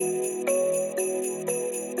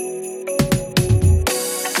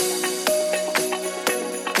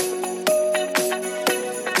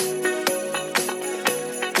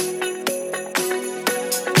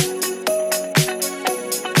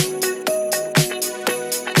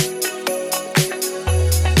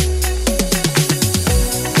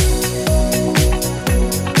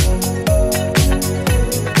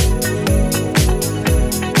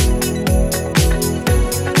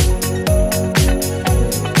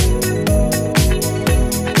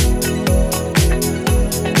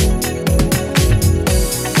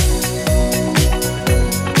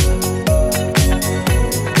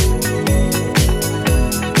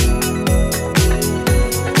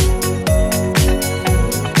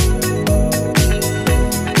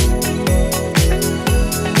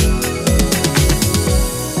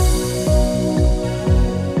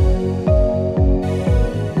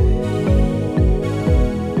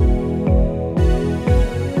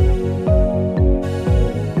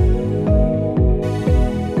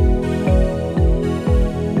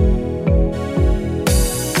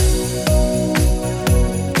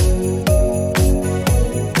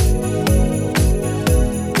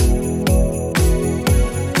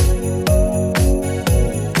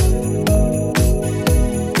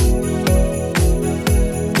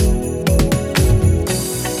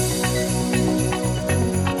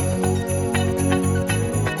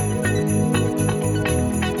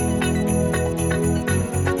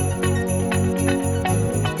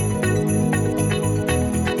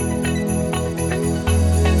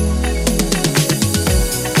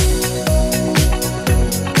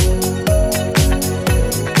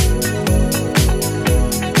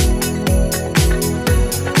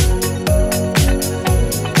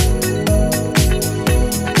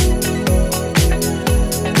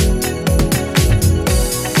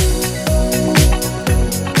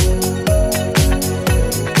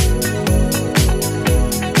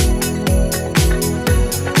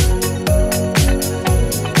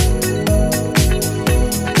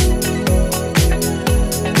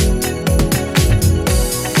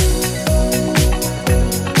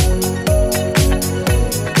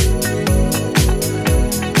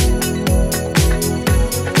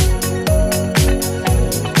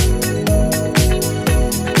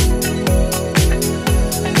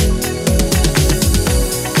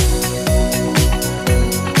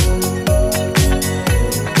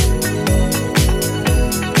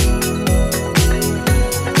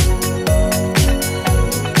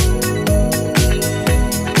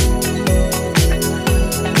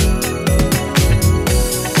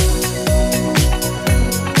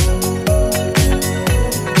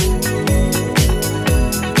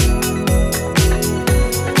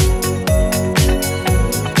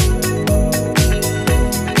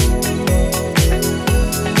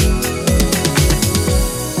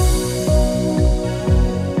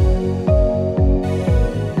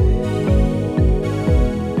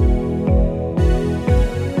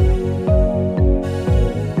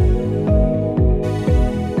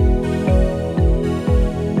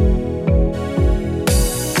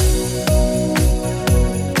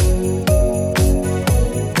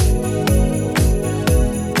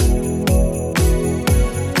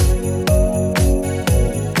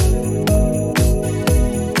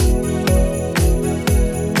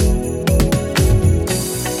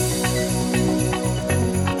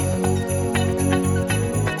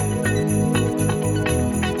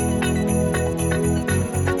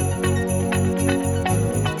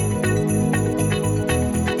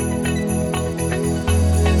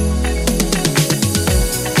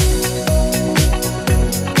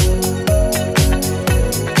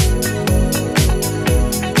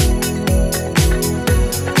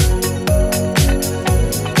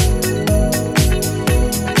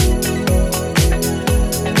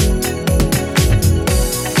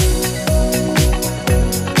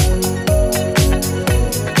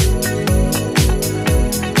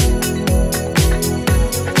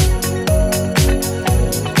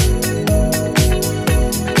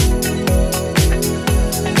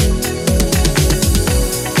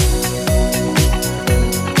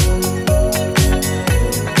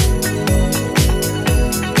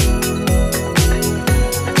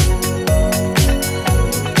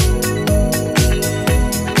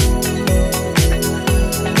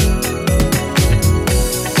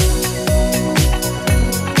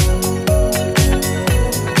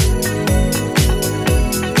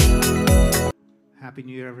Happy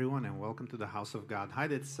New Year, everyone, and welcwelcome to the House of God.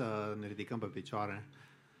 Haideți să ne ridicăm pe picioare.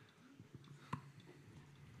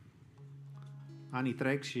 Anii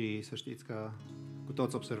trec și să știți că cu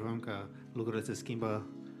toți observăm că lucrurile se schimbă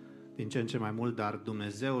din ce în ce mai mult, dar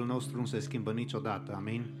Dumnezeul nostru nu se schimbă niciodată,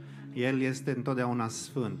 amin? El este întotdeauna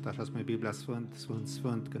sfânt, așa spune Biblia, sfânt, sfânt,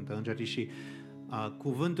 sfânt, cântă îngerii și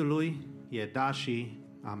cuvântul lui e da și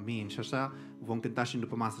amin. Și așa vom cânta și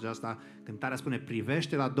după masă asta. Cântarea spune,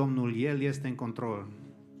 privește la Domnul, El este în control.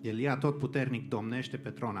 El e atotputernic, domnește pe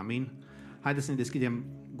tron, amin? Haideți să ne deschidem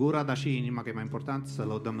gura, dar și inima, că e mai important, să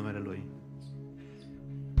lăudăm numele Lui.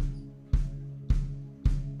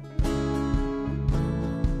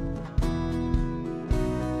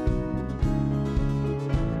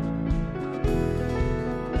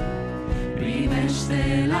 Privește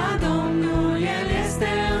la Domnul, El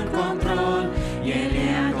este în control, El e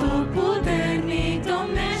atotputernic,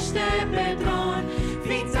 domnește pe tron.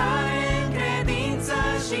 Fii tare în credință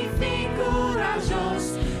și fii curajos,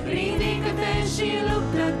 ridică-te și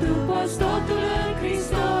luptă, tu poți totul în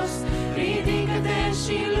Hristos. Ridică-te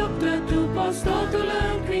și luptă, tu poți totul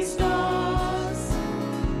în Hristos.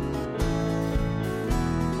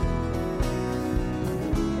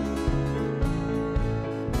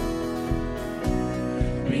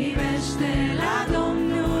 Privește la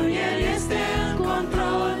Domnul, El este în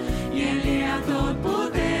control, El e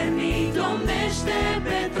atotputernic, domnește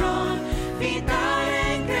pe tron. Fii tare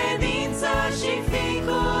în credință și fii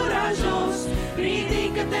curajos,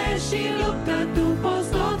 ridică-te și luptă, tu poți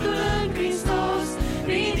totul în Hristos.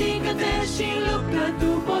 Ridică-te și luptă,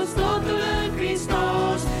 tu poți totul în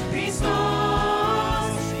Hristos.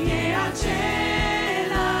 Hristos e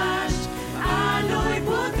același, a Lui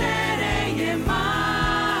putere e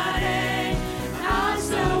mare, al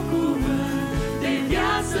Său cuvânt de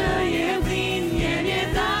viață e plin. El e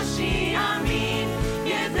da și amin,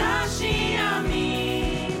 e da și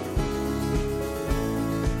amin.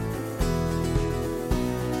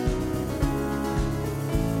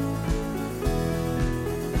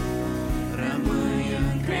 Rămâi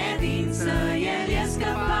în credință, El e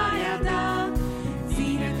scăparea ta.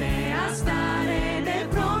 Ține-te astare de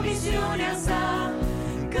promisiunea sa.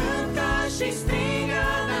 Cântă și strigă,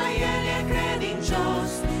 dar El e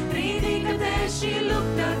credincios. Ridică-te și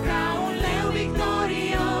luptă ca un leu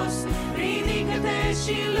victorios. Ridică-te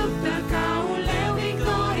și luptă ca un leu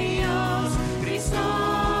victorios.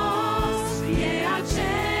 Hristos e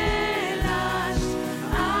același,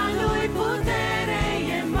 a Lui putere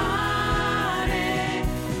e mare,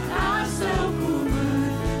 al Său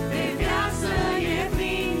cuvânt de viață e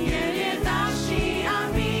plin. El e da și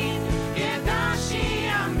amin, e da și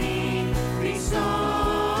amin.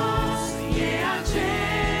 Hristos e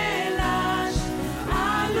același,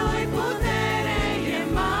 a Lui putere e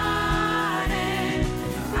mare,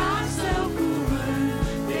 al Său cuvânt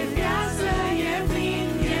de viață e plin.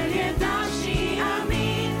 El e da și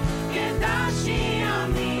amin, e da și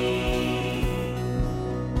amin.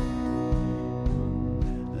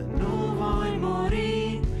 Nu voi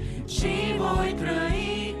muri, ci voi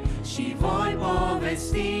trăi și voi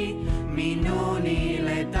povesti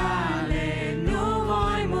minunile tale. Nu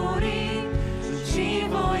voi muri, ci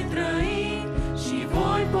voi trăi și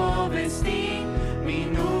voi povesti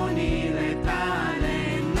minunile tale.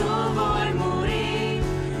 Nu voi muri,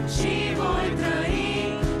 ci voi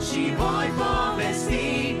trăi și voi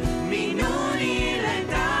povesti minunile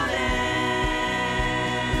tale.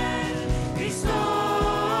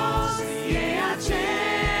 Hristos e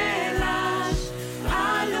același, a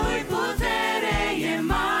Lui putere e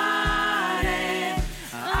mare,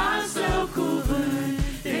 al Său cuvânt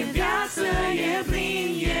de viață e plin.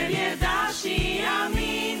 El e da și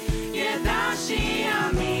amin, e da și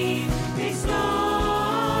amin.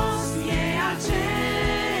 Hristos e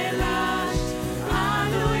același, a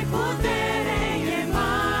Lui putere e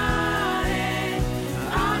mare,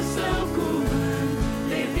 al Său cuvânt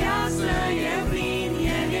de viață e plin.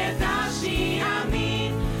 El e da și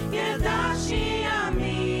amin, e da și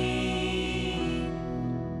amin.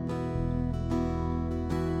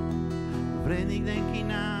 Vrednic de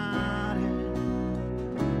închinare,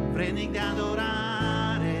 vrednic de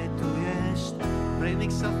adorare, Tu ești,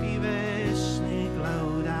 vrednic să fii veșnic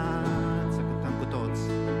lăudat. Să cântăm cu toți.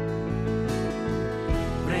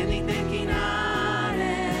 Vrednic de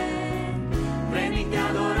închinare, vrednic de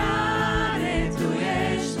adorare, Tu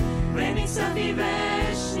ești, vrednic să fii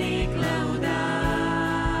veșnic lăudat.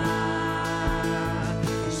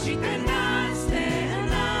 Și te înalți,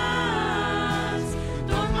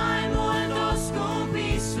 tot mai mult, o scump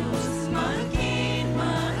Iisus. Mă închin,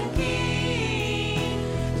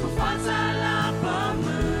 cu fața la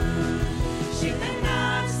pământ.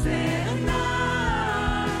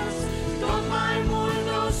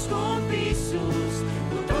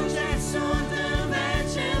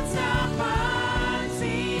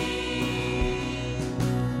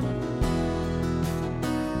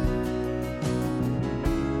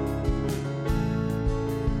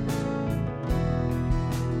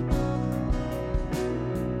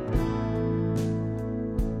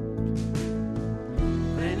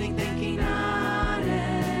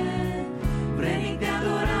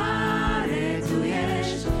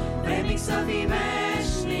 să fii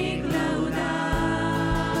veșnic lăudat.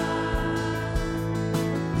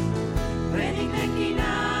 Vrednic de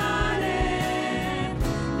închinare,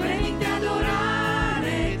 vrednic de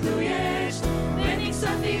adorare Tu ești, vrednic să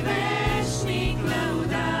fii veșnic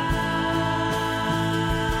lăudat.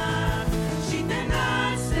 Și te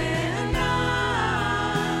înalți,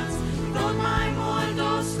 tot mai mult,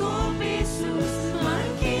 o scump Iisus. Mă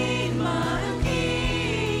închin,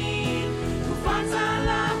 cu fața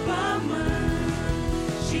la pământ.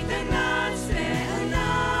 Și te înalți,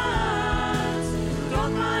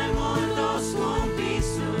 tot mai mult, o scump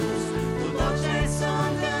Iisus. Cu tot ce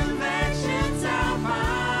sunt în veci îți aparțin.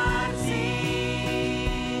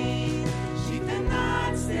 Și te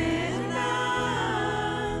înalți,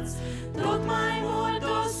 tot mai mult,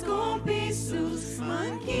 o scump Iisus. Mă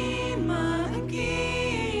închin,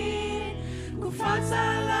 cu fața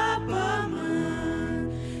la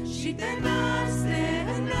pământ. Și te înalți,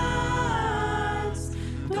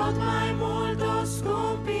 tot mai mult, o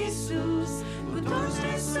scump Iisus. Cu tot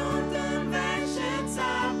ce sunt în veci îți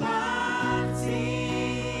aparțin.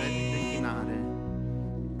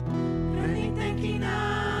 Vrednic de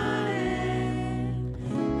închinare,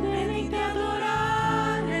 vrednic de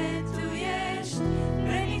adorare Tu ești,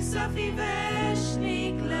 vrednic să fii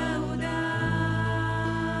veșnic lăudat.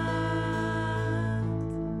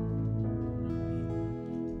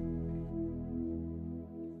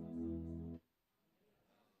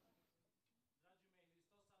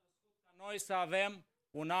 Noi să avem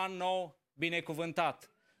un an nou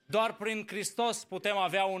binecuvântat. Doar prin Hristos putem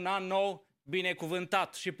avea un an nou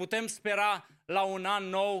binecuvântat și putem spera la un an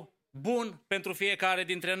nou bun pentru fiecare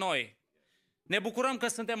dintre noi. Ne bucurăm că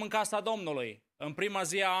suntem în casa Domnului, în prima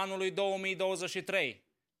zi a anului 2023.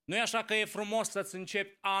 Nu e așa că e frumos să-ți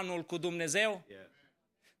începi anul cu Dumnezeu?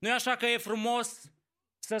 Nu e așa că e frumos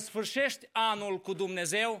să sfârșești anul cu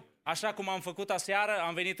Dumnezeu, așa cum am făcut aseară,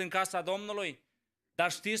 am venit în casa Domnului?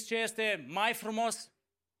 Dar știți ce este mai frumos?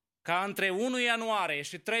 Ca între 1 ianuarie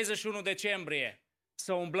și 31 decembrie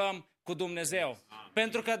să umblăm cu Dumnezeu.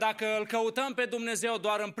 Pentru că dacă îl căutăm pe Dumnezeu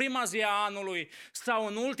doar în prima zi a anului sau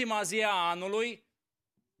în ultima zi a anului,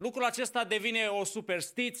 lucrul acesta devine o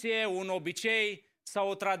superstiție, un obicei sau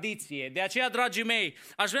o tradiție. De aceea, dragii mei,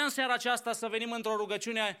 aș vrea în seara aceasta să venim într-o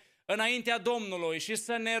rugăciune înaintea Domnului și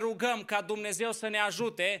să ne rugăm ca Dumnezeu să ne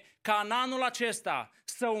ajute ca în anul acesta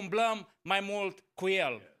să umblăm mai mult cu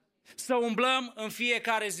El. Să umblăm în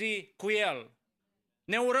fiecare zi cu El.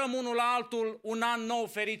 Ne urăm unul la altul un an nou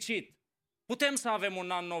fericit. Putem să avem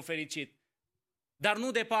un an nou fericit, dar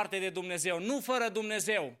nu departe de Dumnezeu, nu fără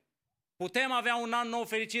Dumnezeu. Putem avea un an nou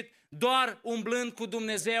fericit doar umblând cu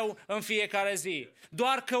Dumnezeu în fiecare zi,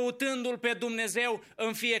 doar căutându-L pe Dumnezeu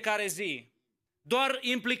în fiecare zi, doar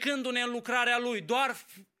implicându-ne în lucrarea Lui, doar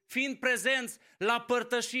fiind prezenți la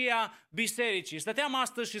părtășia bisericii. Stăteam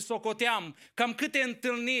astăzi și socoteam cam câte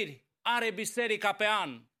întâlniri are biserica pe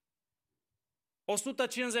an.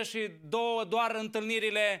 152 doar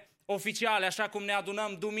întâlnirile oficiale, așa cum ne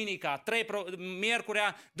adunăm duminica,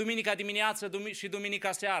 miercurea, duminica dimineață și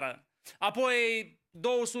duminica seară. Apoi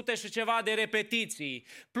 200 și ceva de repetiții,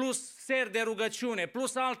 plus seri de rugăciune,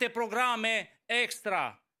 plus alte programe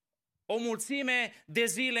extra. O mulțime de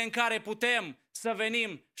zile în care putem să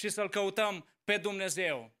venim și să-L căutăm pe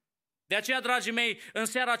Dumnezeu. De aceea, dragii mei, în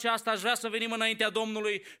seara aceasta aș vrea să venim înaintea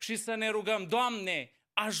Domnului și să ne rugăm. Doamne,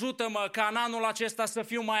 ajută-mă ca în anul acesta să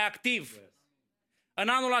fiu mai activ. În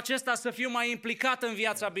anul acesta să fiu mai implicat în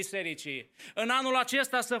viața bisericii. În anul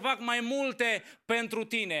acesta să fac mai multe pentru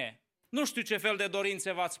Tine. Nu știu ce fel de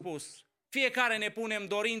dorințe v-ați spus. Fiecare ne punem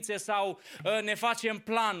dorințe sau ne facem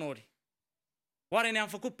planuri. Oare ne-am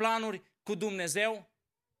făcut planuri cu Dumnezeu?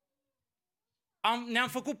 Ne-am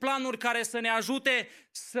făcut planuri care să ne ajute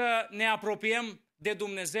să ne apropiem de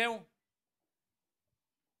Dumnezeu?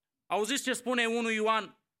 Auziți ce spune 1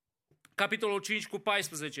 Ioan, capitolul 5 cu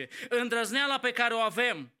 14. Îndrăzneala pe care o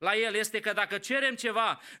avem la El este că dacă cerem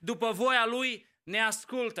ceva după voia Lui, ne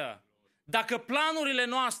ascultă. Dacă planurile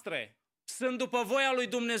noastre sunt după voia lui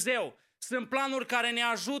Dumnezeu, sunt planuri care ne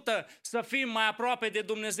ajută să fim mai aproape de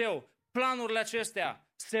Dumnezeu, planurile acestea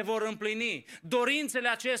se vor împlini. Dorințele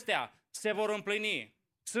acestea se vor împlini.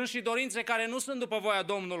 Sunt și dorințe care nu sunt după voia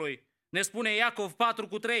Domnului. Ne spune Iacov 4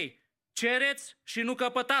 cu 3. Cereți și nu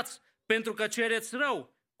căpătați, pentru că cereți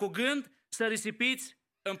rău, cu gând să risipiți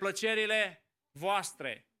în plăcerile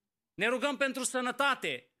voastre. Ne rugăm pentru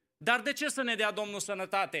sănătate. Dar de ce să ne dea Domnul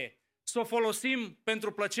sănătate? Să o folosim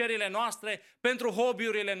pentru plăcerile noastre, pentru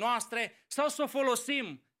hobby-urile noastre, sau să o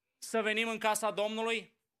folosim să venim în casa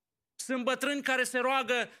Domnului? Sunt bătrâni care se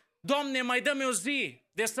roagă, Doamne, mai dă-mi o zi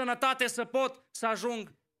de sănătate să pot să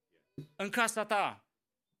ajung în casa Ta.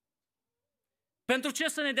 Pentru ce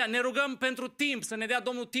să ne dea? Ne rugăm pentru timp, să ne dea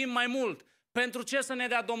Domnul timp mai mult. Pentru ce să ne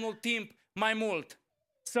dea Domnul timp mai mult?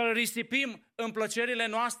 Să-L risipim în plăcerile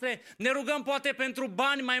noastre? Ne rugăm poate pentru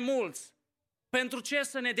bani mai mulți. Pentru ce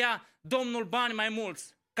să ne dea Domnul bani mai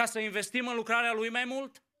mulți? Ca să investim în lucrarea Lui mai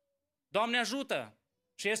mult? Doamne ajută!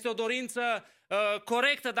 Și este o dorință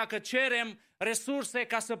corectă dacă cerem resurse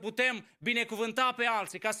ca să putem binecuvânta pe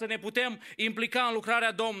alții, ca să ne putem implica în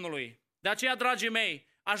lucrarea Domnului. De aceea, dragii mei,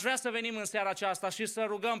 aș vrea să venim în seara aceasta și să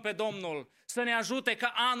rugăm pe Domnul să ne ajute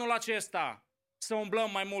ca anul acesta să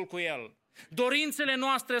umblăm mai mult cu El. Dorințele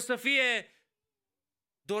noastre să fie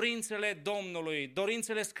dorințele Domnului,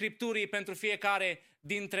 dorințele Scripturii pentru fiecare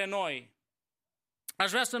dintre noi. Aș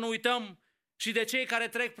vrea să nu uităm și de cei care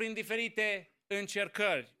trec prin diferite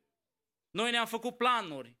încercări. Noi ne-am făcut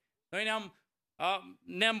planuri, noi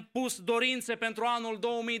ne-am pus dorințe pentru anul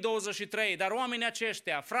 2023, dar oamenii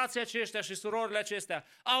aceștia, frații aceștia și surorile acestea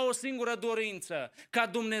au o singură dorință, ca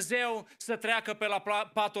Dumnezeu să treacă pe la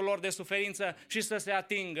patul lor de suferință și să se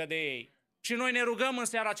atingă de ei. Și noi ne rugăm în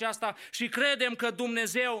seara aceasta și credem că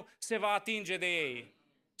Dumnezeu se va atinge de ei.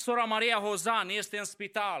 Sora Maria Hozan este în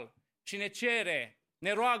spital și ne cere,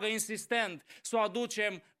 ne roagă insistent să o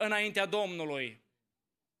aducem înaintea Domnului.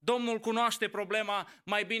 Domnul cunoaște problema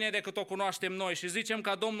mai bine decât o cunoaștem noi și zicem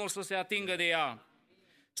ca Domnul să se atingă de ea.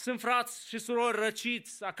 Sunt frați și surori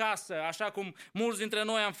răciți acasă, așa cum mulți dintre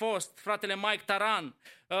noi am fost, fratele Mike Taran,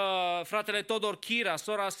 fratele Todor Chira,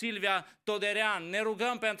 sora Silvia Toderean. Ne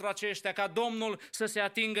rugăm pentru aceștia ca Domnul să se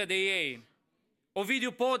atingă de ei.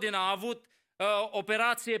 Ovidiu Podina a avut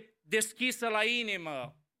operație deschisă la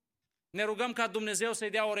inimă. Ne rugăm ca Dumnezeu să-i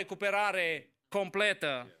dea o recuperare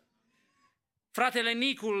completă. Fratele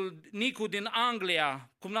Nicu din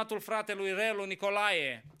Anglia, cumnatul fratelui Relu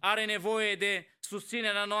Nicolae, are nevoie de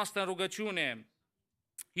susținerea noastră în rugăciune.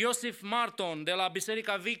 Iosif Marton de la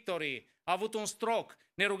Biserica Victory a avut un stroke.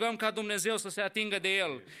 Ne rugăm ca Dumnezeu să se atingă de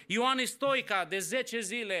el. Ioan Stoica de 10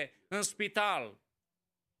 zile în spital.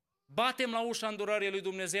 Batem la ușa îndurării lui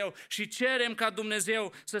Dumnezeu și cerem ca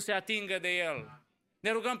Dumnezeu să se atingă de el.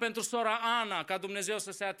 Ne rugăm pentru sora Ana ca Dumnezeu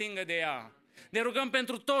să se atingă de ea. Ne rugăm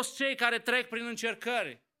pentru toți cei care trec prin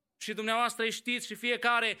încercări și dumneavoastră îi știți și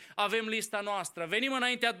fiecare avem lista noastră. Venim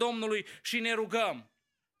înaintea Domnului și ne rugăm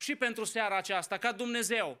și pentru seara aceasta ca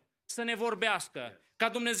Dumnezeu să ne vorbească, ca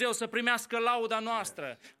Dumnezeu să primească lauda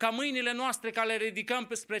noastră, ca mâinile noastre care le ridicăm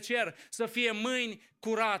spre cer să fie mâini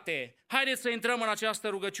curate. Haideți să intrăm în această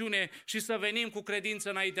rugăciune și să venim cu credință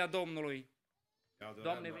înaintea Domnului.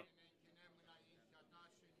 Doamne,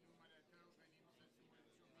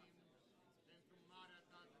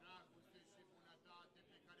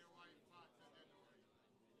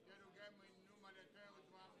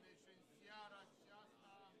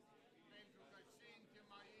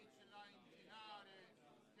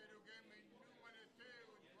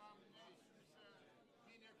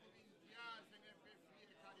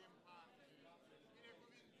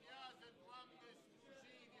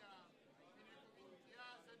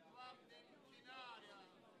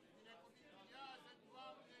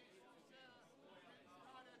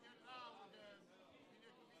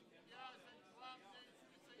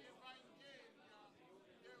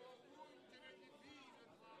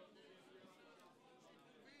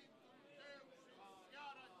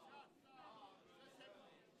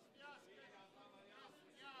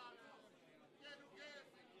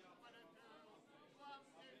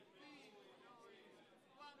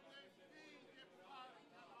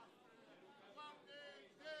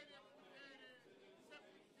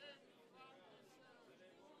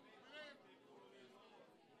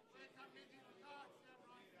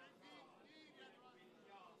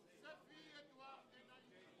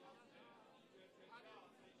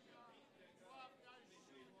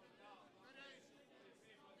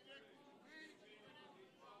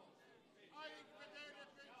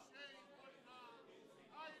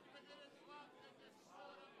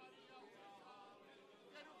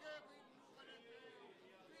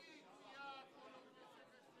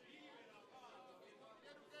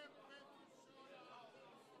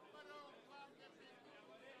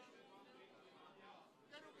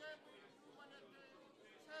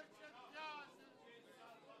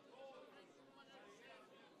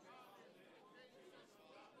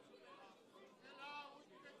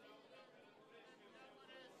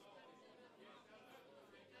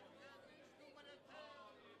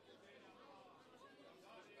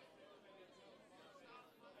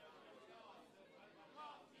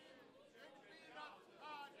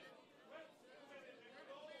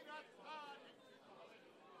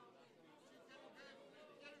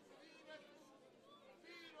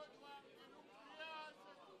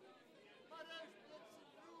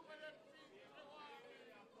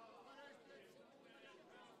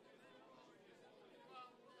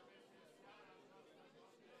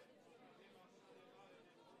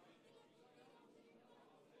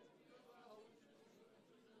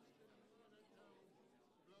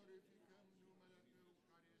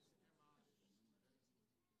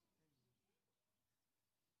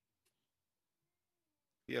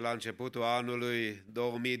 e la începutul anului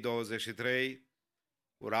 2023,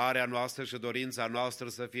 urarea noastră și dorința noastră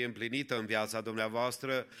să fie împlinită în viața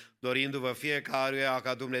dumneavoastră, dorindu-vă fiecăruia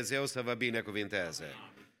ca Dumnezeu să vă binecuvinteze.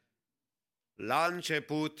 La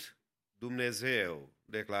început, Dumnezeu,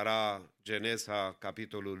 declara Genesa,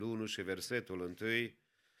 capitolul 1 și versetul 1,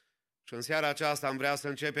 și în seara aceasta am vrea să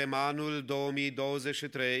începem anul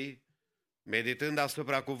 2023, meditând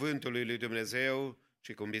asupra cuvântului lui Dumnezeu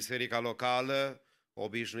și cum biserica locală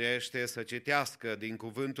obișnuiește să citească din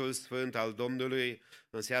cuvântul sfânt al Domnului.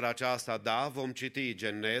 În seara aceasta, da, vom citi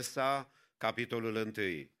Genesa, capitolul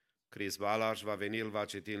 1. Chris Balaș va veni, îl va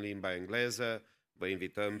citi în limba engleză. Vă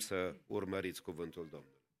invităm să urmăriți cuvântul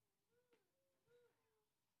Domnului.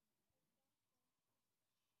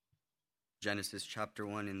 Genesis chapter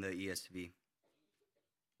 1 in the ESV.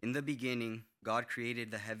 In the beginning, God created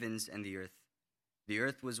the heavens and the earth. The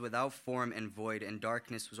earth was without form and void, and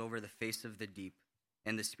darkness was over the face of the deep,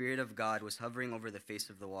 and the Spirit of God was hovering over the face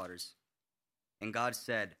of the waters. And God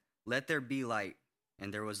said, "Let there be light,"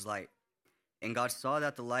 and there was light. And God saw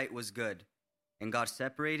that the light was good, and God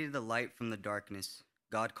separated the light from the darkness.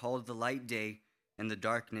 God called the light day, and the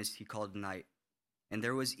darkness he called night. And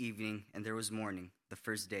there was evening, and there was morning, the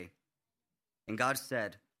first day. And God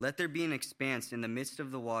said, "Let there be an expanse in the midst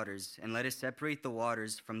of the waters, and let it separate the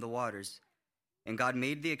waters from the waters." And God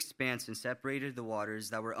made the expanse and separated the waters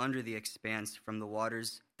that were under the expanse from the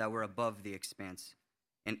waters that were above the expanse.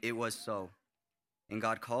 And it was so. And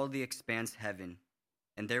God called the expanse heaven.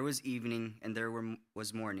 And there was evening, and there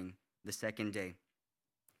was morning, the second day.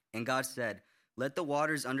 And God said, "Let the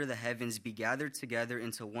waters under the heavens be gathered together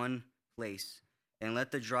into one place, and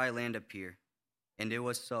let the dry land appear." And it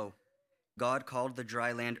was so. God called the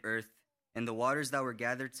dry land earth, and the waters that were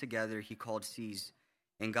gathered together he called seas.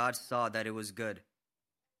 And God saw that it was good.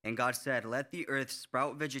 And God said, "Let the earth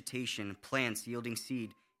sprout vegetation, plants yielding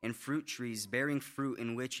seed, and fruit trees bearing fruit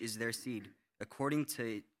in which is their seed,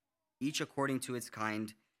 each according to its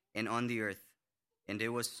kind, and on the earth." And it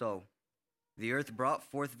was so. The earth brought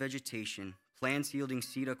forth vegetation, plants yielding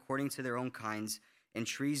seed according to their own kinds, and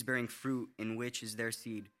trees bearing fruit in which is their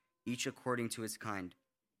seed, each according to its kind.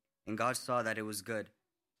 And God saw that it was good.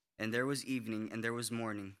 And there was evening, and there was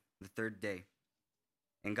morning, the third day.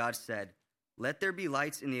 And God said, "Let there be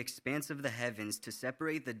lights in the expanse of the heavens to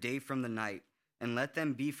separate the day from the night, and let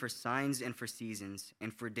them be for signs and for seasons,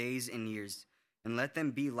 and for days and years. And let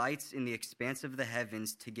them be lights in the expanse of the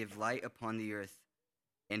heavens to give light upon the earth."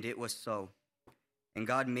 And it was so. And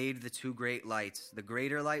God made the two great lights, the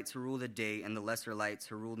greater light to rule the day, and the lesser light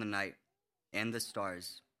to rule the night, and the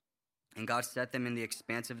stars. And God set them in the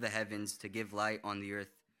expanse of the heavens to give light on the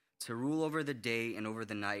earth, to rule over the day and over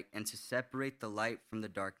the night, and to separate the light from the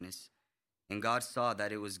darkness. And God saw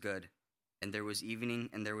that it was good. And there was evening,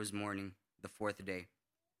 and there was morning, the fourth day.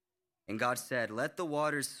 And God said, "Let the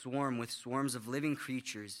waters swarm with swarms of living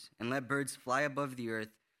creatures, and let birds fly above the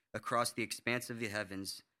earth across the expanse of the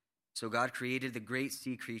heavens." So God created the great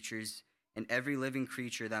sea creatures, and every living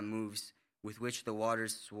creature that moves, with which the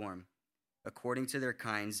waters swarm, according to their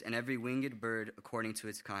kinds, and every winged bird according to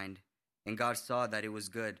its kind. And God saw that it was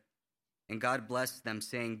good. And God blessed them,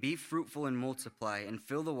 saying, "Be fruitful and multiply, and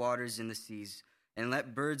fill the waters in the seas, and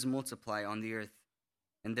let birds multiply on the earth."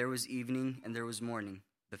 And there was evening, and there was morning,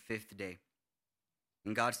 the fifth day.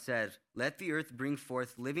 And God said, "Let the earth bring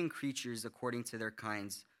forth living creatures according to their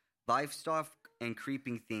kinds, livestock and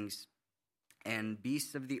creeping things, and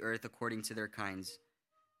beasts of the earth according to their kinds."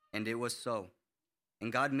 And it was so.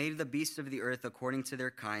 And God made the beasts of the earth according to their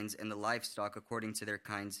kinds, and the livestock according to their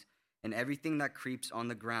kinds, and everything that creeps on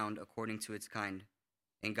the ground according to its kind.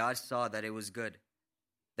 And God saw that it was good.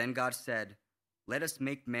 Then God said, "Let us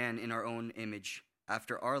make man in our own image,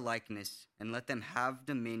 after our likeness, and let them have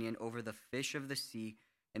dominion over the fish of the sea,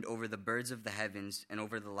 and over the birds of the heavens, and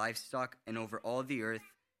over the livestock, and over all the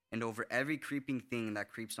earth, and over every creeping thing that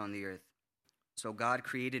creeps on the earth." So God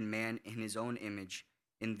created man in his own image.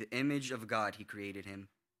 In the image of God he created him.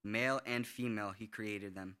 Male and female he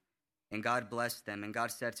created them. And God blessed them, and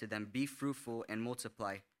God said to them, "Be fruitful and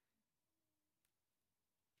multiply,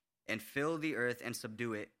 and fill the earth and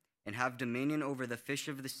subdue it, and have dominion over the fish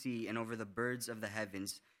of the sea, and over the birds of the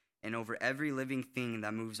heavens, and over every living thing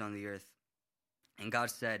that moves on the earth." And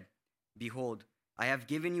God said, "Behold, I have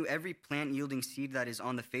given you every plant yielding seed that is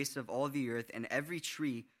on the face of all the earth, and every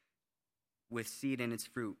tree with seed in its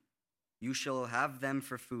fruit. You shall have them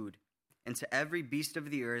for food. And to every beast of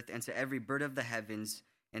the earth, and to every bird of the heavens,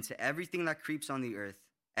 and to everything that creeps on the earth,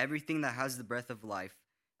 everything that has the breath of life,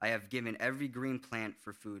 I have given every green plant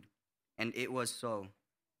for food." And it was so.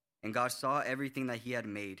 And God saw everything that he had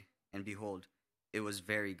made, and behold, it was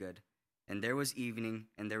very good. And there was evening,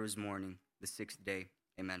 and there was morning, the sixth day.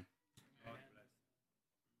 Amen.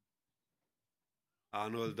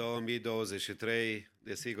 Anul 2023,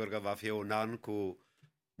 desigur că va fi un an cu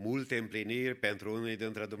multe împliniri pentru unii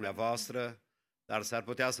dintre dumneavoastră, dar s-ar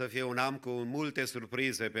putea să fie un an cu multe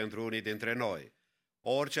surprize pentru unii dintre noi.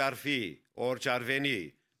 Orice ar fi, orice ar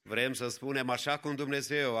veni, vrem să spunem așa cum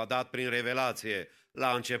Dumnezeu a dat prin revelație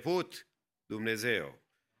la început, Dumnezeu.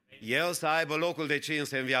 El să aibă locul de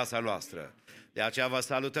cinste în viața noastră. De aceea vă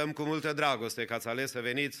salutăm cu multă dragoste că ați ales să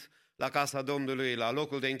veniți la casa Domnului, la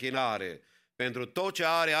locul de închinare, pentru tot ce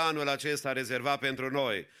are anul acesta rezervat pentru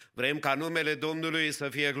noi. Vrem ca numele Domnului să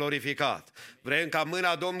fie glorificat. Vrem ca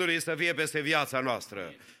mâna Domnului să fie peste viața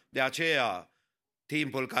noastră. De aceea,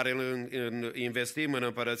 timpul care îl investim în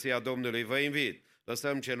împărăția Domnului, vă invit.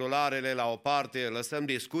 Lăsăm celularele la o parte, lăsăm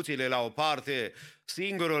discuțiile la o parte.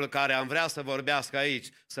 Singurul care am vrea să vorbească aici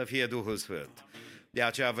să fie Duhul Sfânt. De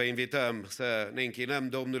aceea vă invităm să ne închinăm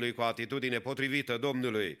Domnului cu o atitudine potrivită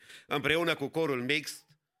Domnului, împreună cu corul mixt,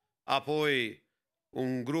 apoi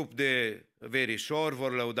un grup de verișori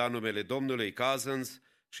vor lăuda numele Domnului, Cousins,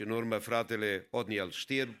 și în urmă fratele Otniel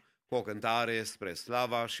Știrb, cu o cântare spre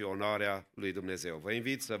slava și onoarea lui Dumnezeu. Vă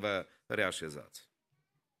invit să vă reașezați.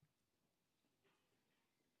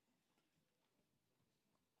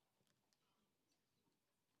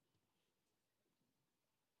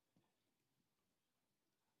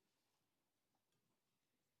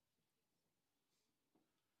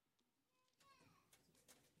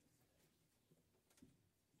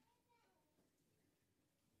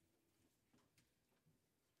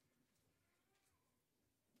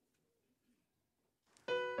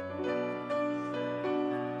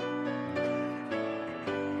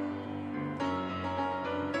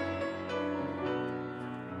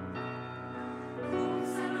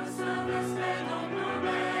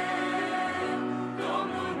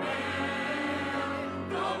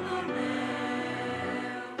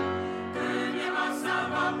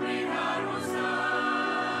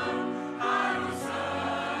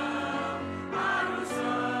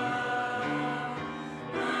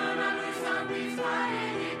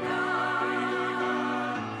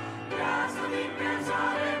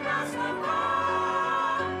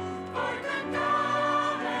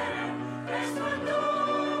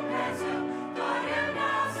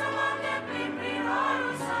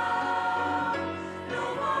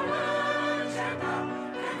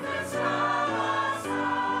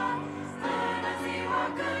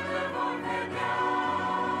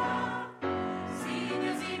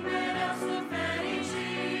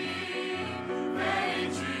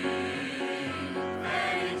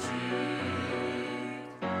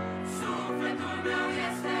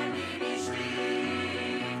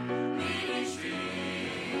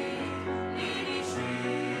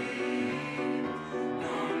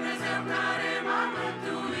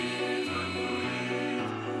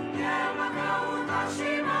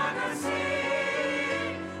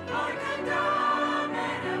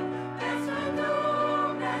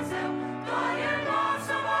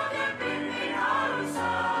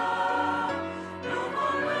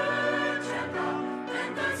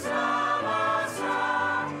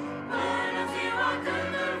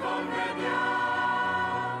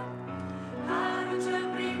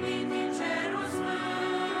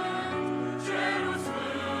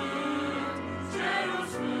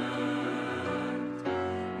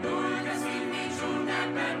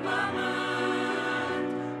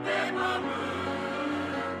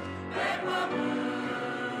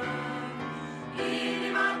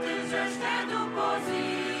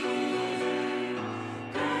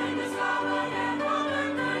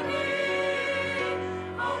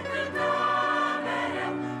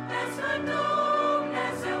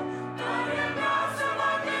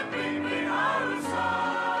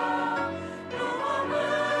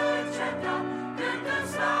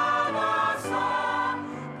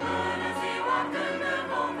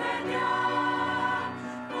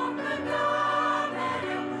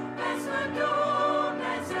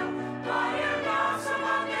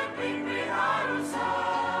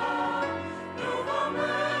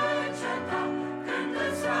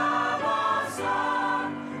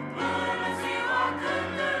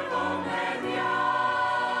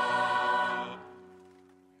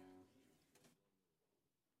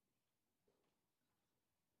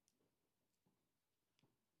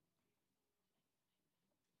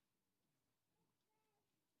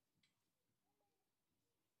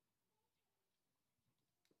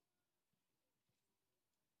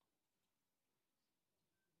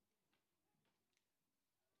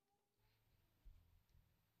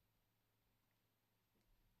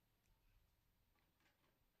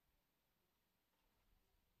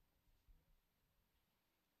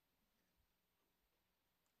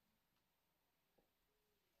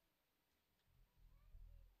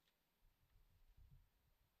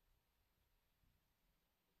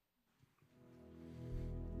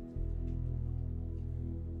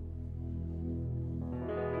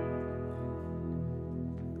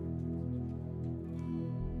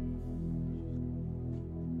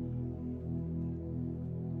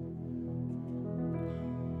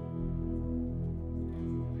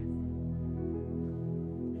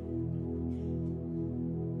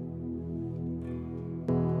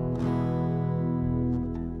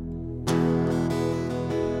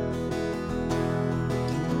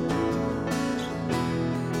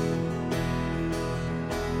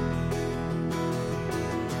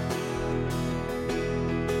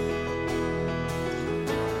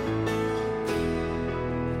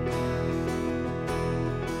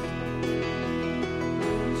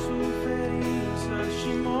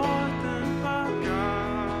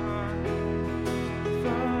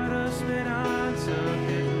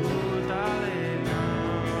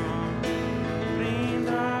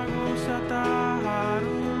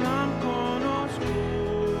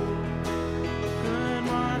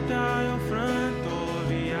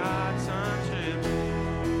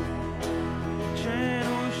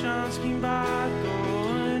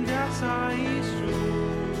 viața,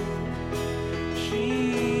 Iisus, și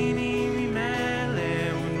inimii mele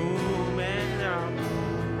un nume le-am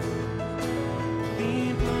pus.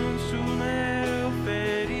 Din plânsul meu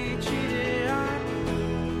fericire ai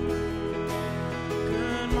dus.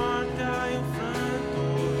 Când moartea e înfrânt-o,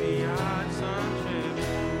 viața început.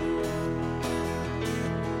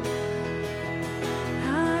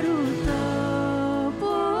 Harul tău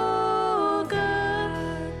bogat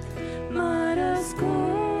m-a răscumpărat,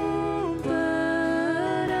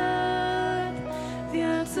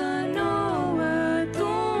 viață nouă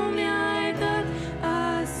tu mi-ai dat,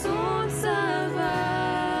 azi sunt salvat.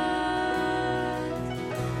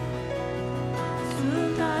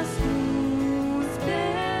 Sunt ascuns pe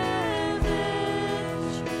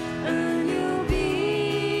veci în iubirea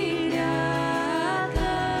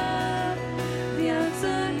ta,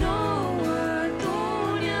 viață nouă tu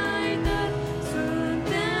ne-ai dat,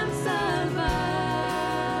 suntem salvați.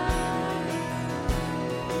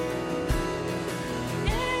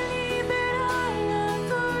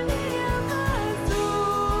 Eliberată ne-a căzut,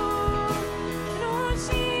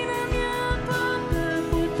 rușine mi-a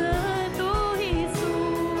păcătută tu,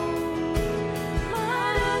 Iisus. M-a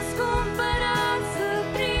răscumpărat, sunt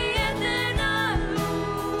prieten al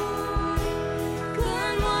Lui.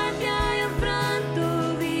 Când moartea e înfrânt-o,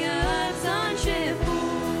 viața început.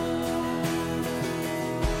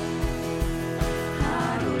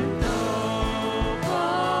 Harul tău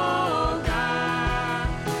bogat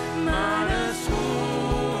m-a răscumpărat,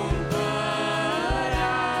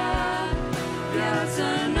 viață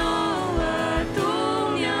nouă tu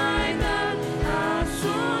mi-ai dat, azi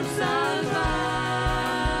sunt salvat.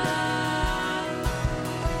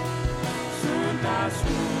 Sunt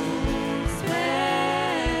ascuns pe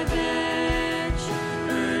veci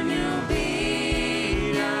în iubirea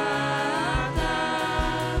ta,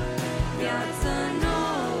 viață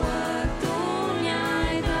nouă tu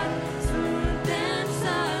ne-ai dat, suntem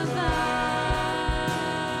salvați.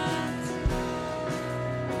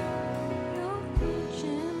 Eu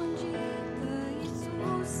cruce mânjită,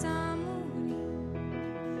 Iisus a murit,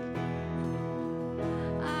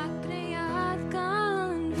 a creat ca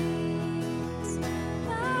în vis,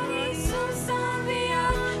 dar Iisus a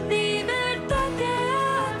înviat, libertate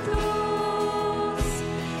a dus.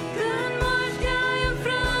 Când moartea e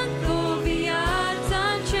înfrânt-o, viața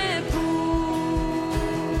a început.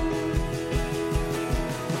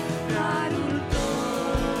 Harul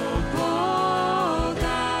tău bogat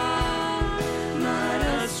m-a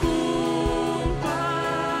răscumpărat,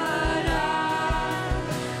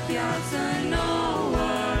 viață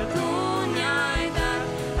nouă tu ne-ai dat,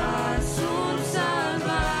 azi sunt salvat.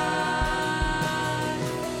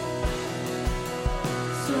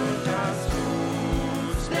 Sunt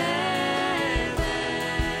ascuns pe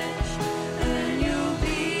veci în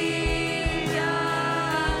iubirea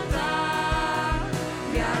ta,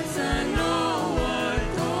 viață nouă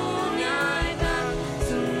tu ne-ai dat,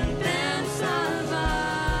 suntem salvați.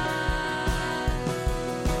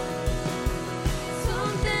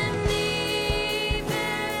 Suntem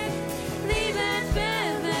liberi, liberi pe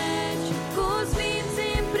veci, cu sfinți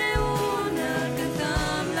împreună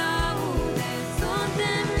cântăm laude.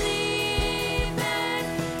 Suntem liberi,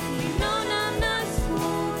 din nou ne-am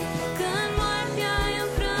născut, când moartea e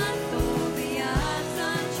înfrânt-o, viața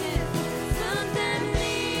a început. Suntem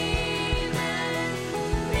liberi,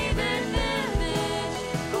 liberi pe veci,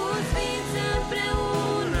 cu sfinți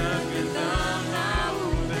împreună cântăm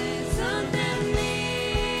laude. Suntem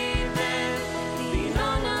liberi, din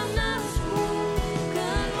nou ne-am născut,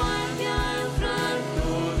 când moartea e înfrânt-o,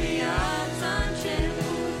 viața a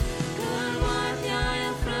început. Când moartea e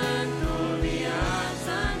înfrânt-o,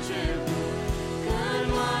 viața a început. Când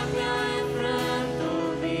moartea e înfrânt-o,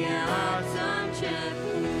 viața a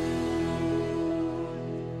început.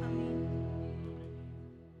 Amin.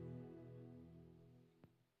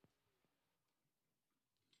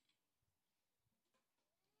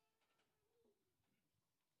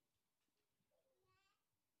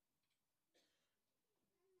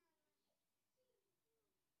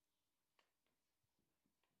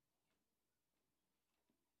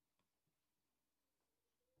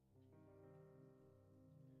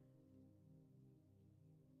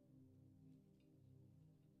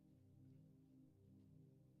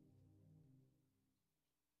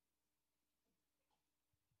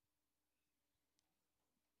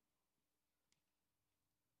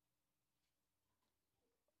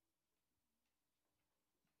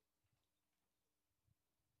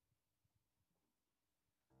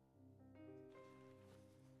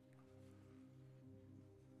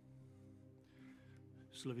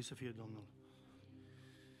 Slăvit să fie Domnul!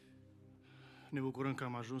 Ne bucurăm că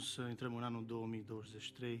am ajuns să intrăm în anul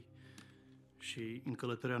 2023 și în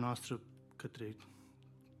călătoria noastră către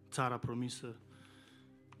țara promisă.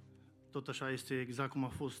 Tot așa este exact cum a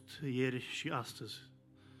fost ieri și astăzi.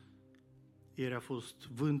 Ieri a fost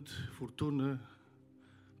vânt, furtună,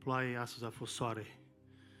 ploaie, astăzi a fost soare.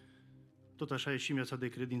 Tot așa e și viața de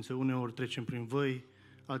credință. Uneori trecem prin văi,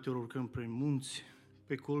 alteori urcăm prin munți,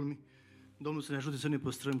 pe culmi. Domnul să ne ajute să ne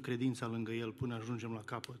păstrăm credința lângă El până ajungem la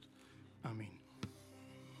capăt. Amin.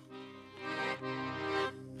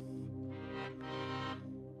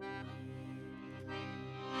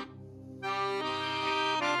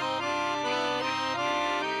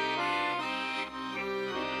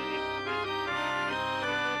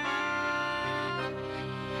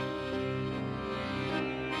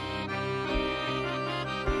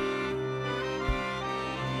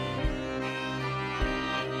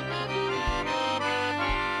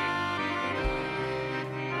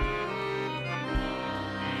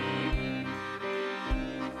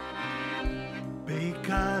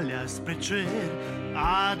 Calea spre cer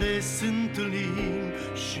ades întâlnim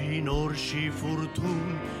și nori și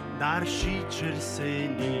furtuni, dar și cer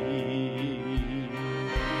senin.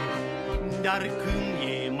 Dar când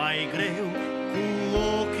e mai greu, cu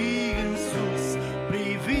ochii în sus,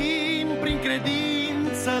 privim prin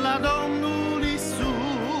credință la Domnul Iisus.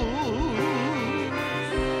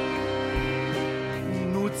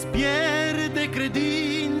 Nu-ți pierde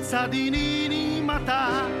credința din inima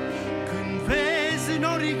ta, vezi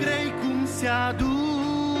norii grei cum se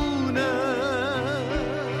adună.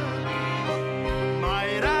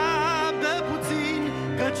 Mai rabdă puțin,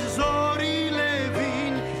 căci zorile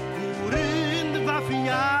vin, curând va fi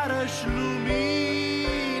iarăși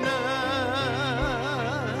lumină.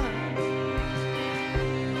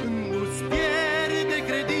 Nu-ți pierde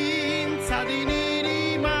credința din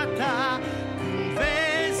inima ta, când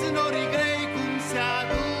vezi norii grei cum se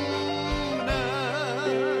adună.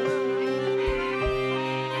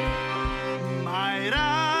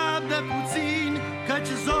 Puțin,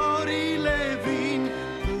 căci zorile vin,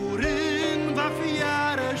 curând va fi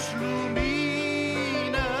iarăși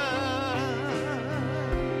lumină.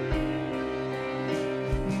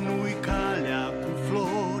 Nu-i calea cu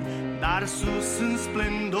flori, dar sus în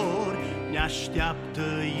splendor ne așteaptă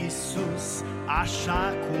Iisus,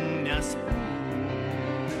 așa cum ne-a spus.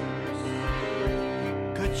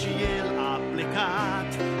 Căci El a plecat,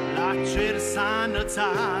 la cer s-a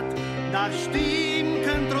înălțat, dar știm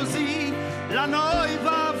că într-o zi la noi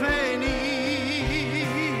va veni.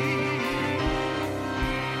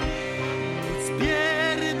 Nu-ți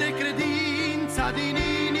pierde credința din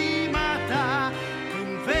inima ta,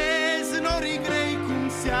 când vezi norii grei cum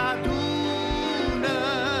se adună.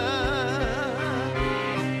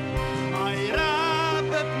 Mai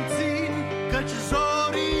rabdă puțin, căci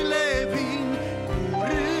zorile vin,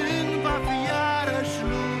 curând va fi iarăși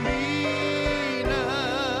lumină.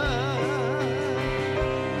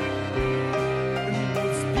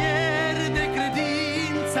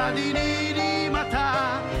 Din inima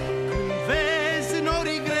ta, când vezi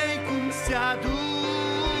norii grei cum se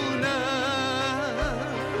adună.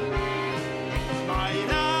 Mai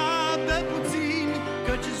rabdă puțin,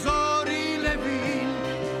 căci zorile vin,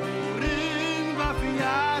 curând va fi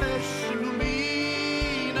iarăși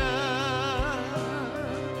lumină.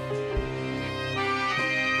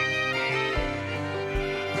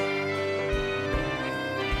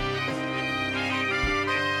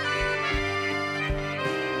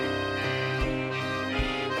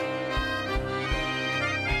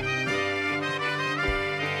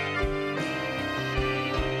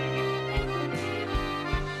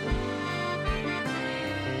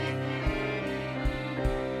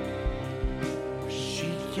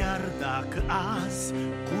 Chiar dacă azi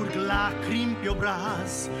curg lacrimi pe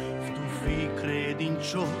obraz, tu fii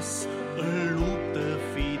credincios, în luptă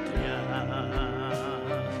fii treaz.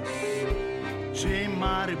 Ce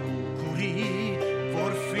mari bucurii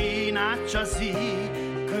vor fi în acea zi,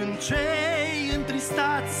 când cei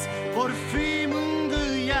întristați vor fi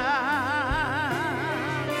mângâiați.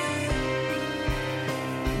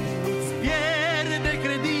 Nu-ți pierde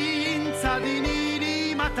credința din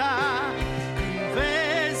inima ta,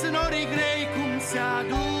 norii grei cum se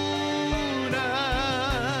adună.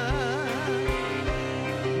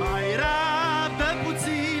 Mai rabdă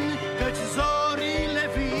puțin, căci zorile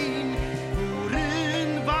vin,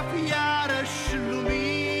 curând va fi iarăși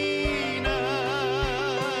lumină.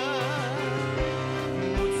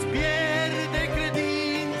 Nu-ți pierde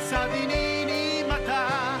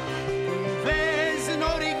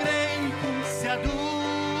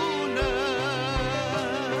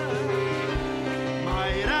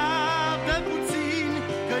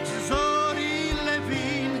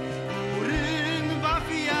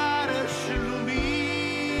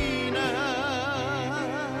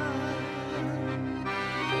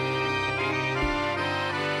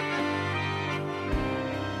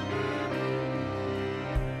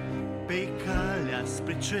calea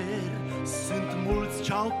spre cer. Sunt mulți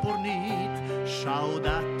ce-au pornit și-au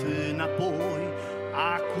dat înapoi,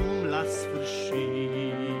 acum la sfârșit.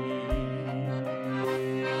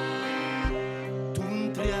 Tu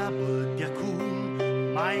întreabă de acum,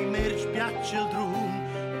 mai mergi pe acel drum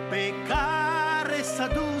pe care s-a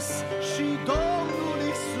dus și Domnul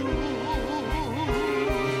Iisus.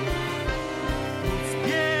 Nu-ți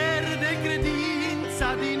pierde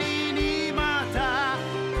credința din inima ta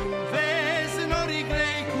când vezi norii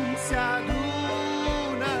grei cum se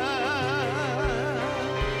adună.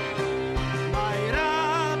 Mai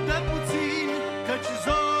rabdă puțin, căci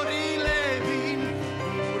zorile vin,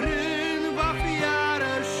 curând va fi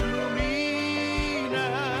iarăși lumină.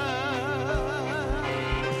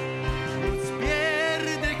 Nu-ți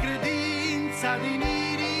pierde credința din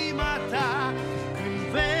inima ta când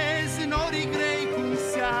vezi norii grei cum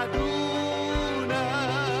se adună.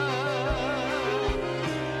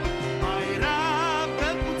 Mai rabdă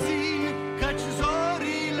puțin, căci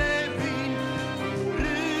zorile vin,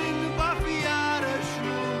 curând va fi iarăși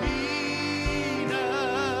lumină.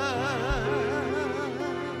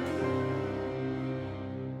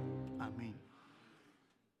 Amin.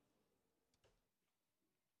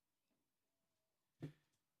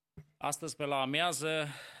 Astăzi pe la amiază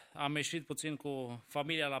am ieșit puțin cu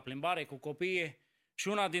familia la plimbare, cu copiii, și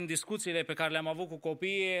una din discuțiile pe care le-am avut cu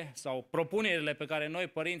copiii sau propunerile pe care noi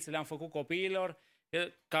părinții le-am făcut copiilor,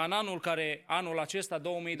 e ca în anul acesta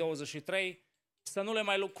 2023 să nu le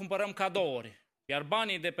mai cumpărăm cadouri, iar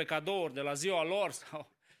banii de pe cadouri de la ziua lor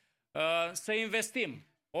sau să investim,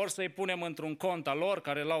 ori să-i punem într-un cont al lor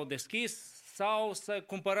care l-au deschis sau să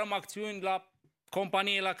cumpărăm acțiuni la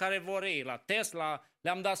companii la care vor ei, la Tesla,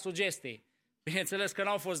 le-am dat sugestii. Bineînțeles că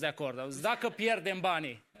n-au fost de acord. Dacă pierdem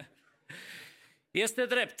banii, este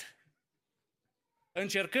drept.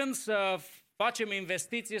 Încercând să facem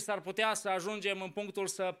investiții, s-ar putea să ajungem în punctul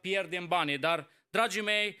să pierdem banii. Dar, dragii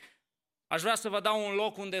mei, aș vrea să vă dau un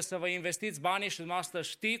loc unde să vă investiți banii și dumneavoastră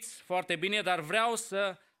știți foarte bine, dar vreau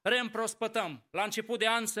să reîmprospătăm. La început de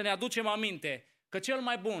an să ne aducem aminte că cel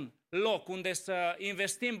mai bun loc unde să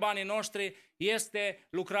investim banii noștri este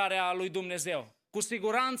lucrarea lui Dumnezeu. Cu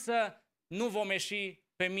siguranță nu vom ieși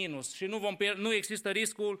pe minus și nu există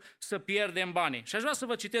riscul să pierdem banii. Și aș vrea să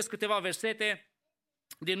vă citesc câteva versete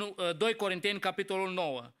din 2 Corinteni, capitolul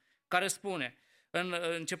 9, care spune,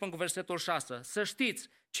 începând cu versetul 6, să știți,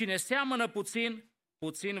 cine seamănă puțin,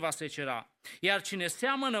 puțin va secera, iar cine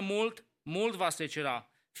seamănă mult, mult va secera.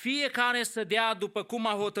 Fiecare să dea după cum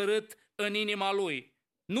a hotărât în inima lui,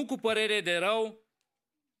 nu cu părere de rău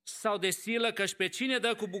sau de silă, căci pe cine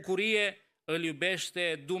dă cu bucurie îl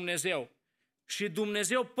iubește Dumnezeu. Și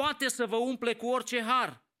Dumnezeu poate să vă umple cu orice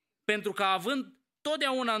har, pentru că având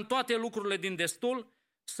totdeauna în toate lucrurile din destul,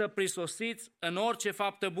 să prisosiți în orice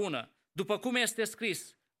faptă bună. După cum este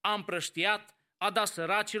scris, a împrăștiat, a dat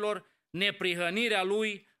săracilor, neprihănirea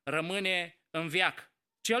lui rămâne în veac.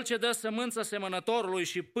 Cel ce dă sămânță semănătorului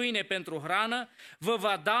și pâine pentru hrană, vă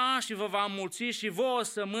va da și vă va înmulți și vouă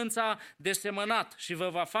sămânța de semănat și vă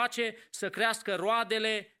va face să crească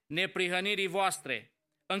roadele neprihănirii voastre.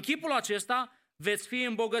 În chipul acesta veți fi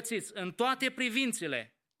îmbogățiți în toate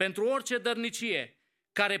privințele, pentru orice dărnicie,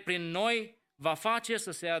 care prin noi va face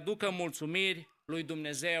să se aducă mulțumiri lui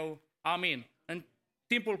Dumnezeu. Amin. În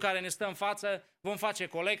timpul care ne stă în față, vom face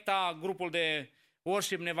colecta, grupul de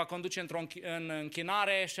worship ne va conduce în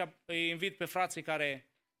închinare și îi invit pe frații care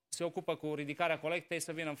se ocupă cu ridicarea colectei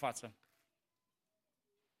să vină în față.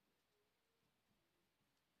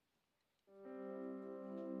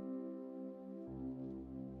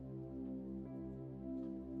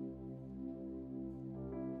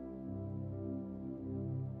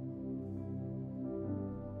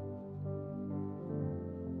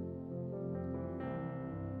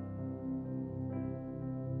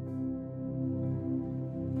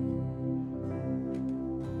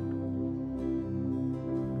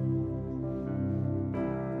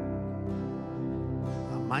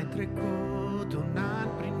 Mai trecut un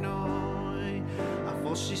an prin noi, a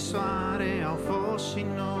fost și soare, au fost și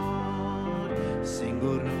nori,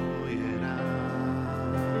 singur nu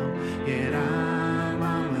eram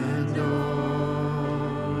amândoi.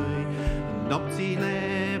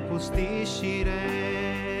 Nopțile pustii și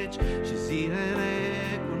reci și zilele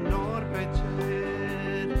cu nori pe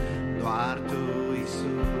cer, doar Tu,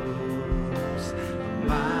 Iisus,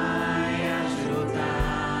 m-ai ajutat.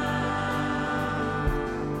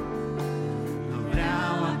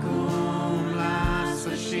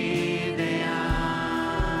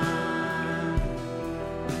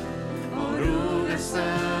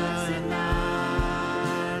 Să-ți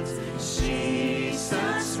înalți și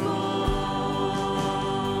să-ți spun,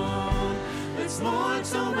 îți Îți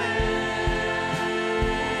mulțumesc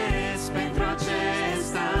pentru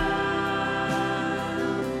acesta.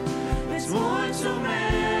 Îți mulțumesc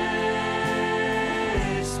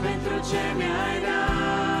pentru ce mi-ai dat.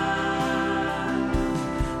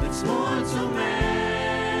 Îți mulțumesc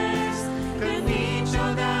că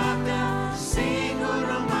niciodată singur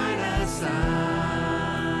nu m-ai lăsat.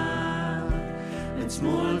 Îți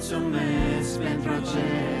mulțumesc pentru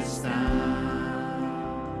acesta.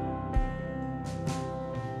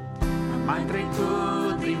 Am mai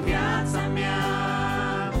trecut prin viața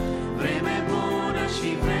mea vreme bună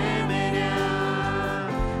și vreme rea,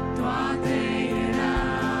 toate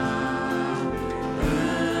erau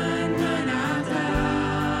în mâna ta.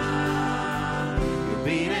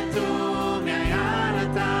 Iubire tu mi-ai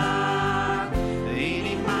arătat,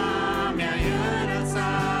 inima mi-ai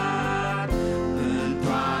înălțat, în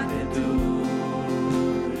toate tu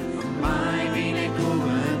mai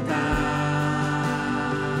binecuvântat.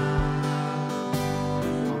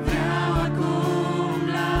 Vreau acum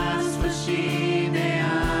la sfârșit de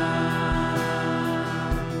an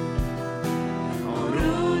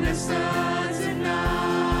oriunde să-ți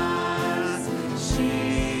înalți și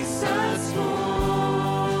să-ți spun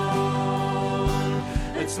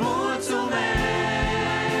îți mulțumesc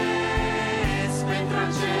pentru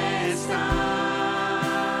acesta.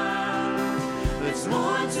 Îți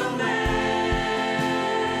mulțumesc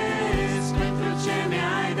pentru ce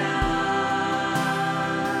mi-ai dat.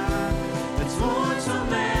 Îți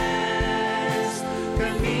mulțumesc că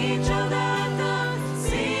niciodată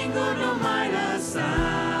singur nu m-ai lăsat.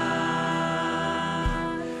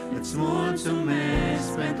 Îți mulțumesc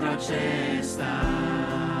pentru acesta.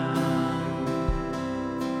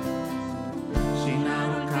 Și în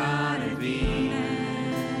anul care vine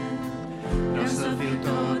vreau să fiu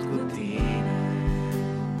tot cu tine.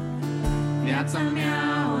 Viața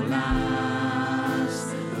mea o las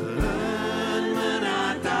în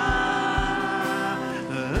mâna ta,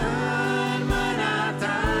 în mâna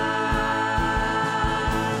ta.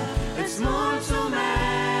 Îți mulțumesc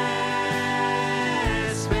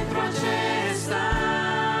pentru acesta.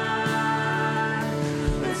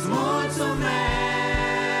 Îți mulțumesc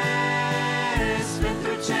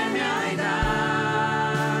pentru ce mi-ai dat.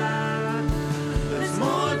 Îți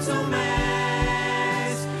mulțumesc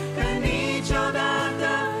că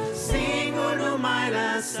niciodată singur nu m-ai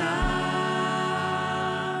lăsat.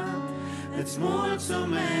 Îți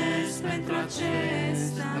mulțumesc pentru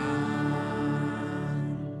acesta.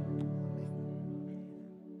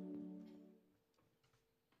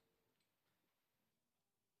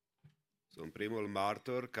 Sunt primul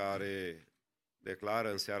martor care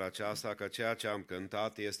declară în seara aceasta că ceea ce am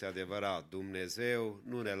cântat este adevărat. Dumnezeu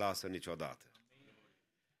nu ne lasă niciodată.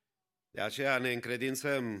 De aceea ne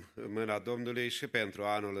încredințăm în mâna Domnului și pentru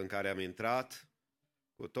anul în care am intrat,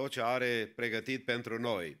 cu tot ce are pregătit pentru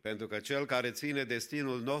noi, pentru că Cel care ține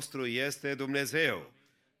destinul nostru este Dumnezeu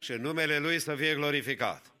și numele Lui să fie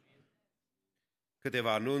glorificat.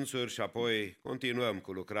 Câteva anunțuri și apoi continuăm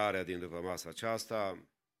cu lucrarea din după masa aceasta.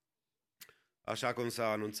 Așa cum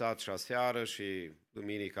s-a anunțat și aseară și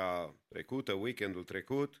duminica trecută, weekendul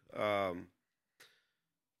trecut,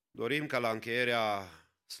 dorim ca la încheierea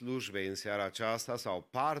slujbei în seara aceasta sau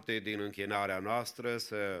parte din închinarea noastră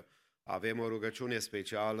să avem o rugăciune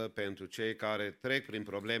specială pentru cei care trec prin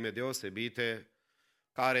probleme deosebite,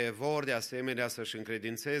 care vor de asemenea să-și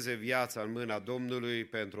încredințeze viața în mâna Domnului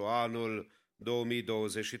pentru anul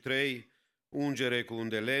 2023, ungere cu un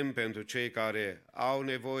de lemn pentru cei care au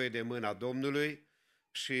nevoie de mâna Domnului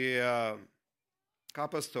și ca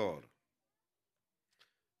păstor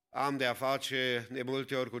am de a face de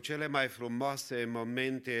multe ori cu cele mai frumoase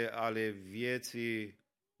momente ale vieții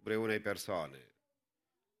vreunei persoane.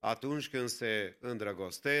 Atunci când se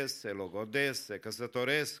îndrăgostesc, se logodesc, se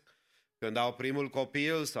căsătoresc, când au primul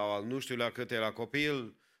copil sau al nu știu la câtelea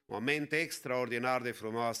copil, momente extraordinar de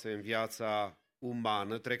frumoase în viața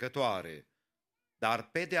umană trecătoare. Dar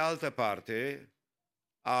pe de altă parte,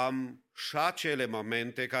 am și acele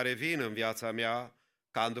momente care vin în viața mea,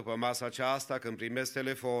 ca după masa aceasta, când primesc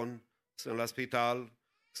telefon, sunt la spital,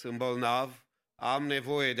 sunt bolnav, am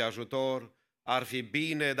nevoie de ajutor, ar fi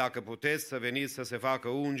bine dacă puteți să veniți să se facă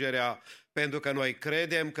ungerea, pentru că noi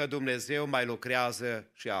credem că Dumnezeu mai lucrează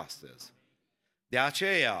și astăzi. De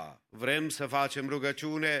aceea vrem să facem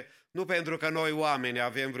rugăciune, nu pentru că noi oameni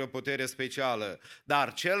avem vreo putere specială,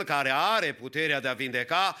 dar Cel care are puterea de a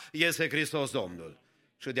vindeca este Hristos Domnul.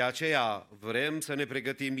 Și de aceea vrem să ne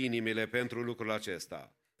pregătim inimile pentru lucrul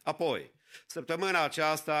acesta. Apoi, săptămâna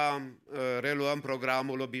aceasta reluăm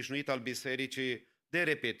programul obișnuit al bisericii de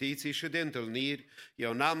repetiții și de întâlniri.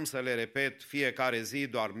 Eu n-am să le repet fiecare zi,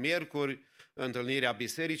 doar miercuri întâlnirea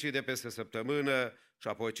bisericii de peste săptămână și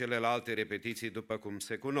apoi celelalte repetiții după cum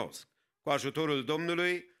se cunosc. Cu ajutorul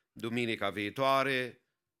Domnului, duminica viitoare,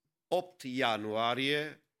 8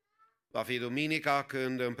 ianuarie, va fi duminica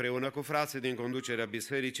când împreună cu frații din conducerea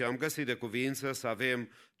bisericii am găsit de cuvință să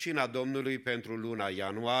avem cina Domnului pentru luna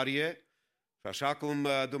ianuarie. Și așa cum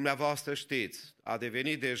dumneavoastră știți, a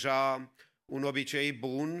devenit deja un obicei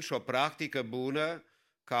bun și o practică bună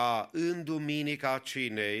ca în duminica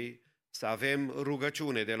cinei să avem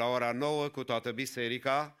rugăciune de la ora 9 cu toată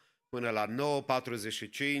biserica până la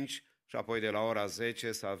 9:45 și apoi de la ora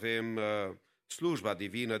 10 să avem slujba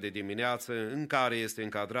divină de dimineață în care este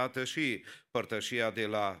încadrată și părtășia de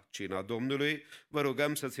la cina Domnului. Vă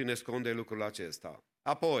rugăm să țineți cont de lucrul acesta.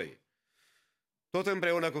 Apoi, tot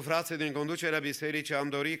împreună cu frații din conducerea bisericii am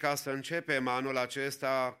dorit ca să începem anul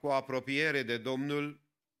acesta cu apropiere de Domnul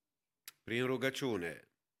prin rugăciune.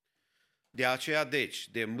 De aceea, deci,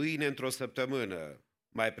 de mâine într-o săptămână,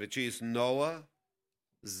 mai precis 9,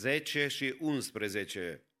 10 și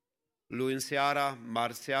 11, luni seara,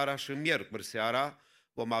 marți seara și miercuri seara,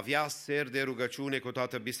 vom avea seri de rugăciune cu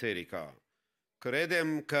toată biserica.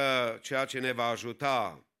 Credem că ceea ce ne va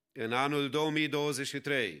ajuta în anul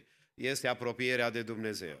 2023 este apropierea de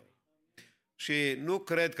Dumnezeu. Și nu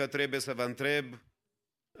cred că trebuie să vă întreb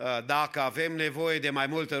dacă avem nevoie de mai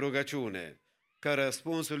multă rugăciune, că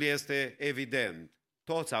răspunsul este evident.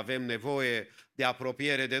 Toți avem nevoie de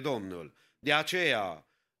apropiere de Domnul. De aceea,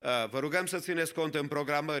 vă rugăm să țineți cont în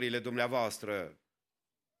programările dumneavoastră.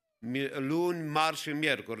 Luni, marți și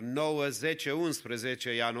miercuri, 9, 10,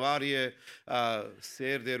 11 ianuarie,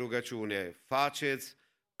 seri de rugăciune. Faceți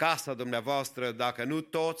casa dumneavoastră, dacă nu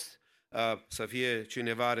toți, să fie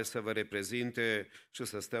cineva care să vă reprezinte și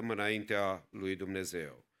să stăm înaintea lui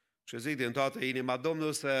Dumnezeu. Și zic din toată inima,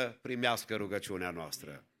 Domnul să primească rugăciunea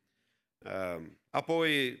noastră.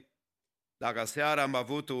 Apoi, dacă seara am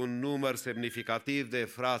avut un număr semnificativ de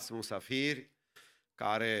frați musafiri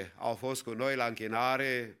care au fost cu noi la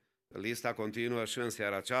închinare, lista continuă și în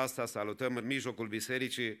seara aceasta, salutăm în mijlocul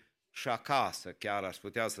bisericii și acasă, chiar aș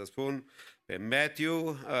putea să spun, pe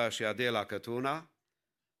Matthew și Adela Cătuna.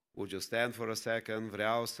 Would you stand for a second?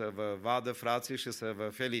 Vreau să vă vadă frații și să vă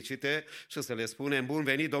felicite și să le spunem bun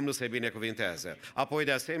venit, Domnul să-i binecuvinteze. Apoi,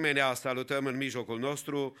 de asemenea, salutăm în mijlocul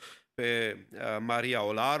nostru pe Maria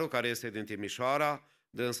Olaru, care este din Timișoara.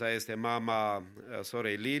 Dânsa este mama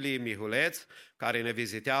sorei Lili Mihuleț, care ne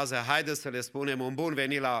vizitează. Haideți să le spunem un bun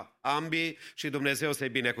venit la ambii și Dumnezeu să-i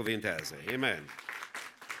binecuvinteze. Amen.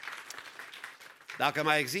 Dacă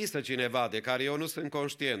mai există cineva de care eu nu sunt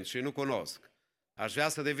conștient și nu cunosc, aș vrea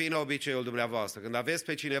să devină obiceiul dumneavoastră. Când aveți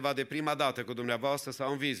pe cineva de prima dată cu dumneavoastră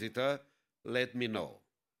sau în vizită, let me know.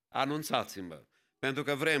 Anunțați-mă. Pentru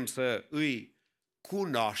că vrem să îi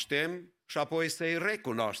cunoaștem și apoi să-i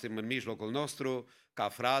recunoaștem în mijlocul nostru ca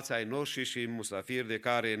frați ai noștri și musafiri de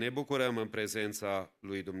care ne bucurăm în prezența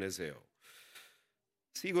lui Dumnezeu.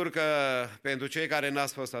 Sigur că pentru cei care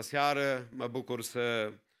n-ați fost aseară, mă bucur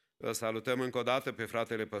să salutăm încă o dată pe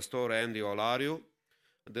fratele păstor Andy Olariu.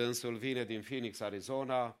 Dânsul vine din Phoenix,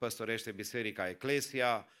 Arizona, păstorește Biserica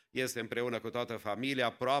Eclesia, este împreună cu toată familia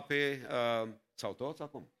aproape, sau toți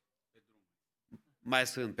acum? Mai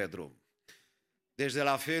sunt pe drum. Deci de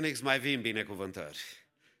la Phoenix mai vin binecuvântări.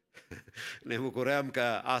 Ne bucurăm că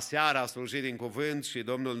aseară a slujit din cuvânt și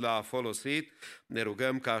Domnul l-a folosit. Ne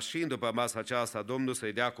rugăm ca și după masa aceasta Domnul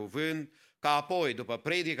să-i dea cuvânt, ca apoi, după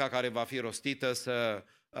predica care va fi rostită, să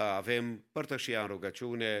avem părtășia în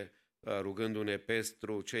rugăciune, rugându-ne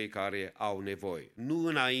pentru cei care au nevoie. Nu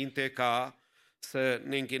înainte ca să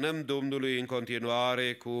ne închinăm Domnului în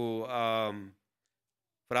continuare cu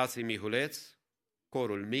frații Mihuleț,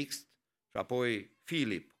 corul mixt, și apoi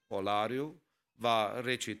Filip Olariu va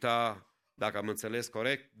recita, dacă am înțeles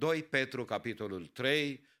corect, 2 Petru, capitolul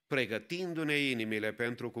 3, pregătindu-ne inimile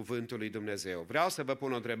pentru cuvântul lui Dumnezeu. Vreau să vă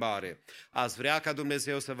pun o întrebare. Ați vrea ca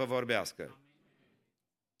Dumnezeu să vă vorbească?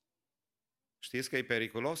 Știți că e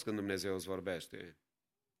periculos când Dumnezeu îți vorbește?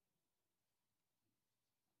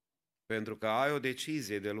 Pentru că ai o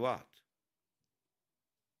decizie de luat.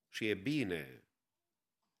 Și e bine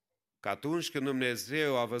că atunci când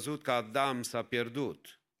Dumnezeu a văzut că Adam s-a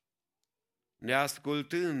pierdut,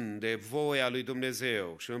 neascultând de voia lui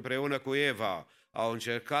Dumnezeu și împreună cu Eva au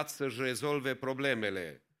încercat să-și rezolve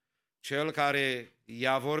problemele, cel care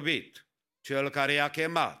i-a vorbit, cel care i-a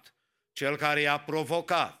chemat, cel care i-a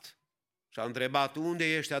provocat și a întrebat,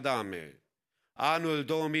 unde ești, Adame? Anul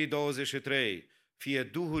 2023 fie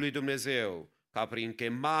Duhul lui Dumnezeu ca prin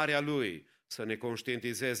chemarea Lui să ne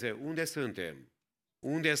conștientizeze unde suntem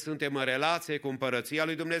unde suntem în relație cu Împărăția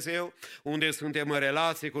lui Dumnezeu, unde suntem în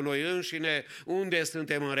relație cu noi înșine, unde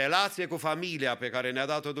suntem în relație cu familia pe care ne-a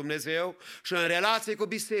dat-o Dumnezeu și în relație cu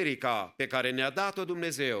biserica pe care ne-a dat-o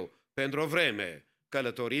Dumnezeu. Pentru o vreme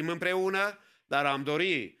călătorim împreună, dar am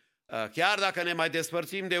dorit, chiar dacă ne mai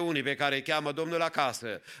despărțim de unii pe care îi cheamă Domnul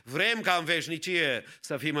acasă, vrem ca în veșnicie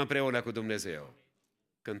să fim împreună cu Dumnezeu.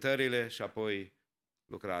 Cântările și apoi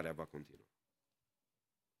lucrarea va continua.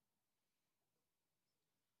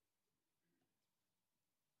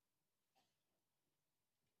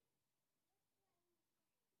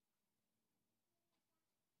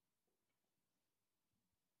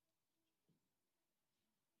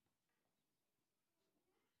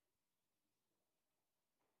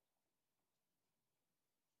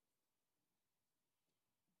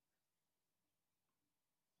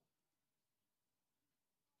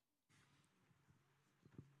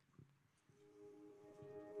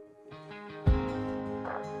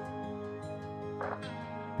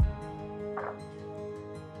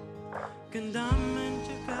 Când am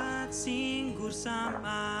încercat singur să-mi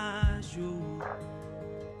ajut,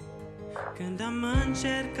 când am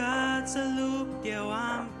încercat să lupt, eu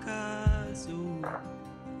am căzut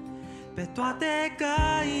pe toate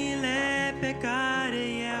căile pe care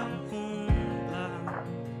eu umblam.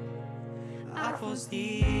 A fost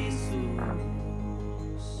Iisus.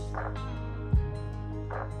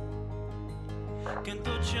 Când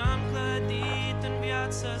tot ce-am clădit în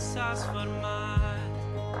viață s-a sfărmat,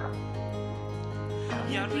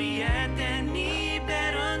 iar prietenii pe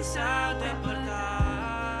rând s-au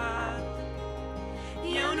depărtat,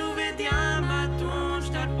 eu nu vedeam atunci,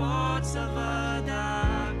 dar pot să văd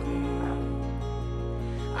acum.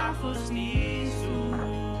 A fost Iisus.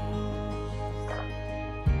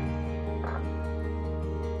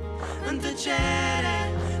 În tăcere,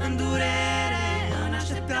 în durere, în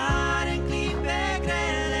așteptare, în clipe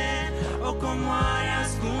grele, o comoară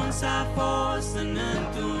ascunsă a fost în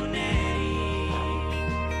întuneric.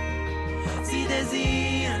 Zi de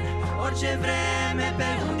zi, în orice vreme, pe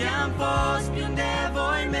unde am fost, pe unde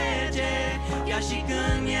voi merge, chiar și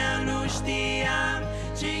când eu nu știam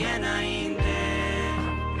ce e înainte,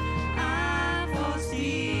 a fost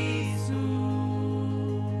Iisus.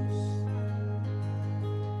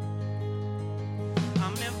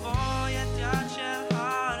 Am nevoie de acel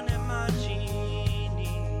har nemărginit,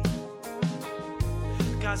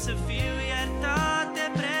 ca să fiu iertat de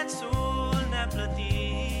prețul neplătit.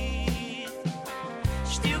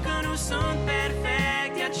 Știu că nu sunt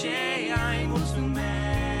perfect, de aceea îi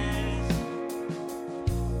mulțumesc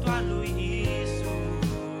doar lui Iisus.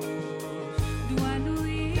 Doar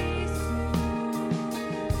lui Iisus.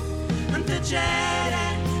 În tăcere,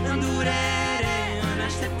 în durere, în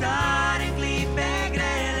așteptare, în clipe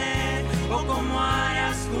grele, o comoară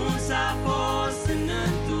ascunsă a fost în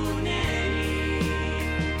întuneric.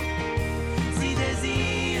 Zi de zi,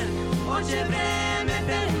 în orice vreme,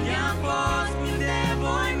 pe unde am fost, unde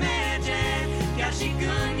voi merge, chiar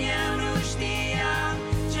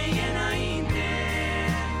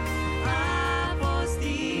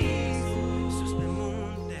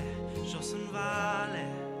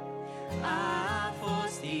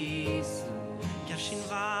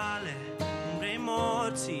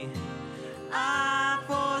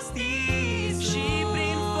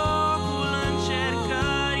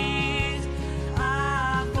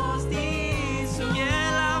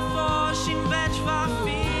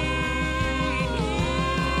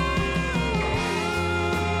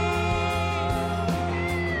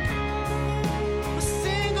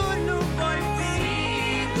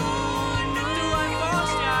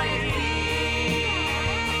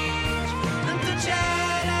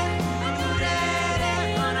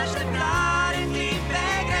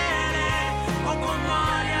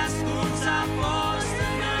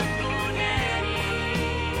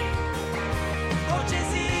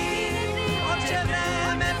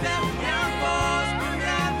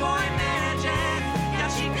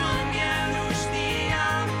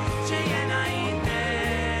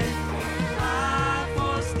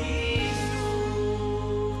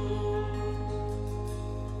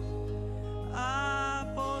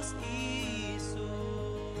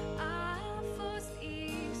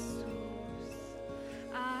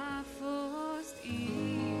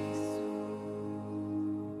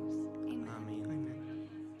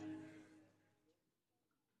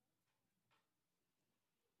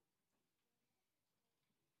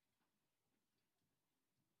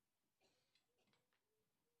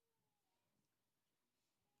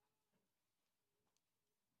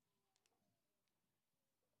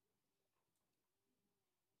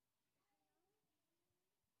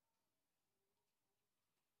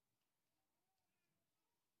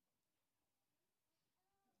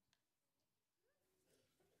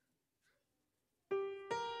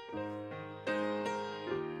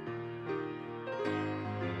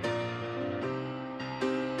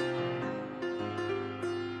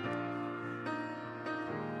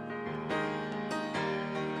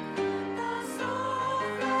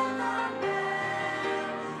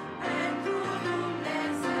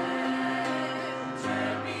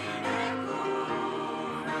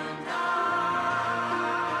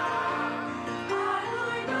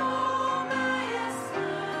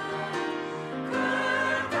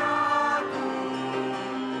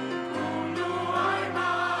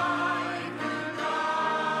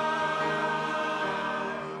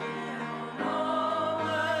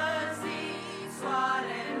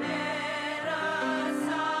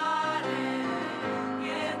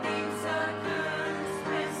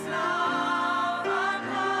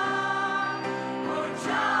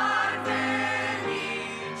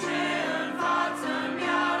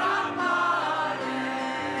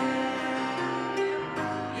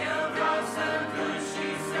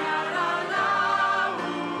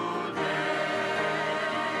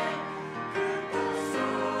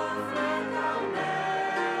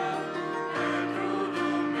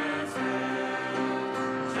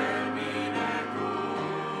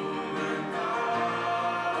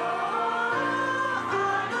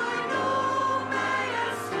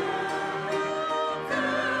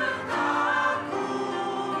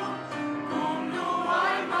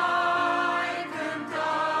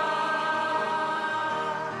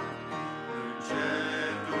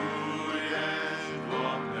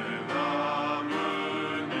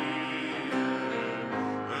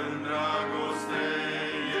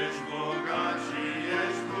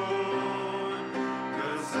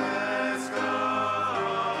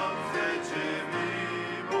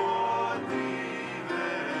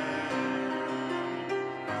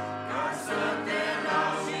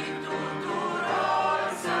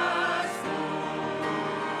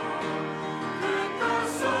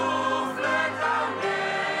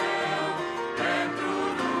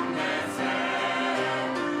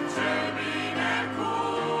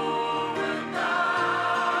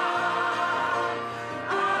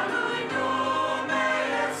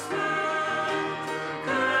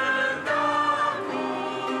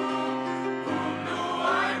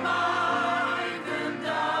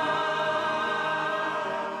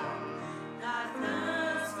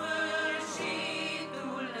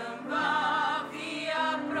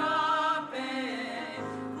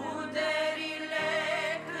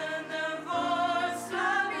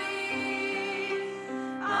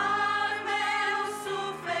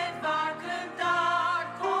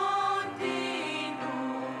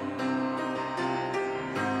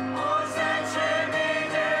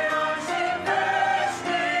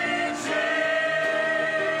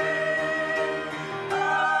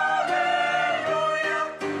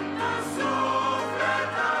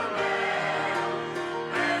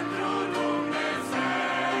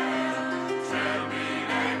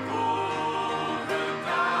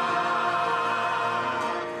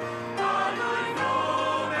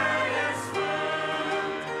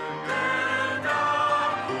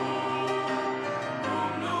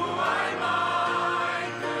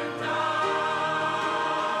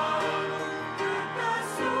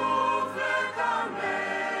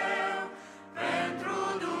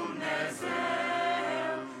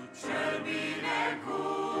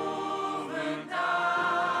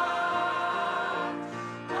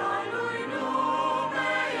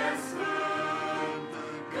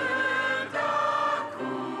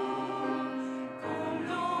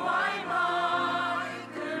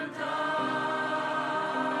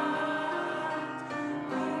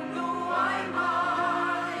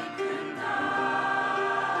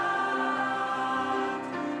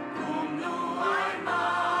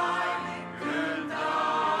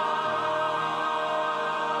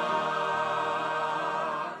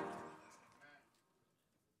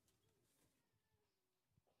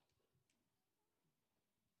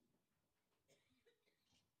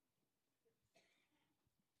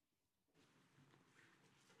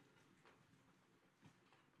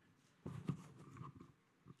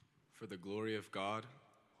For the glory of God,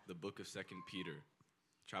 the book of 2 Peter,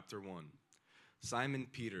 chapter 1. Simon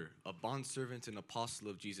Peter, a bondservant and apostle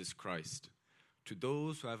of Jesus Christ, to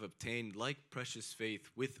those who have obtained like precious faith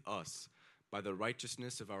with us by the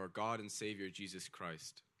righteousness of our God and Savior Jesus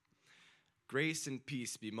Christ. Grace and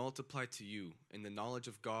peace be multiplied to you in the knowledge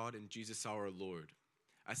of God and Jesus our Lord,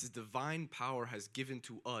 as his divine power has given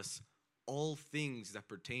to us all things that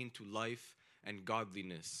pertain to life and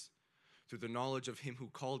godliness, through the knowledge of him who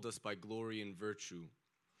called us by glory and virtue,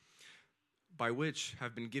 by which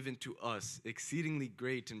have been given to us exceedingly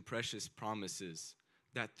great and precious promises,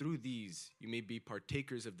 that through these you may be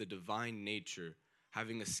partakers of the divine nature,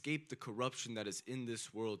 having escaped the corruption that is in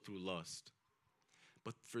this world through lust.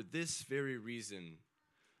 But for this very reason,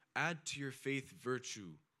 add to your faith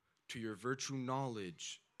virtue, to your virtue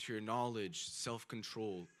knowledge, to your knowledge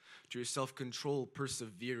self-control, to your self-control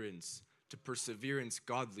perseverance, to perseverance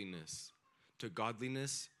godliness, to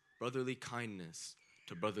godliness brotherly kindness,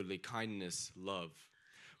 to brotherly kindness love.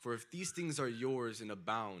 For if these things are yours and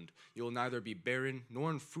abound, you will neither be barren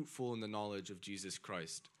nor unfruitful in the knowledge of Jesus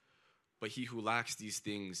Christ. But he who lacks these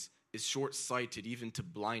things is short-sighted even to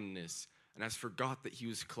blindness, and has forgot that he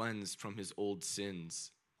was cleansed from his old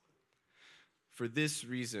sins. For this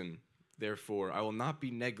reason, therefore, I will not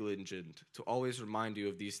be negligent to always remind you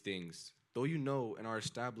of these things, though you know and are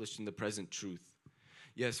established in the present truth.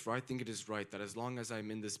 Yes, for I think it is right that as long as I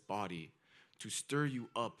am in this body, to stir you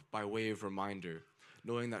up by way of reminder,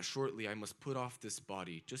 knowing that shortly I must put off this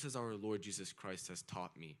body, just as our Lord Jesus Christ has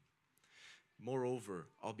taught me. Moreover,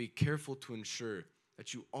 I'll be careful to ensure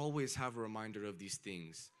that you always have a reminder of these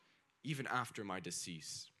things, even after my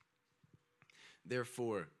decease.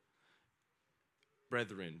 Therefore,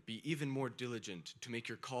 brethren, be even more diligent to make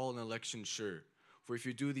your call and election sure. For if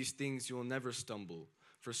you do these things, you will never stumble.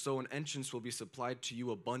 For so an entrance will be supplied to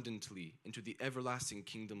you abundantly into the everlasting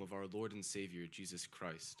kingdom of our Lord and Savior, Jesus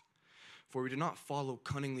Christ. For we did not follow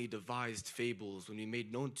cunningly devised fables when we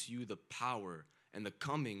made known to you the power and the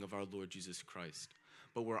coming of our Lord Jesus Christ,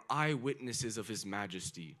 but were eyewitnesses of his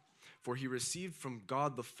majesty. For he received from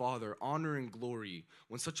God the Father honor and glory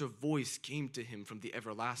when such a voice came to him from the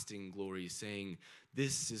everlasting glory, saying,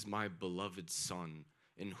 "This is my beloved Son,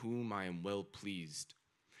 in whom I am well pleased."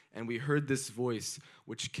 And we heard this voice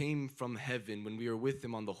which came from heaven when we were with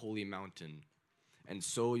him on the holy mountain. And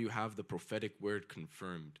so you have the prophetic word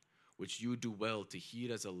confirmed, which you do well to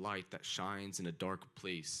heed as a light that shines in a dark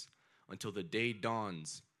place, until the day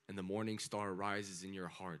dawns and the morning star rises in your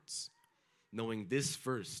hearts. Knowing this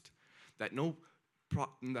first, that no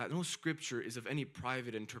scripture is of any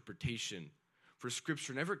private interpretation. For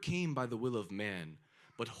scripture never came by the will of man,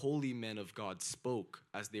 but holy men of God spoke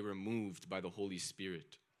as they were moved by the Holy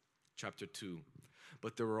Spirit. Chapter 2.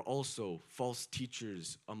 But there were also false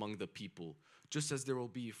teachers among the people, just as there will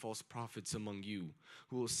be false prophets among you,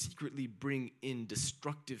 who will secretly bring in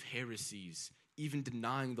destructive heresies, even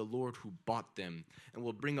denying the Lord who bought them, and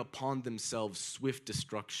will bring upon themselves swift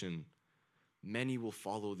destruction. Many will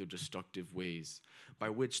follow their destructive ways, by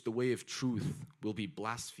which the way of truth will be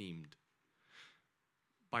blasphemed.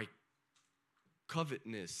 By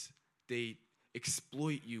covetousness, they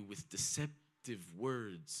exploit you with deceptive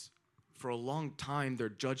words. For a long time, their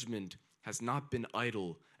judgment has not been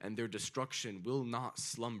idle, and their destruction will not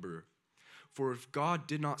slumber. For if God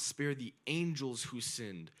did not spare the angels who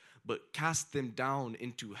sinned, but cast them down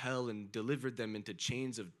into hell and delivered them into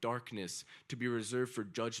chains of darkness to be reserved for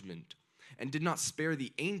judgment, and did not spare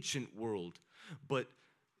the ancient world, but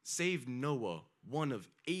saved Noah, one of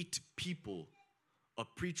 8 people, a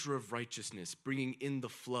preacher of righteousness, bringing in the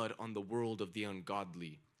flood on the world of the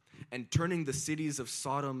ungodly, and turning the cities of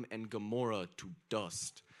Sodom and Gomorrah to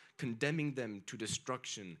dust, condemning them to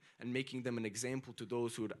destruction, and making them an example to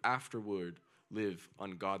those who would afterward live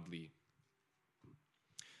ungodly.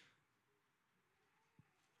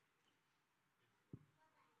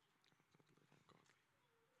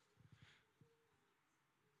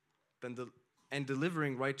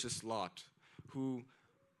 Delivering righteous Lot, who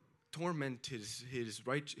tormented his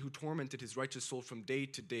righteous soul from day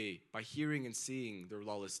to day by hearing and seeing their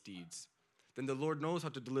lawless deeds. Then the Lord knows how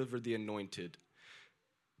to deliver the anointed.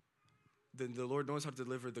 Then the Lord knows how to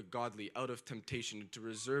deliver the godly out of temptation and to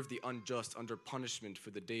reserve the unjust under punishment for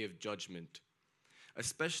the day of judgment,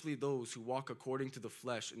 especially those who walk according to the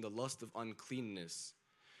flesh in the lust of uncleanness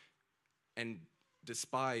and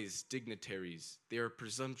despise dignitaries. They are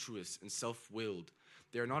presumptuous and self-willed.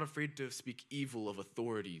 They are not afraid to speak evil of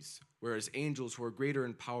authorities, whereas angels who are greater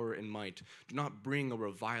in power and might do not bring a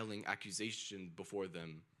reviling accusation before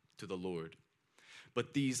them to the Lord.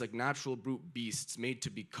 But these, like natural brute beasts made to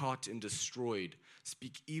be caught and destroyed,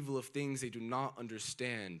 speak evil of things they do not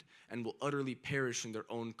understand, and will utterly perish in their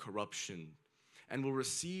own corruption, and will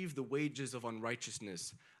receive the wages of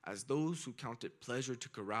unrighteousness as those who count it pleasure to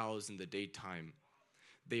carouse in the daytime.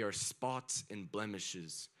 They are spots and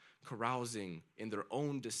blemishes, carousing in their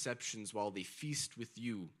own deceptions while they feast with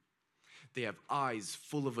you. They have eyes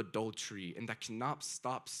full of adultery and that cannot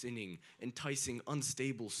stop sinning, enticing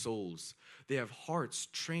unstable souls. They have hearts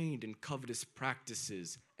trained in covetous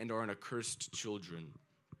practices and are an accursed children.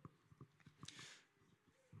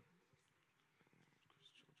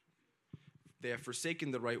 They have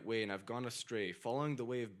forsaken the right way and have gone astray, following the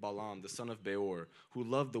way of Balaam, the son of Beor, who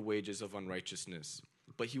loved the wages of unrighteousness.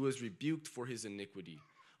 But he was rebuked for his iniquity.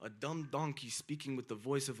 A dumb donkey speaking with the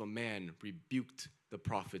voice of a man rebuked the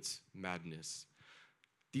prophet's madness.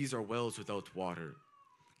 These are wells without water,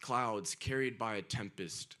 clouds carried by a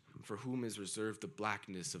tempest, for whom is reserved the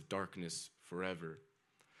blackness of darkness forever.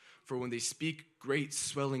 For when they speak great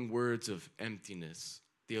swelling words of emptiness,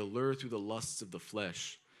 they allure through the lusts of the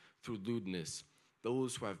flesh, through lewdness,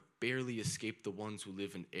 those who have barely escaped the ones who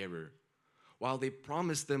live in error. While they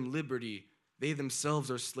promise them liberty, they themselves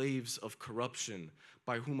are slaves of corruption,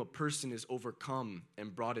 by whom a person is overcome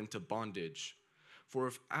and brought into bondage. For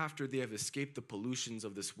if after they have escaped the pollutions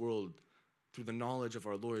of this world through the knowledge of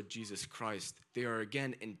our Lord Jesus Christ, they are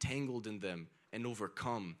again entangled in them and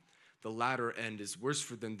overcome, the latter end is worse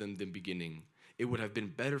for them than the beginning. It would have been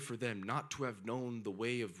better for them not to have known the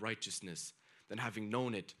way of righteousness than having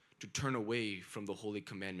known it to turn away from the holy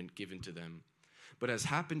commandment given to them. But as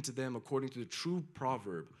happened to them according to the true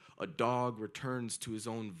proverb, a dog returns to his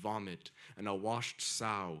own vomit, and a washed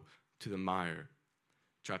sow to the mire.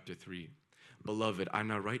 Chapter 3. Beloved, I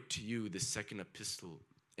now write to you this second epistle,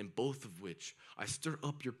 in both of which I stir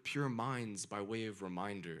up your pure minds by way of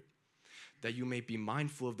reminder, that you may be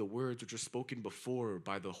mindful of the words which were spoken before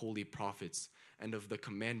by the holy prophets, and of the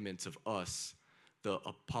commandments of us, the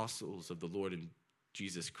apostles of the Lord and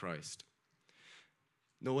Jesus Christ.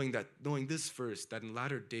 Knowing this first, that in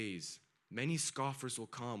latter days many scoffers will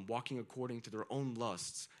come, walking according to their own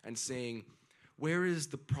lusts, and saying, where is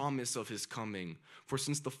the promise of his coming? For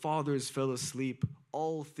since the fathers fell asleep,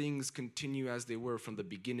 all things continue as they were from the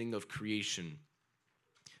beginning of creation.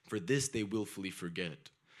 For this they willfully forget,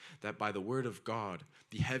 that by the word of God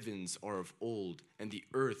the heavens are of old, and the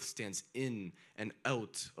earth stands in and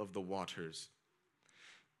out of the waters,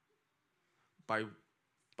 by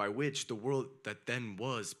which the world that then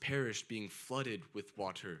was perished, being flooded with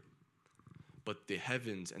water. But the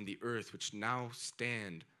heavens and the earth which now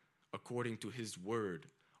stand according to his word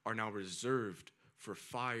are now reserved for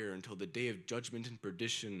fire until the day of judgment and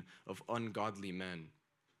perdition of ungodly men.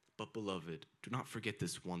 But beloved, do not forget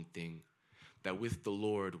this one thing, that with the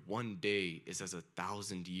Lord 1 day is as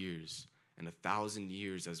 1,000 years, and 1,000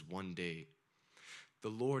 years as 1 day. The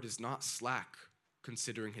Lord is not slack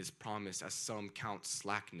considering his promise, as some count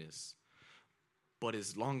slackness, but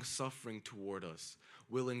is long-suffering toward us,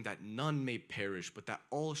 willing that none may perish, but that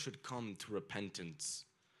all should come to repentance.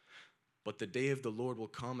 But the day of the Lord will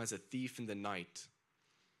come as a thief in the night,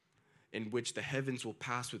 in which the heavens will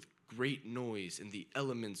pass with great noise, and the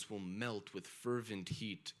elements will melt with fervent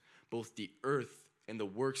heat. Both the earth and the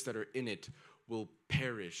works that are in it will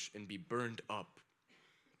perish and be burned up.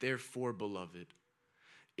 Therefore, beloved,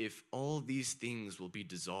 if all these things will be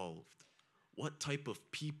dissolved, what type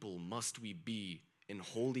of people must we be in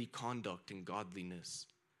holy conduct and godliness,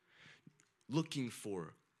 looking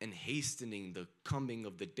for and hastening the coming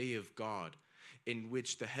of the day of God, in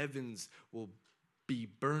which the heavens will be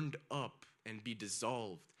burned up and be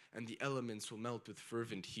dissolved, and the elements will melt with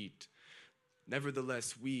fervent heat?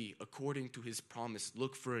 Nevertheless, we, according to his promise,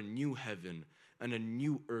 look for a new heaven and a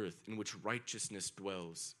new earth in which righteousness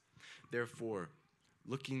dwells. Therefore,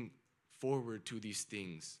 looking forward to these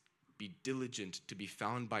things, be diligent to be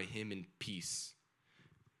found by him in peace,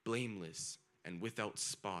 blameless and without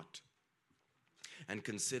spot. And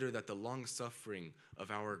consider that the long-suffering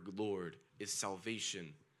of our Lord is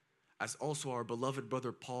salvation, as also our beloved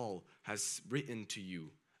brother Paul has written to you,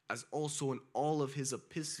 as also in all of his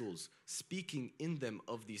epistles, speaking in them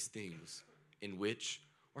of these things, in which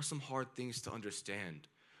are some hard things to understand,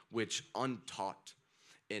 which untaught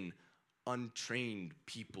and untrained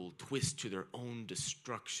people twist to their own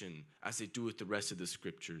destruction, as they do with the rest of the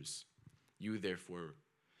scriptures. You therefore,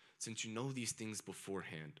 since you know these things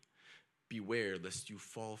beforehand, beware lest you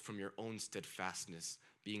fall from your own steadfastness,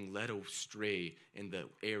 being led astray in the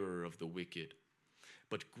error of the wicked.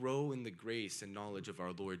 But grow in the grace and knowledge of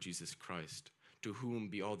our Lord Jesus Christ, to whom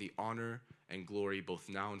be all the honor and glory both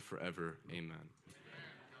now and forever. Amen.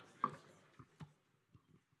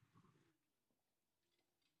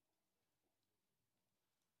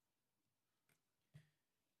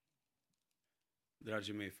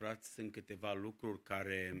 dragii mei frați, sunt câteva lucruri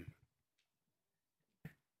care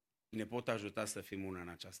ne pot ajuta să fim una în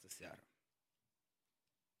această seară.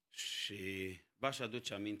 Și v-aș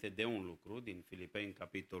aduce aminte de un lucru din Filipeni,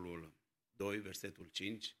 capitolul 2, versetul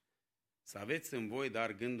 5. Să aveți în voi,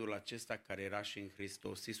 dar gândul acesta care era și în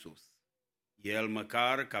Hristos Iisus. El,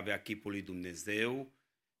 măcar că avea chipul lui Dumnezeu,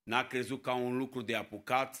 n-a crezut ca un lucru de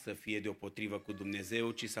apucat să fie deopotrivă cu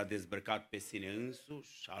Dumnezeu, ci s-a dezbrăcat pe sine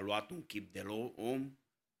însuși, a luat un chip de om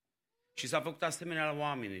și s-a făcut asemenea la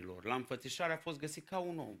oamenilor. La înfățișare a fost găsit ca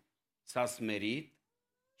un om. S-a smerit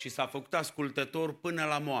și s-a făcut ascultător până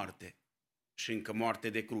la moarte și încă moarte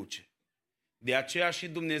de cruce. De aceea și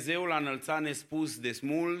Dumnezeu l-a înălțat nespus de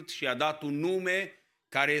mult și a dat un nume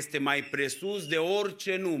care este mai presus de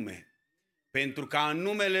orice nume, pentru ca în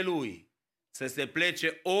numele Lui să se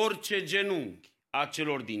plece orice genunchi a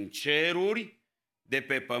celor din ceruri, de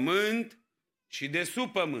pe pământ și de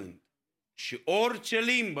sub pământ, și orice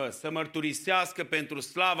limbă să mărturisească pentru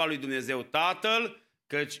slava lui Dumnezeu Tatăl,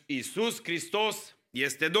 căci Iisus Hristos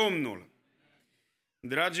este Domnul.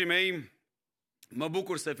 Dragii mei, mă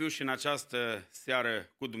bucur să fiu și în această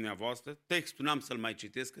seară cu dumneavoastră. Textul n-am să-l mai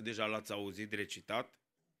citesc, că deja l-ați auzit recitat.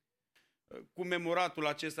 Cu memoratul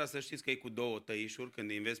acesta să știți că e cu două tăișuri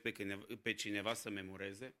când înveți pe cineva să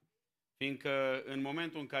memoreze, fiindcă în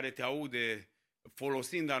momentul în care te aude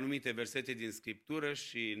folosind anumite versete din Scriptură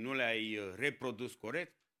și nu le-ai reprodus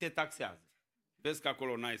corect, te taxează. Vezi că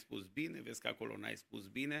acolo n-ai spus bine, vezi că acolo n-ai spus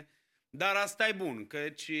bine, dar asta e bun,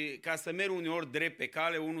 căci ca să mergi uneori drept pe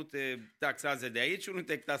cale, unul te taxează de aici, unul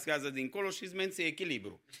te taxează dincolo și îți menții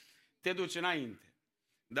echilibru. Te duci înainte.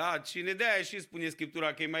 Da, cine de-aia și spune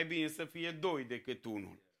Scriptura că e mai bine să fie doi decât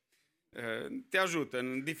unul. Te ajută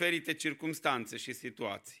în diferite circumstanțe și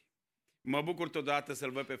situații. Mă bucur totodată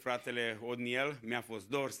să-l văd pe fratele Odniel, mi-a fost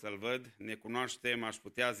dor să-l văd, ne cunoaștem, aș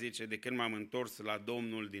putea zice, de când m-am întors la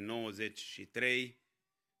Domnul din 93,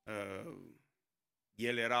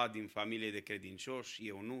 el era din familie de credincioși,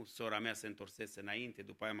 eu nu, sora mea se întorsese înainte,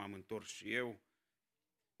 după aia m-am întors și eu,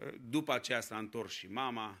 după aceea s-a întors și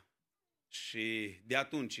mama și de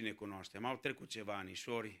atunci ne cunoaștem. Au trecut ceva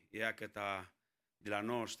anișori, ea câta de la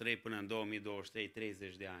 93 până în 2023,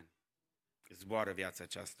 30 de ani. Zboară viața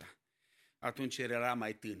aceasta. Atunci era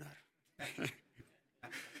mai tânăr.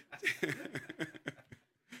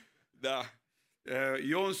 Da.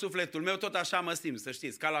 Eu în sufletul meu tot așa mă simt, să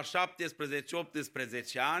știți, ca la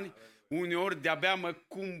 17-18 ani, uneori de-abia mă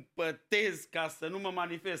cumpătez ca să nu mă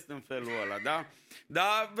manifest în felul ăla, da?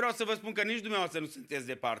 Dar vreau să vă spun că nici dumneavoastră nu sunteți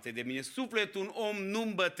departe de mine. Sufletul un om nu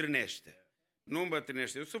îmbătrânește. Nu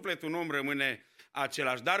îmbătrânește. Sufletul un om rămâne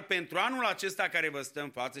același. Dar pentru anul acesta care vă stă în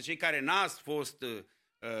față, cei care n-ați fost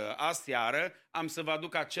aseară, am să vă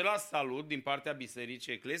aduc același salut din partea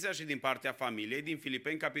Bisericii Eclesia și din partea familiei, din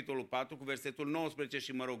Filipeni, capitolul 4, cu versetul 19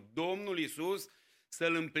 și mă rog Domnul Iisus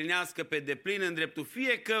să-L împlinească pe deplin în dreptul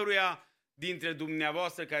fiecăruia dintre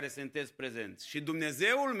dumneavoastră care sunteți prezenți. Și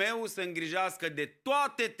Dumnezeul meu să îngrijească de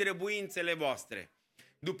toate trebuințele voastre,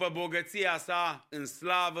 după bogăția sa în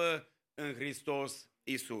slavă în Hristos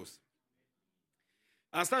Iisus.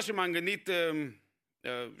 Am stat și m-am gândit,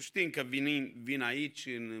 știm că vin aici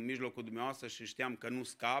în mijlocul dumneavoastră și știam că nu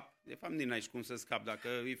scap. De fapt, nici n-ai cum să scap. Dacă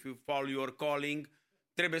if you follow your calling,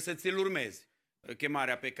 trebuie să ți-l urmezi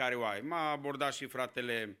chemarea pe care o ai. M-a abordat și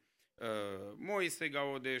fratele Moise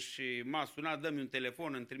Gaude și m-a sunat, dă-mi un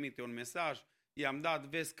telefon, îmi trimite un mesaj, i-am dat,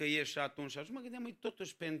 vezi că ieși atunci. Și mă gândeam,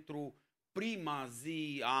 totuși pentru prima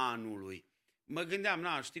zi a anului. Mă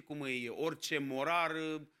gândeam, știi cum e, orice morar,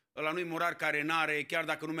 ăla nu-i morar care n-are, chiar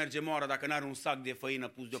dacă nu merge moara, dacă n-are un sac de făină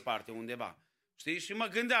pus deoparte undeva. Știi? Și mă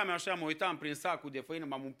gândeam așa, mă uitam prin sacul de făină,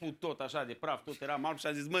 m-am umplut tot așa de praf, tot era alb și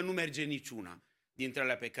am zis, nu merge niciuna dintre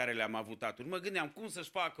alea pe care le-am avut atunci. Mă gândeam, cum să-și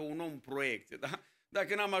facă un om proiecte, da?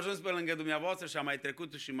 Dacă n-am ajuns pe lângă dumneavoastră și am mai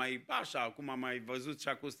trecut și mai așa, cum am mai văzut și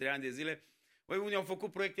acum 3 ani de zile, unii au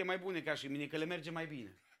făcut proiecte mai bune ca și mine, că le merge mai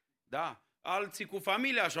bine. Da? Alții cu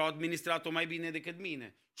familia și-au administrat-o mai bine decât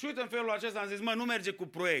mine. Și uite, în felul acesta am zis, nu merge cu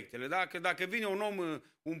proiectele. Da? Că dacă vine un om,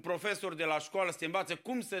 un profesor de la școală să te învațe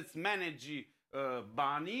cum să-ți managi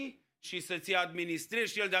banii și să-ți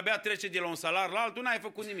administrezi și el de-abia trece de la un salar la altul, n-ai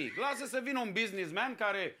făcut nimic. Lasă să vină un businessman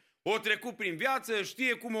care o trecut prin viață,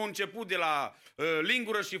 știe cum a început de la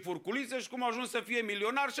lingură și furculiță și cum a ajuns să fie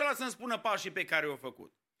milionar și ăla să-mi spună pașii pe care i-au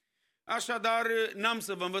făcut. Așadar, n-am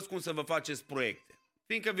să vă învăț cum să vă faceți proiecte.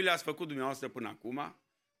 Fiindcă vi le-ați făcut dumneavoastră până acum,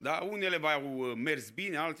 da? Unele v-au mers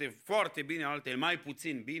bine, altele foarte bine, altele mai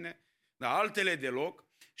puțin bine, da? Altele deloc.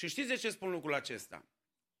 Și știți de ce spun lucrul acesta?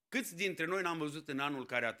 Câți dintre noi n-am văzut în anul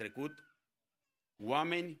care a trecut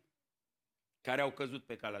oameni care au căzut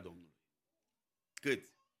pe calea Domnului? Câți?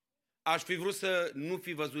 aș fi vrut să nu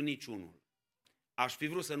fi văzut niciunul. Aș fi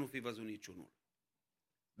vrut să nu fi văzut niciunul.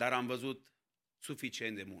 Dar am văzut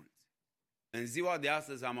suficient de mulți. În ziua de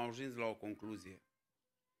astăzi am ajuns la o concluzie.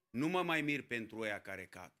 Nu mă mai mir pentru ăia care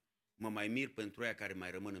cad. Mă mai mir pentru ăia care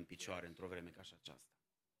mai rămân în picioare într-o vreme ca și aceasta.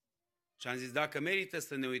 Și am zis, dacă merită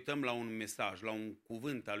să ne uităm la un mesaj, la un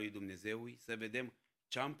cuvânt al lui Dumnezeu, să vedem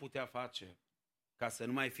ce am putea face ca să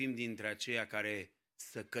nu mai fim dintre aceia care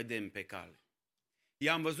să cădem pe cale.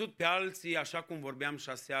 I-am văzut pe alții, așa cum vorbeam și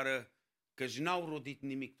aseară, că n-au rodit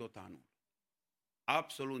nimic tot anul.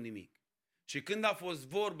 Absolut nimic. Și când a fost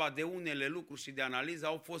vorba de unele lucruri și de analiză,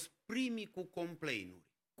 au fost primii cu complainuri,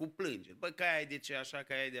 cu plângeri. Bă, că aia e de ce așa,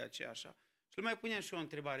 că aia e de aceea așa. Și le mai puneam și eu o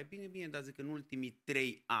întrebare. Bine, dar zic, în ultimii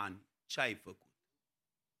 3 ani, ce ai făcut?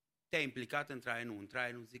 Te-ai implicat într-aia?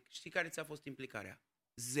 Nu. Zic, știi care ți-a fost implicarea?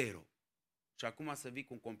 0. Și acum să vii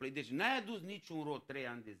cu un complain. Deci n-ai adus niciun rod 3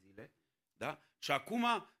 ani de zile, da? Și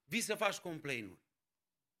acum vii să faci complainuri.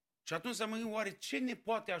 Și atunci să mă gândesc, oare ce ne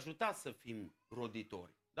poate ajuta să fim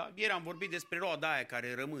roditori? Da? Ieri am vorbit despre roada aia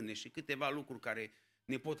care rămâne și câteva lucruri care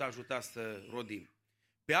ne pot ajuta să rodim.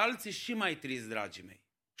 Pe alții și mai trist, dragii mei,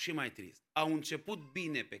 și mai trist. Au început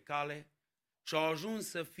bine pe cale și au ajuns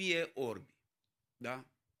să fie orbi, da?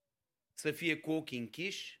 Să fie cu ochii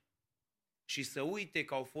închiși și să uite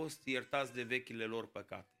că au fost iertați de vechile lor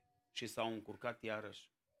păcate și s-au încurcat iarăși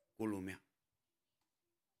cu lumea.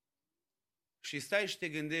 Și stai și te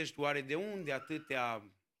gândești, oare de unde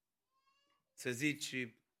atâtea, să zici,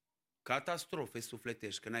 catastrofe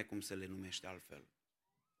sufletești, că n-ai cum să le numești altfel.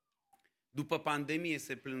 După pandemie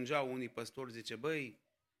se plângeau unii păstori, zice, băi,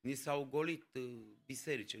 ni s-au golit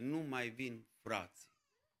biserici, nu mai vin frații.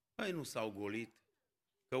 Băi, nu s-au golit,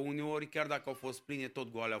 că uneori, chiar dacă au fost pline, tot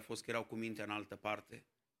goale au fost, că erau cu mintea în altă parte.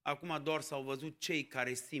 Acum doar s-au văzut cei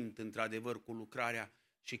care simt într-adevăr cu lucrarea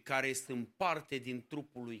și care sunt parte din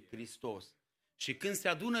trupul lui Hristos. Și când se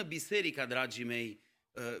adună biserica, dragii mei,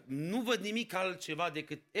 nu văd nimic altceva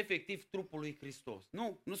decât efectiv trupul lui Hristos.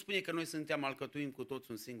 Nu spune că noi suntem alcătuim cu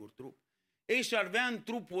toți un singur trup. Ei, și-ar vrea în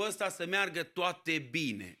trupul ăsta să meargă toate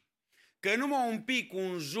bine. Că numai un pic,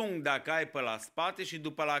 un jung dacă ai pe la spate și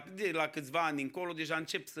după la câțiva ani încolo deja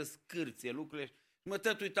încep să scârție lucrurile. Mă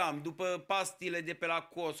tot uitam, după pastile de pe la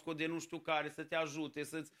Costco, de nu știu care, să te ajute,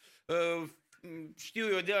 să-ți... știu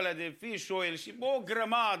eu de alea de fish oil și o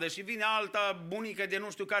grămadă și vine alta bunică de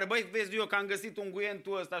nu știu care, băi, vezi eu că am găsit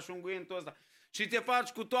unguentul ăsta și unguentul ăsta și te faci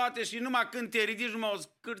cu toate și numai când te ridici, numai o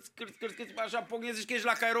scârți, așa pocnezi, zici că ești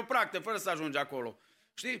la chiropractă fără să ajungi acolo,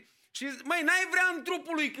 știi? Și, măi, n-ai vrea în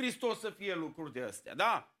trupul lui Hristos să fie lucruri de astea,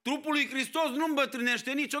 da? Trupul lui Hristos nu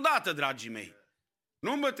îmbătrânește niciodată, dragii mei.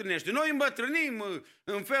 Nu îmbătrânește. Noi îmbătrânim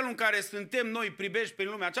în felul în care suntem noi pribești pe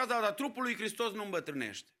lumea aceasta, dar trupul lui Hristos nu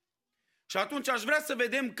îmbătrânește. Și atunci aș vrea să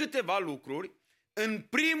vedem câteva lucruri. În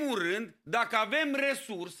primul rând, dacă avem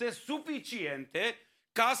resurse suficiente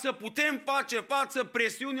ca să putem face față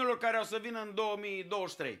presiunilor care o să vină în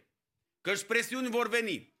 2023. Căci presiuni vor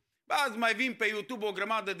veni. Azi mai vin pe YouTube o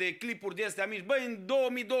grămadă de clipuri de astea mici. Băi, în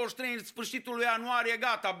 2023, în sfârșitul lui ianuarie,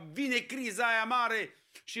 gata, vine criza aia mare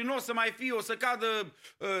și nu o să mai fie, o să cadă,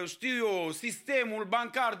 știu eu, sistemul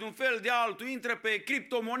bancar de un fel de altul, intră pe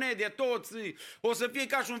criptomonede toți, o să fie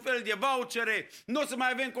ca și un fel de vouchere, nu o să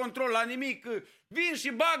mai avem control la nimic. Vin și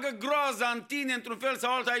bagă groaza în tine într-un fel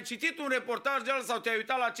sau altul. Ai citit un reportaj de altul sau te-ai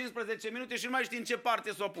uitat la 15 minute și nu mai știi în ce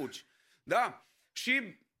parte să o puci. Da?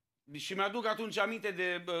 Și mi-aduc atunci aminte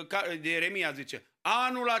de Ieremia, zice,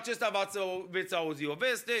 anul acesta veți auzi o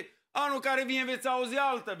veste, anul care vine veți auzi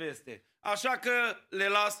altă veste. Așa că le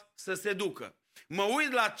las să se ducă. Mă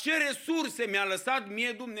uit la ce resurse mi-a lăsat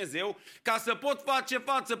mie Dumnezeu ca să pot face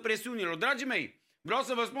față presiunilor. Dragii mei, vreau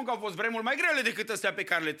să vă spun că au fost vremuri mai grele decât astea pe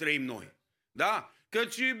care le trăim noi. Da?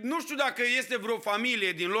 Căci nu știu dacă este vreo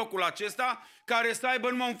familie din locul acesta care să aibă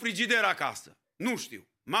numai un frigider acasă. Nu știu.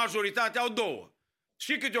 Majoritatea au 2.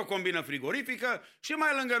 Și câte o combină frigorifică și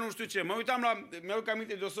mai lângă nu știu ce. Mi-aduc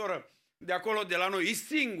aminte de o soră de acolo de la noi, e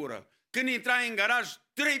singură. Când intrai în garaj,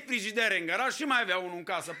 3 frigidere în garaj și mai avea unul în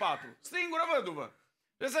casă, 4. Singură văduvă.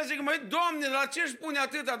 Și să zic, măi, Doamne, la ce își pune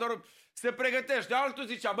atâta? Doar se pregătește. Altul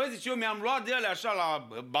zicea, băi, zice, eu mi-am luat de ele așa la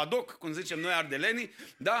badoc, cum zicem noi ardelenii,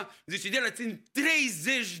 da? Zice, de ele țin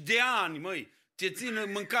 30 de ani, măi, ce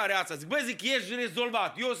țin mâncarea asta. Zic, băi, zic, ești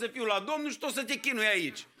rezolvat. Eu o să fiu la Domnul și tu o să te chinui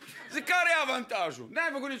aici. Zic, care e avantajul? N-ai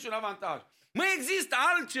făcut niciun avantaj. Mai există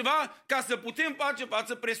altceva ca să putem face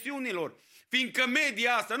față presiunilor. Fiindcă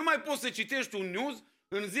media asta, nu mai poți să citești un news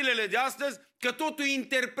în zilele de astăzi, că totul e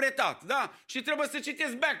interpretat, da? Și trebuie să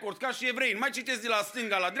citești backwards, ca și evrei. Nu mai citești de la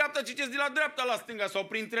stânga la dreapta, citești de la dreapta la stânga sau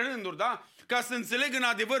printre rânduri, da? ca să înțeleg în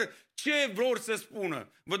adevăr ce vor să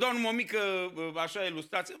spună. Vă dau numai o mică așa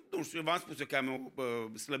ilustrație. Nu știu, v-am spus eu că am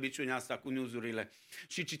o slăbiciune asta cu news-urile.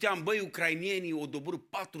 Și citeam, băi, ucrainienii o doborâ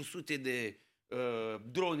 400 de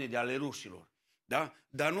drone de ale rușilor. Da?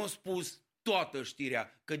 Dar nu a spus toată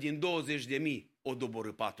știrea că din 20.000 o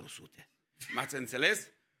doborâ 400. M-ați înțeles?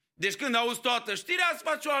 Deci când auzi toată știrea, îți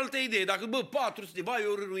faci o altă idee. Dacă, 400,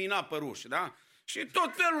 eu ruina pe ruși, da? Și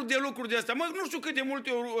tot felul de lucruri de astea. Nu știu cât de mult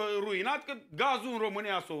e ruinat, că gazul în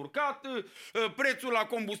România s-a urcat, prețul la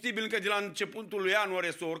combustibil încă de la începutul lui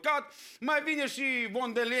ianuarie s-a urcat, mai vine și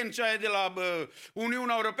von der Leyen, cea de la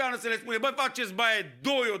Uniunea Europeană, să le spune, faceți baie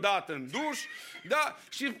 2 odată în duș, da?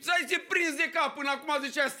 Și să-i se prins de cap, până acum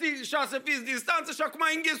zicea 6 fiți distanță și acum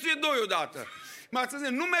înghesuie 2 odată.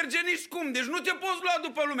 Nu merge nici cum, deci nu te poți lua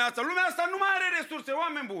după lumea asta. Lumea asta nu mai are resurse,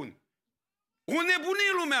 oameni buni. O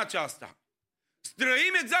nebunie lumea aceasta.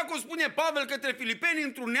 Străim, exact cum spune Pavel către Filipeni,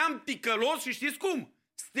 într-un neam ticălos și știți cum?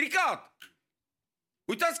 Stricat.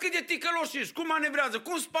 Uitați cât de ticălos ești, cum manevrează,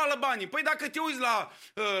 cum spală banii. Păi dacă te uiți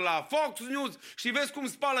la Fox News și vezi cum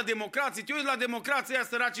spală democrații, te uiți la democrația aia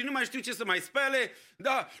săracii, nu mai știu ce să mai spele,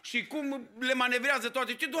 da? Și cum le manevrează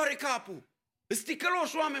toate, te doare capul. Îți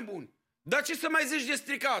ticăloși, oameni buni. Dar ce să mai zici de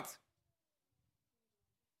stricați?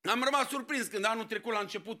 Am rămas surprins când anul trecut, la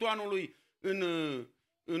începutul anului,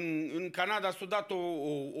 în Canada s-a dat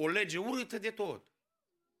o lege urâtă de tot.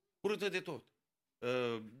 Urâtă de tot.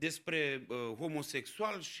 Despre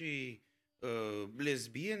homosexual și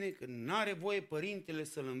lesbiene, că n-are voie părintele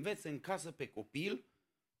să-l învețe în casă pe copil,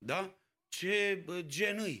 da? Ce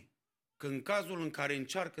gen îi. Că în cazul în care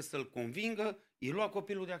încearcă să-l convingă, îi lua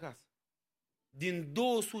copilul de acasă. Din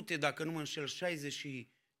 200, dacă nu mă înșel, 60 și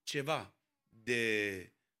ceva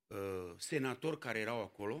de senatori care erau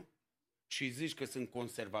acolo, și zici că sunt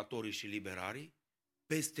conservatorii și liberarii,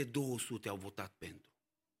 peste 200 au votat pentru.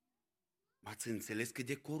 M-ați înțeles cât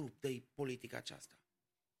de coruptă e politica aceasta?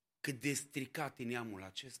 Cât de stricat e neamul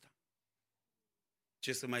acesta?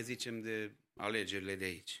 Ce să mai zicem de alegerile de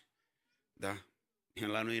aici? Da?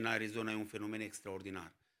 La noi în Arizona e un fenomen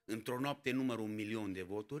extraordinar. Într-o noapte numără 1 milion de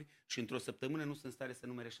voturi și într-o săptămână nu sunt în stare să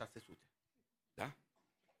numere 600. Da?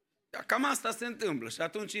 Dar cam asta se întâmplă și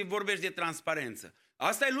atunci vorbești de transparență.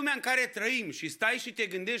 Asta e lumea în care trăim și stai și te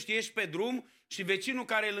gândești, ești pe drum și vecinul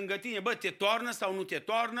care e lângă tine, te toarnă sau nu te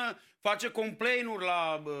toarnă, face complain-uri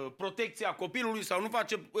la protecția copilului sau nu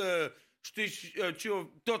face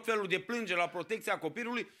tot felul de plângeri la protecția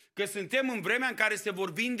copilului, că suntem în vremea în care se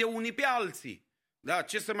vor vinde unii pe alții. Da,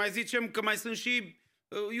 ce să mai zicem, că mai sunt și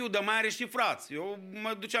Iuda, mai are și frați. Eu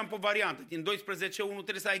mă duceam pe variantă, din 12 1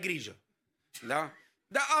 trebuie să ai grijă. Da?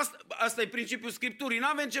 Dar asta e principiul Scripturii,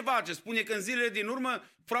 n-avem ce face. Spune că în zilele din urmă,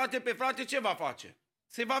 frate pe frate, ce va face?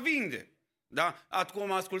 Se va vinde. Da?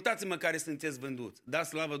 Acum ascultați-mă care sunteți vânduți. Da,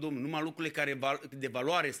 slavă Domnului, numai lucrurile care de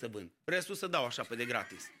valoare să vând. Restul să dau așa pe de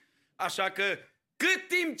gratis. Așa că cât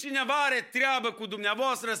timp cineva are treabă cu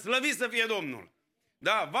dumneavoastră, slăvit să fie Domnul.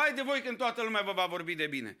 Da, vai de voi când toată lumea vă va vorbi de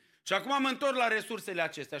bine. Și acum mă întorc la resursele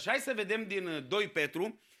acestea. Și hai să vedem din 2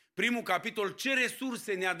 Petru, primul capitol, ce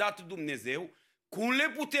resurse ne-a dat Dumnezeu, cum le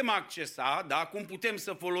putem accesa, da? Cum putem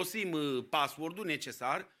să folosim password-ul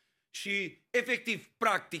necesar și, efectiv,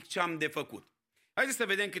 practic, ce am de făcut. Haideți să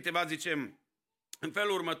vedem câteva, zicem, în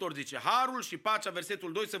felul următor, zice, harul și pacea,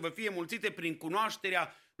 versetul 2, să vă fie mulțite prin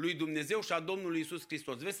cunoașterea lui Dumnezeu și a Domnului Iisus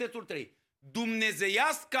Hristos. Versetul 3,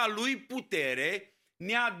 dumnezeiasca lui putere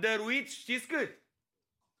ne-a dăruit, știți cât?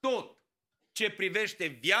 Tot ce privește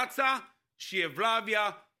viața și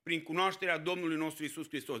evlavia prin cunoașterea Domnului nostru Iisus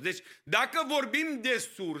Hristos. Deci, dacă vorbim de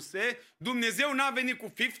surse, Dumnezeu n-a venit cu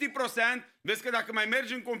 50%, vezi că dacă mai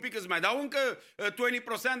mergi încă un pic îți mai dau încă 20%,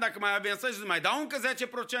 dacă mai avansezi îți mai dau încă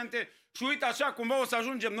 10% și uite așa cumva o să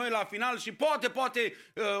ajungem noi la final și poate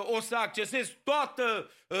o să accesezi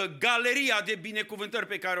toată galeria de binecuvântări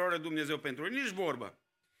pe care o are Dumnezeu pentru noi. Nici vorbă.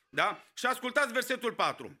 Da? Și ascultați versetul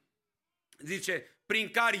 4. Zice, prin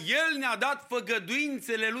care El ne-a dat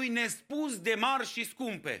făgăduințele Lui nespus de mari și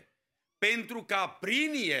scumpe, pentru ca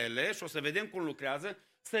prin ele, și o să vedem cum lucrează,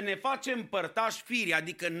 să ne facem părtași firii,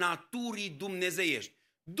 adică naturii dumnezeiești,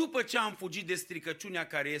 după ce am fugit de stricăciunea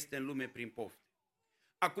care este în lume prin pofte.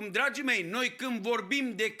 Acum, dragii mei, noi când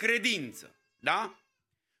vorbim de credință, da?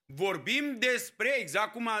 Vorbim despre,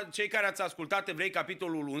 exact cum cei care ați ascultat Evrei,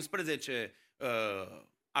 capitolul 11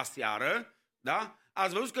 aseară, da?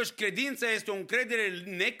 Ați văzut că și credința este o încredere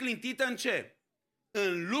neclintită în ce?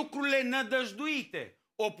 În lucrurile nădăjduite.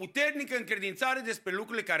 O puternică încredințare despre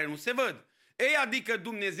lucrurile care nu se văd. Ei, adică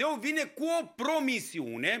Dumnezeu vine cu o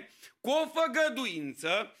promisiune, cu o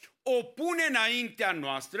făgăduință, o pune înaintea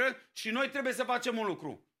noastră și noi trebuie să facem un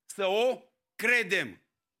lucru. Să o credem.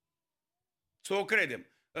 Să o credem.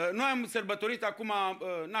 Noi am sărbătorit acum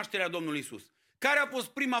nașterea Domnului Isus. Care a fost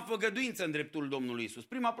prima făgăduință în dreptul Domnului Isus?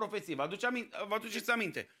 Prima profeție. Vă aduceți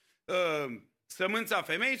aminte? Sămânța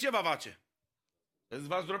femeii ce va face? Îți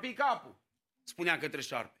va zdrobi capul, spunea către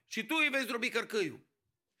șarpe. Și tu îi vei zdrobi cărcâiul.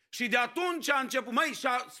 Și de atunci a început,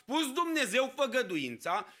 și-a spus Dumnezeu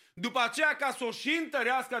făgăduința, după aceea ca să o și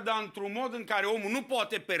întărească, dar într-un mod în care omul nu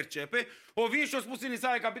poate percepe, o vin și o spus în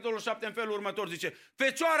Isaia, capitolul 7, în felul următor, zice,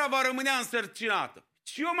 fecioara va rămânea însărcinată.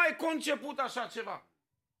 Și eu mai conceput așa ceva.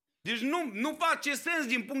 Deci nu face sens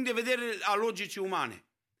din punct de vedere al logicii umane.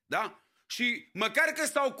 Da? Și măcar că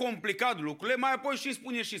s-au complicat lucrurile, mai apoi și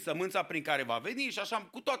spune și sămânța prin care va veni și așa,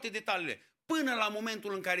 cu toate detaliile, până la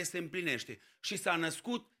momentul în care se împlinește. Și s-a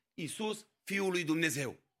născut Iisus, Fiul lui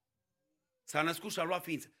Dumnezeu. S-a născut și a luat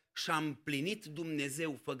ființă. Și a împlinit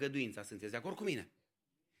Dumnezeu făgăduința. Sunteți de acord cu mine?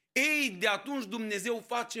 Ei, de atunci Dumnezeu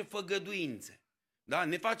face făgăduințe. Da?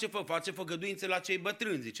 Ne face făgăduințe la cei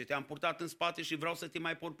bătrâni. Zice, te-am purtat în spate și vreau să te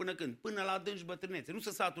mai por până când? Până la adânci bătrânețe. Nu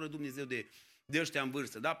se satură Dumnezeu de ăștia în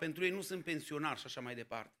vârstă. Da? Pentru ei nu sunt pensionari și așa mai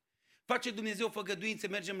departe. Face Dumnezeu făgăduințe,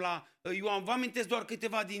 mergem la Ioan. Vă amintesc doar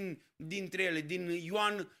câteva dintre ele. Din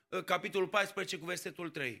Ioan, capitolul 14, cu versetul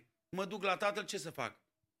 3. Mă duc la Tatăl, ce să fac?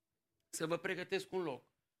 Să vă pregătesc un loc.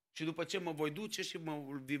 Și după ce mă voi duce și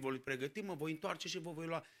vi voi pregăti, mă voi întoarce și vă voi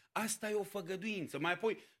lua. Asta e o făgăduință. Mai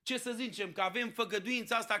apoi, ce să zicem? Că avem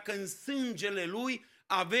făgăduința asta, că în sângele Lui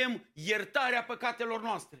avem iertarea păcatelor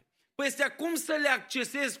noastre. Păi astea cum să le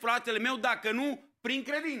accesez, fratele meu, dacă nu prin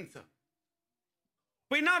credință?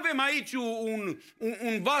 Păi n-avem aici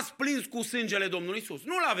un vas plins cu sângele Domnului Iisus.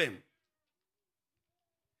 Nu-l avem.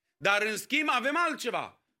 Dar în schimb avem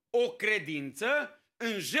altceva. O credință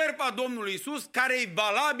în jertfa Domnului Iisus care e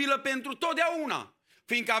valabilă pentru totdeauna.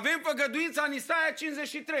 Fiindcă avem făgăduința în Isaia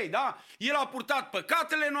 53, da? El a purtat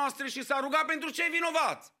păcatele noastre și s-a rugat pentru cei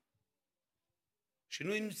vinovați. Și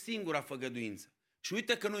nu e singura făgăduință. Și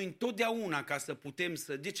uite că noi întotdeauna, ca să putem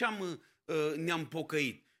să... De ce ne-am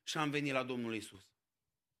pocăit și am venit la Domnul Iisus?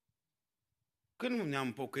 Că nu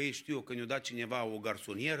ne-am pocăit, știu eu, că ne-a dat cineva o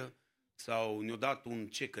garsonieră sau ne-a dat un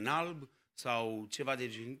cec în alb sau ceva de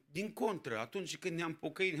gen. Din contră, atunci când ne-am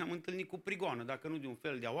pocăit, ne-am întâlnit cu prigoană, dacă nu de un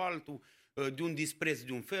fel de altul, de un dispreț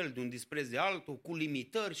de un fel, de un dispreț de altul, cu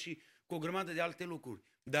limitări și cu o grămadă de alte lucruri.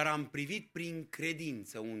 Dar am privit prin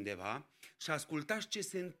credință undeva și ascultați ce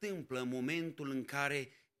se întâmplă în momentul în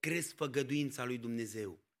care crezi făgăduința lui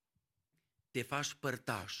Dumnezeu. Te faci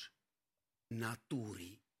părtaș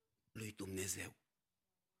naturii lui Dumnezeu.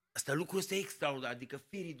 Asta lucrul ăsta e extraordinar, adică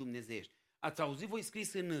firii dumnezeiești. Ați auzit voi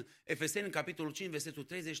scris în Efeseni, în capitolul 5, versetul 30-31,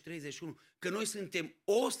 că noi suntem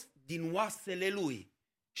os din oasele Lui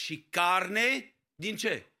și carne, din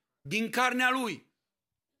ce? Din carnea Lui.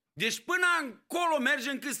 Deci până acolo merge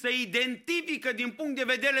încât să identifică din punct de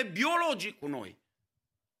vedere biologic cu noi.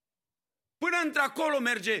 Până într-acolo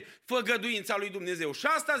merge făgăduința lui Dumnezeu. Și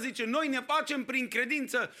asta zice, noi ne facem prin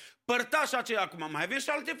credință părtași aceea. Acum mai avem și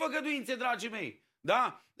alte făgăduințe, dragii mei.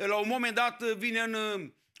 Da? La un moment dat vine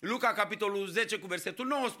în Luca, capitolul 10, cu versetul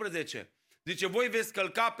 19. Zice, voi veți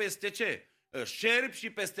călca peste ce? Șerpi și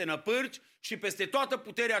peste năpârci și peste toată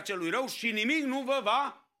puterea celui rău și nimic nu vă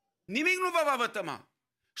va vătăma.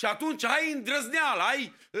 Și atunci ai îndrăzneală,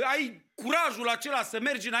 ai curajul acela să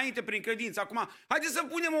mergi înainte prin credință. Acum, haideți să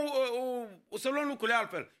punem să luăm lucrurile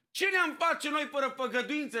altfel. Ce ne-am face noi fără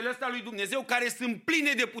făgăduințele astea lui Dumnezeu care sunt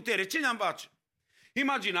pline de putere? Ce ne-am face?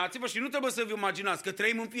 Imaginați-vă, și nu trebuie să vă imaginați că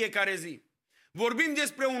trăim în fiecare zi. Vorbim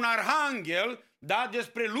despre un arhanghel, da,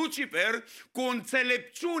 despre Lucifer, cu o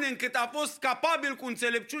înțelepciune încât a fost capabil cu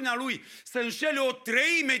înțelepciunea lui să înșele o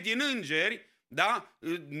treime din îngeri. Da?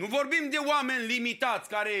 Nu vorbim de oameni limitați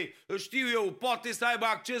care, știu eu, poate să aibă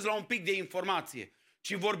acces la un pic de informație,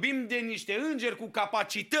 ci vorbim de niște îngeri cu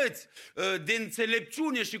capacități de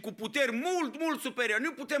înțelepciune și cu puteri mult, mult superioare.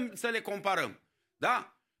 Nu putem să le comparăm.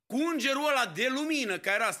 Da? Cu îngerul ăla de lumină,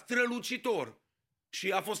 care era strălucitor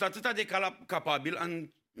și a fost atât de capabil, a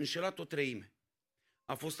înșelat o treime.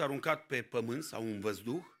 A fost aruncat pe pământ sau în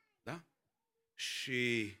văzduh, da?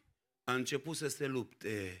 Și a început să se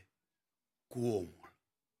lupte cu omul.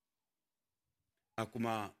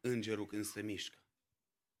 Acum îngerul când se mișcă,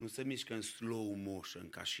 nu se mișcă în slow motion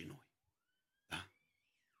ca și noi. Da?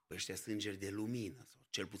 Ăștia sunt îngeri de lumină, sau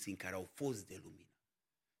cel puțin care au fost de lumină.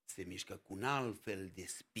 Se mișcă cu un alt fel de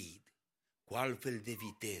speed, cu alt fel de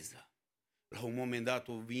viteză. La un moment dat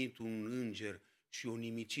a venit un înger și a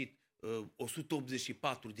nimicit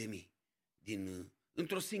 184.000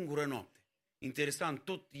 într-o singură noapte. Interesant,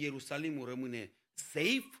 tot Ierusalimul rămâne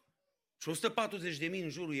safe și 140.000 în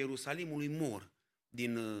jurul Ierusalimului mor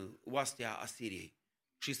din oastea Asiriei.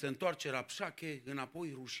 Și se întoarce Rabșache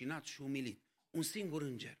înapoi rușinat și umilit. Un singur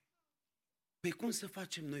înger. Păi cum să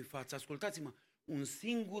facem noi față? Ascultați-mă, un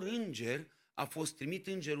singur înger a fost trimit,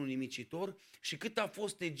 îngerul nimicitor, și cât a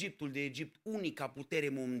fost Egiptul de Egipt, unica putere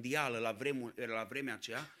mondială la vremea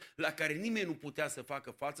aceea, la care nimeni nu putea să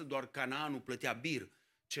facă față, doar Canaanul plătea bir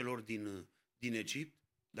celor din Egipt,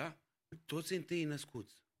 da? Toți întâi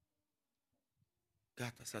născuți.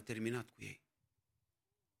 Gata, s-a terminat cu ei.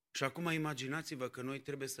 Și acum imaginați-vă că noi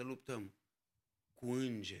trebuie să luptăm cu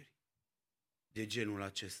îngeri de genul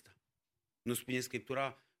acesta. Nu spune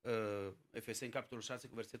Scriptura, Efeseni, capitolul 6,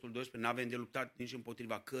 cu versetul 12, n-avem de luptat nici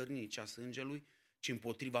împotriva cărnii, nici a sângelui, ci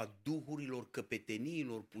împotriva duhurilor,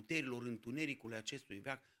 căpeteniilor, puterilor întunericului acestui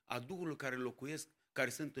veac, a duhurilor care locuiesc, care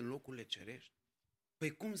sunt în locurile cerești.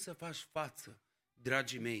 Păi cum să faci față,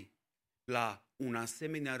 dragii mei, la un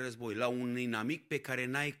asemenea război, la un inamic pe care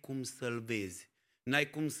n-ai cum să-l vezi, n-ai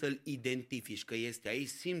cum să-l identifici că este aici,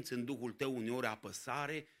 simți în duhul tău uneori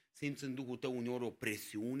apăsare, simți în duhul tău uneori o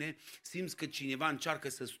presiune, simți că cineva încearcă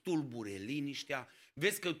să stulbure liniștea,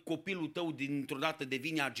 vezi că copilul tău dintr-o dată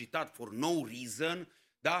devine agitat for no reason,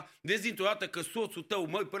 da? Vezi dintr-o dată că soțul tău,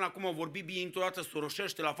 măi, până acum a vorbit bine, dintr-o dată se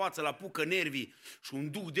roșește la față, la pucă nervii și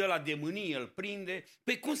un duh de ăla de mânie îl prinde.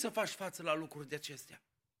 Păi cum să faci față la lucruri de acestea?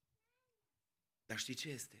 Dar știi ce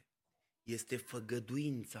este? Este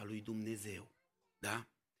făgăduința lui Dumnezeu, da?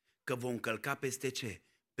 Că vom călca peste ce?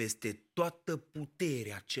 Peste toată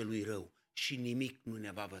puterea celui rău și nimic nu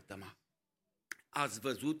ne va vătăma. Ați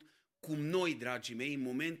văzut cum noi, dragii mei, în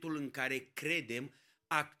momentul în care credem,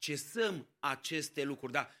 accesăm aceste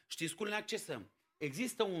lucruri. Da, știți cum le accesăm?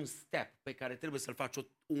 Există un step pe care trebuie să-l faci,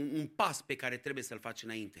 un pas pe care trebuie să-l faci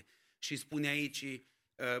înainte. Și spune aici,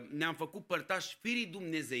 ne-am făcut părtași firii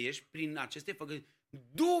dumnezeiești prin aceste făgădui,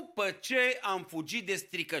 după ce am fugit de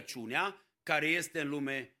stricăciunea care este în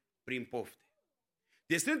lume prin pofte.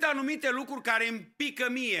 Deci sunt anumite lucruri care îmi pică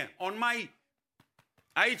mie,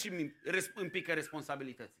 aici îmi pică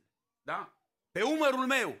responsabilitățile, da? Pe umărul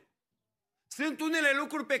meu. Sunt unele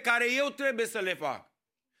lucruri pe care eu trebuie să le fac.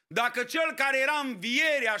 Dacă cel care era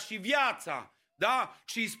învierea și viața, da?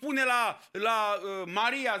 Și îi spune la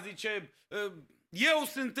Maria, zice, eu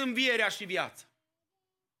sunt învierea și viața.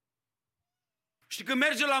 Și când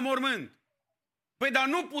merge la mormânt, păi dar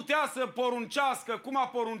nu putea să poruncească cum a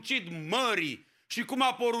poruncit mării și cum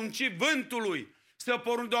a poruncit vântului.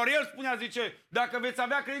 Doar el spunea, zice, dacă veți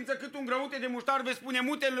avea credință cât un grăunte de muștar, veți spune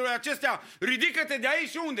mutelor acestea, ridică-te de aici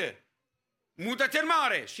și unde? Mută-te în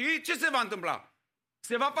mare. Și ce se va întâmpla?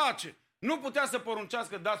 Se va face. Nu putea să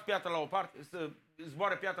poruncească, dați piatra la o parte, să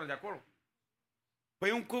zboare piatra de acolo?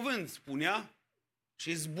 Păi un cuvânt spunea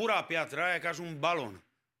și zbura piatra aia ca și un balon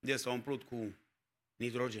de s-a umplut cu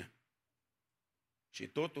nitrogen. Și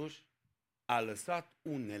totuși a lăsat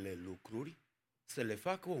unele lucruri să le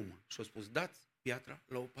facă omul. Și a spus, dați piatra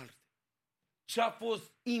la o parte. Ce a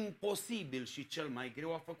fost imposibil și cel mai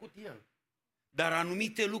greu a făcut el. Dar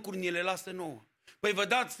anumite lucruri ni le lasă nouă. Păi vă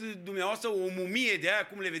dați dumneavoastră o mumie de aia,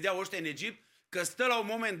 cum le vedeau ăștia în Egipt, că stă la un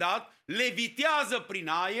moment dat, levitează prin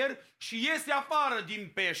aer și iese afară din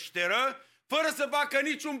peșteră, fără să facă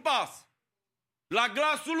niciun pas. La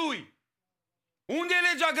glasul lui. Unde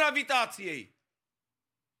e legea gravitației?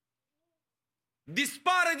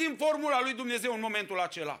 Dispare din formula lui Dumnezeu în momentul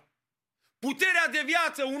acela. Puterea de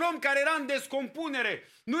viață, un om care era în descompunere,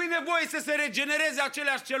 nu-i nevoie să se regenereze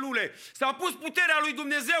aceleași celule. S-a pus puterea lui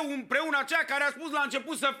Dumnezeu împreună, aceea care a spus la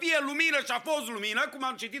început să fie lumină și a fost lumină, cum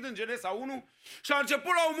am citit în Genesa 1, și a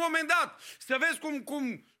început la un moment dat să vezi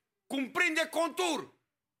cum prinde contur.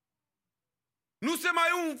 Nu se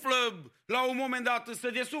mai umflă la un moment dat, să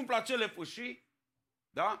desumflă acele fâșii,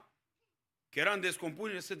 da? Că era în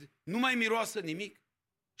descompunere, nu mai miroasă nimic.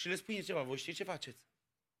 Și le spune ceva, voi știți ce faceți?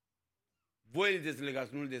 Voi îl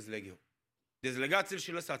dezlegați, nu îl dezleg eu. Dezlegați-l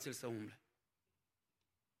și lăsați-l să umble.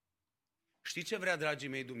 Știi ce vrea, dragii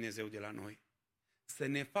mei, Dumnezeu de la noi? Să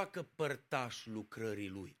ne facă părtași lucrării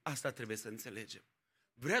Lui. Asta trebuie să înțelegem.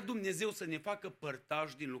 Vrea Dumnezeu să ne facă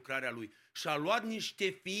părtași din lucrarea Lui. Și a luat niște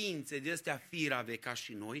ființe de astea firave ca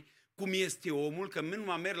și noi, cum este omul, că nu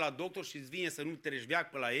mă merg la doctor și îți vine să nu treci veac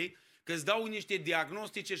pe la ei, că îți dau niște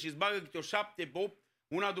diagnostice și îți bagă câte o 7-8,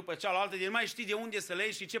 una după cealaltă, de nu mai știi de unde să le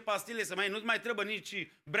iei și ce pastile să mai iei, nu-ți mai trebuie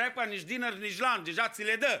nici breakfast, nici dinner, nici lunch, deja ți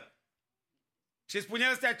le dă. Și spune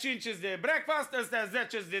astea 5 de breakfast, astea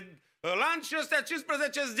 10 de lunch și astea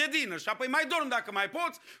 15 de dinner. Și apoi mai dorm dacă mai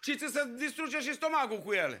poți și ți se distruge și stomacul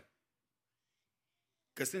cu ele.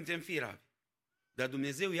 Că suntem firavi. Dar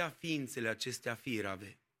Dumnezeu ia ființele acestea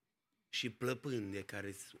firave și plăpânde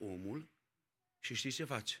care-s omul și știi ce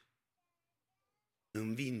face?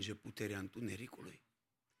 Învinge puterea întunericului.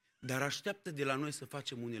 Dar așteaptă de la noi să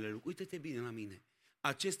facem unele lucruri. Uită-te bine la mine.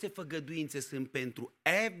 aceste făgăduințe sunt pentru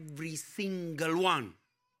every single one.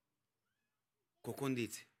 Cu o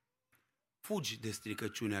condiție. Fugi de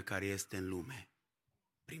stricăciunea care este în lume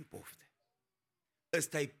prin pofte.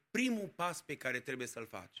 Ăsta e primul pas pe care trebuie să-l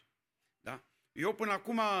faci. Da? Eu până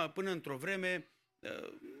acum, până într-o vreme,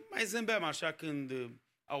 mai zâmbeam așa când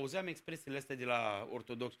auzeam expresiile astea de la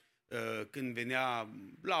ortodox, când venea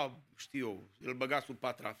la, știu eu, îl băga sub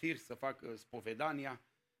patrafir să facă spovedania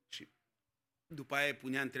și după aia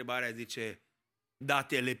punea întrebarea, zice, da,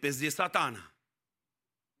 te lepezi de Satana.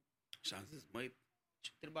 Și am zis, măi,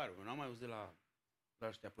 ce întrebare, eu n-am mai auzit la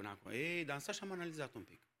ăștia până acum. Ei, dar însă și-am analizat un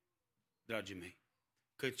pic, dragii mei.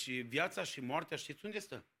 Căci viața și moartea, știți unde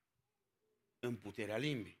stă? În puterea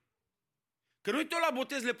limbii. Că noi tot la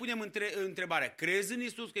botez le punem întrebarea, crezi în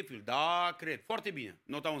Iisus că e Fiul? Da, cred. Foarte bine,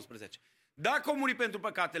 nota 11. Dacă a murit pentru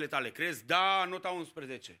păcatele tale, crezi? Da, nota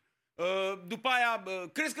 11. După aia,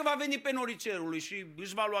 crezi că va veni pe norii cerului și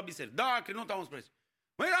își va lua biserică? Da, cred, nota 11.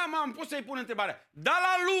 Măi, da, m-am pus să-i pun întrebarea. Dar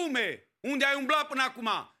la lume, unde ai umblat până acum,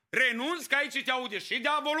 renunți că aici te aude și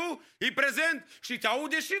diavolul, e prezent și te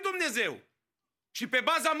aude și Dumnezeu. Și pe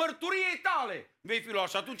baza mărturiei tale vei fi luat.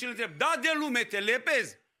 Și atunci îl întreb, da, de lume te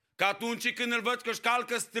lepezi? Că atunci când îl văd că își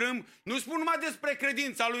calcă strâmb, nu spun numai despre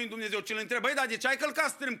credința lui în Dumnezeu, ci îl întreb, băi, dar de ce ai călcat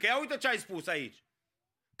strâmb? Că ia uite ce ai spus aici.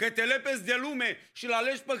 Că te lepezi de lume și îl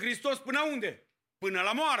alegi pe Hristos până unde? Până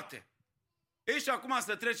la moarte. Ei, și acum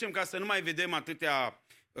să trecem, ca să nu mai vedem atâtea,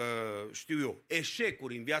 știu eu,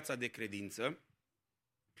 eșecuri în viața de credință.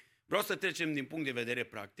 Vreau să trecem din punct de vedere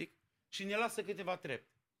practic și ne lasă câteva trepte.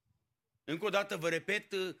 Încă o dată vă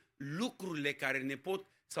repet lucrurile care ne pot,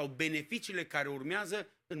 sau beneficiile care urmează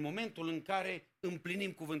în momentul în care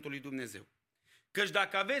împlinim cuvântul lui Dumnezeu. Căci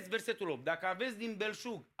dacă aveți, versetul 8, dacă aveți din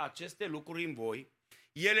belșug aceste lucruri în voi,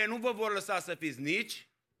 ele nu vă vor lăsa să fiți nici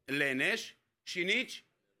leneși și nici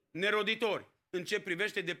neroditori în ce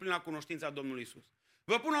privește deplina cunoștința Domnului Iisus.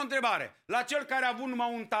 Vă pun o întrebare. La cel care a avut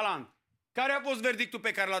numai un talent, care a fost verdictul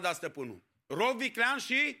pe care l-a dat stăpânul? Rob, viclean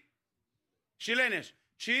și leneș.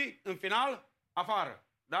 Și, în final, afară.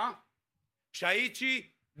 Da? Și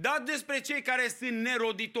aici, dat despre cei care sunt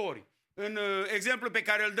neroditori. În exemplu pe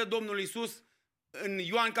care îl dă Domnul Iisus în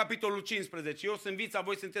Ioan capitolul 15. Eu sunt vița,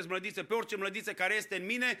 voi sunteți mlădițe, pe orice mlădiță care este în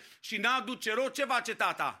mine și n-aduce rod, ce face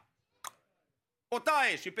tata? O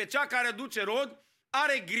taie. Și pe cea care aduce rod,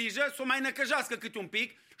 are grijă să o mai năcăjească câte un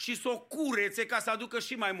pic și să o curețe ca să aducă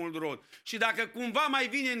și mai mult rod. Și dacă cumva mai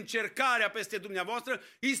vine încercarea peste dumneavoastră,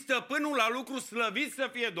 îi stăpânul la lucru, slăvit să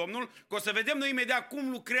fie Domnul, că o să vedem noi imediat cum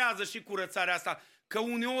lucrează și curățarea asta, că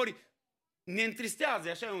uneori ne întristează,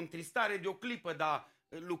 așa e o întristare de o clipă, dar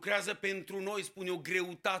lucrează pentru noi, spune, o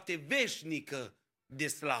greutate veșnică de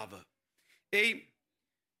slavă. Ei,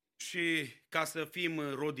 și ca să fim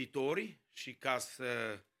roditori și ca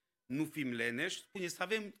să nu fim leneși, spune să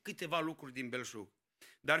avem câteva lucruri din belșug.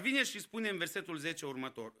 Dar vine și spune în versetul 10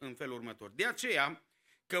 în felul următor. De aceea,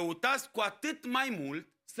 căutați cu atât mai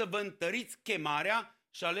mult să vă întăriți chemarea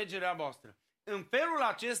și alegerea voastră. În felul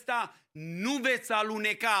acesta nu veți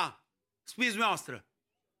aluneca, spuneți dumneavoastră,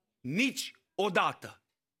 nici odată.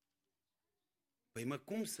 Păi mă,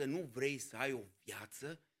 cum să nu vrei să ai o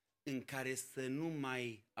viață în care să nu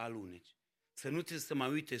mai aluneci? Să nu ți se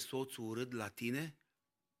mai uite soțul urât la tine?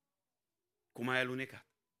 Cum ai alunecat?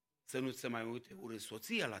 Să nu se mai uite urât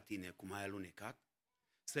soția la tine, cum ai alunecat?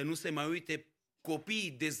 Să nu se mai uite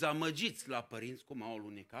copiii dezamăgiți la părinți, cum au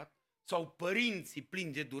alunecat? Sau părinții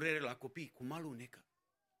plini de durere la copii, cum alunecă?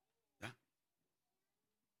 Da?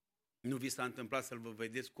 Nu vi s-a întâmplat să-l vă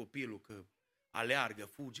vedeți copilul că aleargă,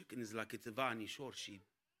 fuge când e la câțiva anișori și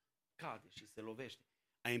cade și se lovește.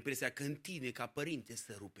 Ai impresia că în tine, ca părinte,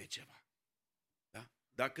 se rupe ceva. Da?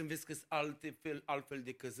 Dar când vezi că sunt altfel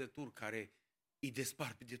de căzături care îi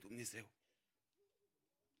despart de Dumnezeu.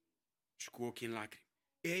 Și cu ochii în lacrimi.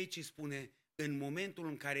 E aici spune, în momentul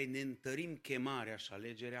în care ne întărim chemarea și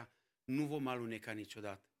alegerea, nu vom aluneca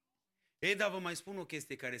niciodată. Ei, dar vă mai spun o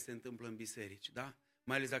chestie care se întâmplă în biserici, da?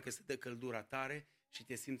 Mai ales dacă se dă căldura tare și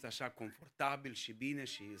te simți așa confortabil și bine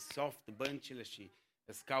și soft băncile și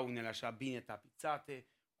scaunele așa bine tapițate,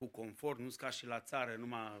 cu confort, nu-s ca și la țară,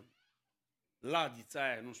 numai ladița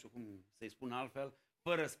aia, nu știu cum să-i spun altfel,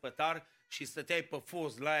 fără spătar și stăteai pe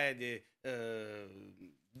foz la aia de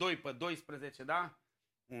 2x12, da?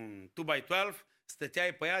 Un 2x12,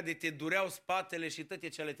 stăteai pe ea de te dureau spatele și toate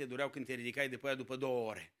cele te dureau când te ridicai de pe ea după 2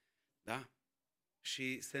 ore. Da?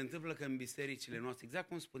 Și se întâmplă că în bisericile noastre, exact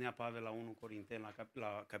cum spunea Pavel la 1 Corinteni,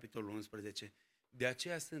 la capitolul 11, de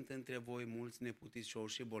aceea sunt între voi mulți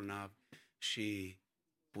neputincioși și bolnavi și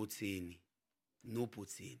puțini, nu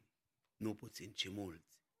puțini, ci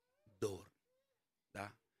mulți, dorm.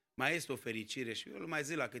 Da? mai este o fericire și eu îl mai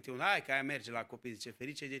zic la câte un, hai că aia merge la copii, zice,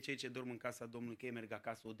 ferice de cei ce dorm în casa Domnului, că ei merg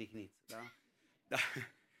acasă odihniți, da? Da.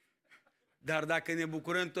 Dar dacă ne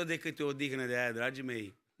bucurăm tot de câte o odihnă de aia, dragii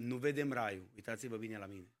mei, nu vedem raiul. Uitați-vă bine la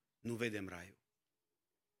mine. Nu vedem raiul.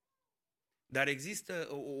 Dar există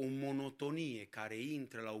o monotonie care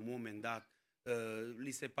intră la un moment dat,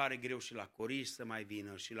 li se pare greu și la coriși să mai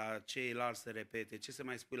vină și la ceilalți să repete, ce să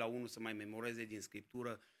mai spui la unul să mai memoreze din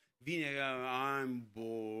Scriptură, vine, I'm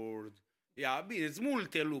bored. Bine, sunt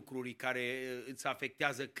multe lucruri care îți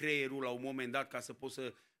afectează creierul la un moment dat ca să poți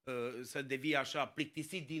să devii așa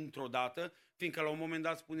plictisit dintr-o dată, fiindcă la un moment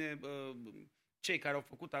dat spune cei care au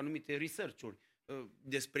făcut anumite research-uri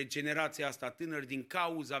despre generația asta tânără din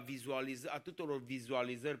cauza atâtor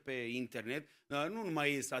vizualizări pe internet, nu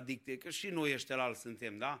numai ei sunt adicte, că și noi ăștia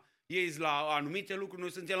suntem, da? Ei sunt la anumite lucruri,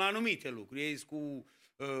 noi suntem la anumite lucruri. Ei sunt cu,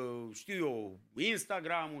 știu eu,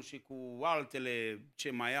 Instagram-ul și cu altele ce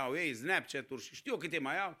mai au ei, Snapchat-uri și știu eu câte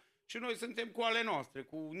mai au și noi suntem cu ale noastre,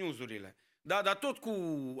 cu news-urile. Da, dar tot cu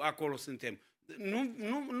acolo suntem.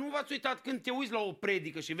 Nu v-ați uitat când te uiți la o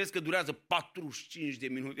predică și vezi că durează 45 de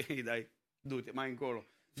minute, îi dai, du-te mai încolo.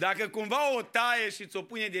 Dacă cumva o taie și ți-o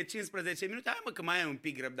pune de 15 minute, hai mă că mai ai un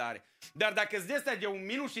pic răbdare. Dar dacă îți dă de 1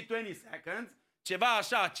 minut și 20 seconds, ceva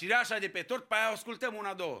așa, cireașa de pe tort, pe aia ascultăm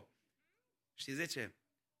una, două. Știți de ce?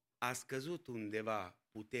 A scăzut undeva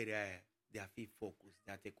puterea aia de a fi focus,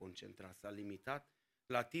 de a te concentra. S-a limitat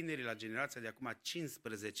la tinerii, la generația de acum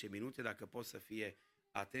 15 minute, dacă pot să fie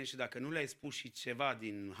atenți și dacă nu le-ai spus și ceva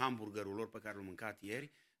din hamburgerul lor pe care l-au mâncat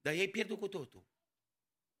ieri, dar ei pierdut cu totul.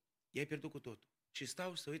 Ei pierdut cu totul. Și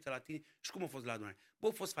stau și se uită la tine și cum a fost la adunare? Bă,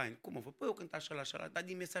 a fost fain. Cum a fost? Păi eu cânt așa, dar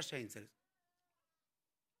din mesaj ce ai înțeles?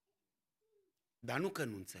 Dar nu că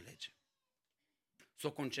nu înțelege.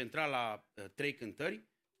 S-o concentra la 3 cântări,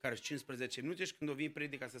 care sunt 15 minute și când o vin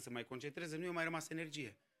predica să se mai concentreze, nu i-a mai rămas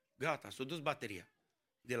energie. Gata, s-a dus bateria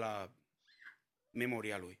de la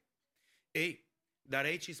memoria lui. Ei, dar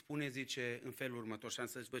aici îi spune, zice, în felul următor, și am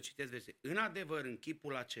să vă citesc verset. În adevăr, în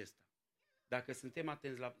chipul acesta, dacă suntem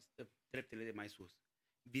atenți la treptele de mai sus,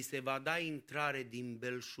 vi se va da intrare din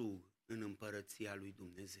belșug în împărăția lui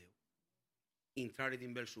Dumnezeu. Intrare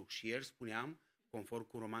din belșug. Și ieri spuneam, conform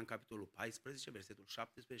cu Roman capitolul 14, versetul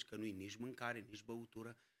 17, că nu-i nici mâncare, nici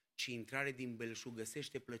băutură, ci intrare din belșug.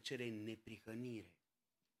 Găsește plăcere în neprihănire,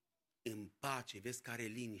 în pace, vezi că are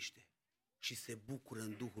liniște și se bucură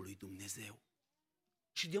în Duhul lui Dumnezeu.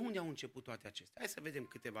 Și de unde au început toate acestea? Hai să vedem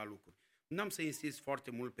câteva lucruri. Nu am să insist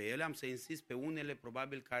foarte mult pe ele, am să insist pe unele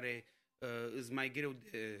probabil care îs mai greu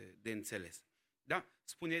de înțeles. Da?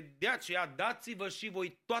 Spune, de aceea dați-vă și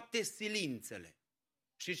voi toate silințele.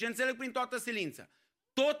 Și ce înțeleg prin toată silința?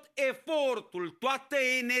 Tot efortul, toată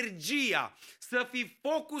energia, să fii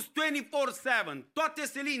focus 24/7, toate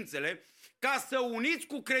silințele, ca să uniți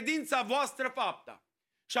cu credința voastră fapta.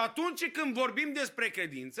 Și atunci când vorbim despre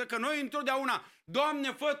credință, că noi întotdeauna,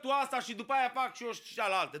 Doamne, fă Tu asta și după aia fac și eu și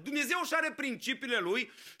cealaltă. Dumnezeu și are principiile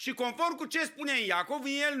Lui și conform cu ce spune în Iacov, în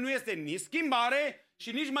El nu este nici schimbare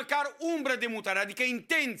și nici măcar umbră de mutare, adică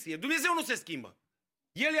intenție. Dumnezeu nu se schimbă.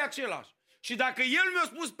 El e același. Și dacă El mi-a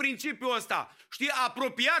spus principiul ăsta, știi,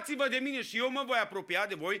 apropiați-vă de mine și eu mă voi apropia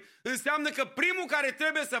de voi, înseamnă că primul care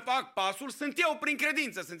trebuie să fac pasul sunt eu prin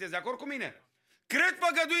credință. Sunteți de acord cu mine? Cred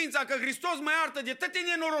făgăduința că Hristos mă iartă de toate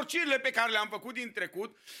nenorocirile pe care le-am făcut din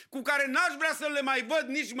trecut, cu care n-aș vrea să le mai văd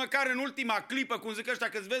nici măcar în ultima clipă, cum zic ăștia,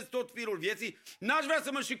 că-ți vezi tot firul vieții, n-aș vrea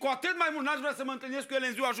să și cu atât mai mult n-aș vrea să mă întâlnesc cu ele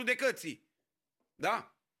în ziua judecății.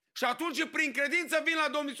 Da? Și atunci prin credință vin la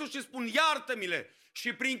Domnul Iisus și spun, iartă-mi-le.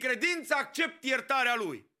 Și prin credință accept iertarea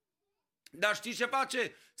Lui. Dar știi ce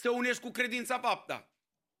face? Să unești cu credința fapta.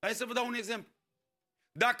 Hai să vă dau un exemplu.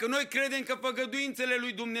 Dacă noi credem că făgăduințele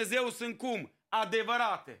lui Dumnezeu sunt cum?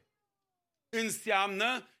 Adevărate.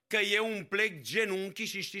 Înseamnă că eu îmi plec genunchii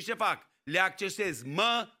și știi ce fac? Le accesez.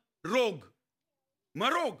 Mă rog. Mă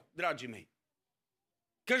rog, dragii mei.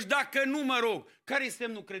 Căci dacă nu mă rog, care e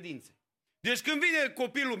semnul credinței? Deci când vine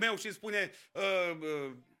copilul meu și spune,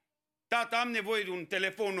 tata, am nevoie de un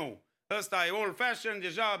telefon nou. Ăsta e old fashion,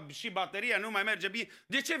 deja și bateria nu mai merge bine.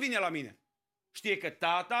 De ce vine la mine? Știe că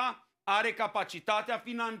tata are capacitatea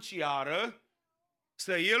financiară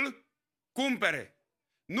să îl cumpere.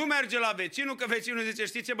 Nu merge la vecinul, că vecinul zice,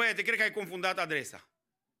 știi ce băiete, cred că ai confundat adresa.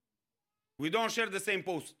 We don't share the same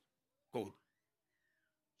post code.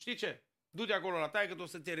 Știi ce? Du-te acolo la taică, o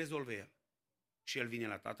să te rezolve el. Și el vine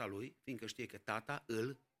la tata lui, fiindcă știe că tata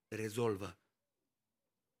îl rezolvă.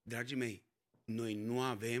 Dragii mei, noi nu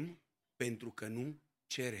avem pentru că nu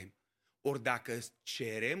cerem. Ori dacă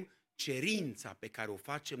cerem, cerința pe care o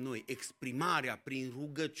facem noi, exprimarea prin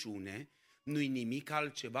rugăciune, nu-i nimic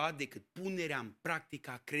altceva decât punerea în practică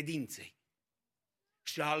a credinței.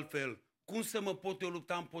 Și altfel, cum să mă pot eu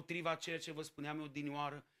lupta împotriva ceea ce vă spuneam eu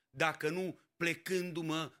odinioară, dacă nu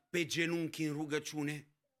plecându-mă pe genunchi în rugăciune?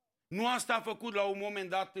 Nu asta a făcut la un moment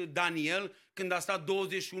dat Daniel când a stat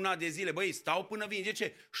 21 de zile. Băi, stau până vine. De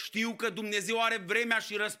ce? Știu că Dumnezeu are vremea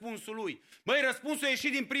și răspunsul lui. Băi, răspunsul a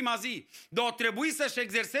ieșit din prima zi. Dar o trebuie să-și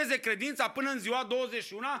exerseze credința până în ziua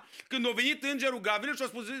 21, când a venit îngerul Gavril și a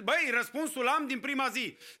spus, băi, răspunsul am din prima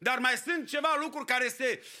zi. Dar mai sunt ceva lucruri care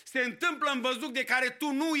se întâmplă în văzduc de care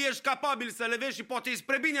tu nu ești capabil să le vezi și poate e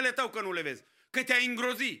spre binele tău că nu le vezi. Că te-ai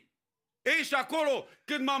îngrozit. Ei, și acolo,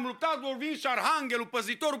 când m-am luptat, vor veni și Arhanghelul,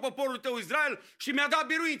 păzitorul poporului tău Israel, și mi-a dat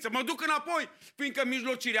biruință. Mă duc înapoi, fiindcă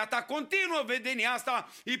mijlocirea ta continuă, vedenia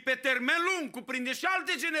asta e pe termen lung, cuprinde și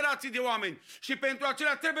alte generații de oameni. Și pentru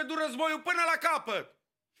acelea trebuie dur războiul până la capăt.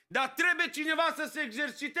 Dar trebuie cineva să se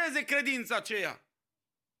exerciteze credința aceea.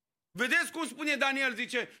 Vedeți cum spune Daniel,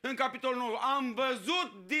 zice în capitolul 9, am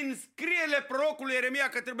văzut din scrierile prorocului Ieremia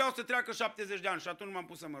că trebuiau să treacă 70 de ani și atunci m-am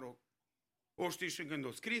pus să mă rog. O știi și când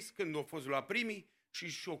o scris, când o fost la primii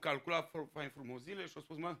și o calculat fain frumos zile și o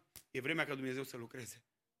spus, mă, e vremea ca Dumnezeu să lucreze.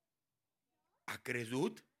 A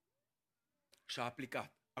crezut și a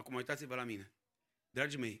aplicat. Acum uitați-vă la mine.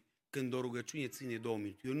 Dragii mei, când o rugăciune ține 2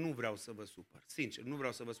 minute, eu nu vreau să vă supăr, sincer, nu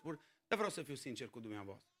vreau să vă spun, dar vreau să fiu sincer cu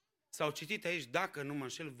dumneavoastră. S-au citit aici, dacă nu mă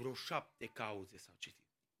înșel, vreo 7 cauze s-au citit.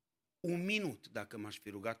 1 minut, dacă m-aș fi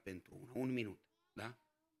rugat pentru una. 1 minut, da?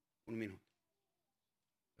 1 minut.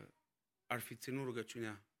 Ar fi ținut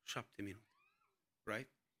rugăciunea 7 minute. Right?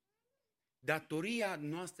 Datoria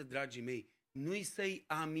noastră, dragii mei, nu-i să-i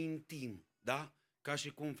amintim, da? Ca și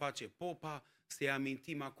cum face popa, să-i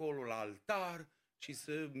amintim acolo la altar și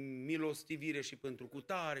să milostivire și pentru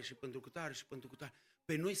cutare, și pentru cutare, și pentru cutare.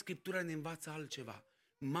 Pe noi Scriptura ne învață altceva.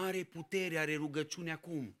 Mare putere are rugăciunea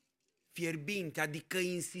acum. Fierbinte, adică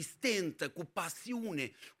insistentă, cu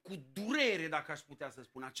pasiune, cu durere, dacă aș putea să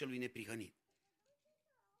spun, acelui neprihănit.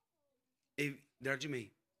 Ei, dragii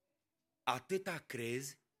mei, atâta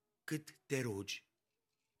crezi cât te rogi.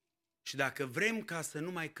 Și dacă vrem ca să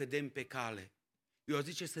nu mai cădem pe cale, eu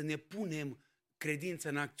zice să ne punem credința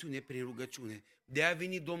în acțiune prin rugăciune. De a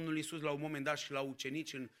venit Domnul Iisus la un moment dat și la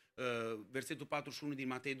ucenici în versetul 41 din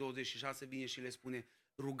Matei 26 vine și le spune,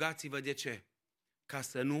 rugați-vă de ce? Ca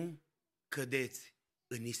să nu cădeți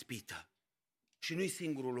în ispită. Și nu-i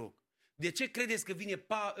singurul loc. De ce credeți că vine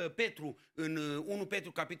Petru în 1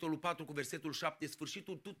 Petru, capitolul 4, cu versetul 7,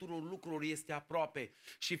 sfârșitul tuturor lucrurilor este aproape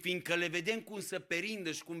și fiindcă le vedem cum se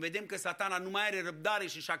perindă și cum vedem că Satana nu mai are răbdare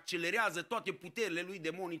și își accelerează toate puterile lui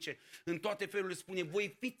demonice în toate felurile, spune,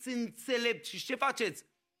 voi fiți înțelepți și ce faceți?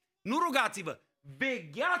 Nu rugați-vă,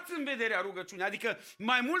 vegheați în vederea rugăciunii, adică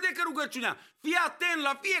mai mult decât rugăciunea, fii atent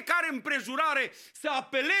la fiecare împrejurare, să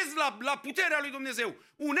apelezi la puterea lui Dumnezeu,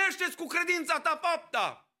 unește-ți cu credința ta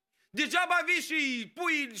fapta. Degeaba vii și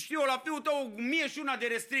pui, știu eu, la fiul tău 1001 de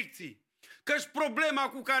restricții. Că-și problema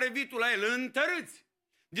cu care vii tu la el, întărâți.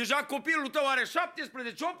 Deja copilul tău are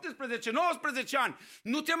 17, 18, 19 ani.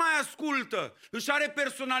 Nu te mai ascultă. Își are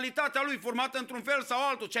personalitatea lui formată într-un fel sau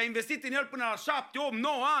altul. Ce ai investit în el până la 7, 8,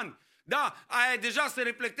 9 ani. Da, aia deja se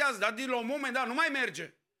reflectează, dar din la un moment dat nu mai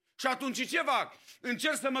merge. Și atunci ce fac?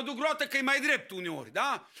 Încerc să mă duc roată că e mai drept uneori,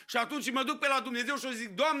 da? Și atunci mă duc pe la Dumnezeu și o zic,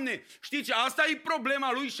 Doamne, știi ce, asta e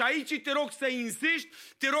problema lui și aici te rog să insisti,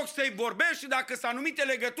 te rog să-i vorbești și dacă sunt anumite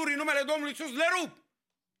legături în numele Domnului Iisus, le rup.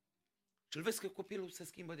 Și îl vezi că copilul se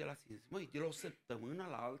schimbă de la sine. Măi, de la o săptămână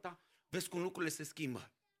la alta, vezi cum lucrurile se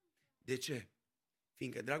schimbă. De ce?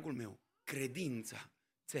 Fiindcă, dragul meu, credința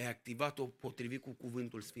ți-ai activat-o potrivit cu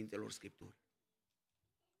cuvântul Sfintelor Scripturi.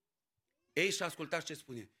 Ei, și ascultați ce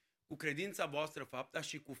spune. Cu credința voastră fapta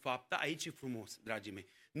și cu fapta, aici e frumos, dragii mei.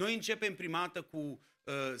 Noi începem prima dată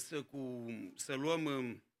să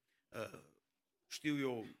luăm, știu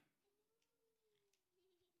eu,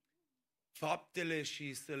 faptele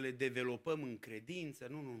și să le developăm în credință.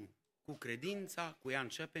 Nu. Cu credința, cu ea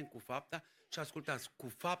începem, cu fapta și ascultați, cu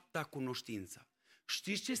fapta cunoștința.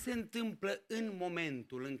 Știți ce se întâmplă în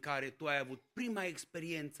momentul în care tu ai avut prima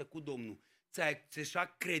experiență cu Domnul? Ți-ai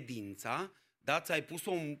accesat credința, da? Ți-ai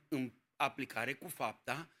pus-o în aplicare cu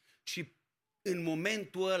fapta și în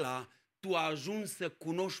momentul ăla tu ajungi să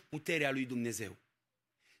cunoști puterea lui Dumnezeu.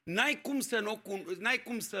 N-ai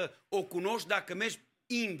cum să o cunoști dacă mergi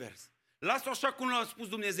invers. Lasă-o așa cum l-a spus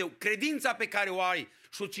Dumnezeu. Credința pe care o ai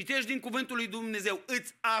și o citești din cuvântul lui Dumnezeu,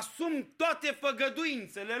 îți asumi toate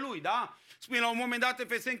făgăduințele lui, da? Spune la un moment dat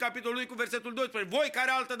Efeseni, capitolul 2, cu versetul 12, voi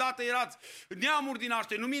care altădată erați neamuri din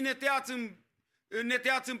naștere, nu mi neteați ne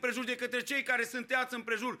tăiați împrejur, de către cei care sunt tăiați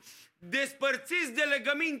împrejur. Despărțiți de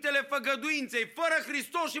legămintele făgăduinței, fără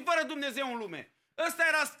Hristos și fără Dumnezeu în lume. Ăsta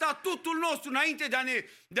era statutul nostru înainte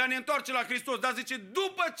de a ne întoarce la Hristos. Dar zice,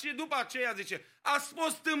 după aceea, zice, ați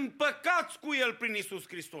fost împăcați cu El prin Iisus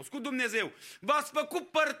Hristos, cu Dumnezeu. V-ați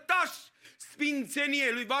făcut părtași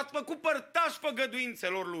sfințeniei Lui, v-ați făcut părtași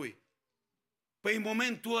făgăduințelor Lui. Păi în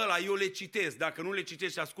momentul ăla eu le citesc, dacă nu le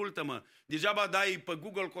citești, ascultă-mă, degeaba dai pe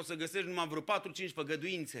Google că o să găsești numai vreo 4-5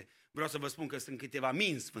 făgăduințe. Vreau să vă spun că sunt câteva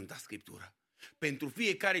mii în Sfânta Scriptură. Pentru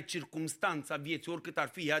fiecare circumstanță a vieții, oricât ar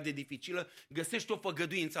fi ea de dificilă, găsești o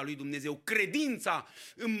făgăduință a lui Dumnezeu. Credința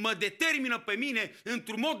mă determină pe mine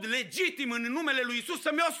într-un mod legitim în numele lui Iisus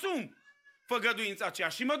să mi-o asum făgăduința aceea.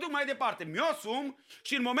 Și mă duc mai departe, mi-o asum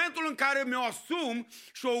și în momentul în care mi-o asum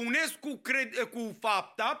și o unesc cu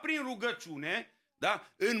fapta prin rugăciune,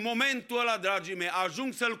 da? În momentul ăla, dragii mei,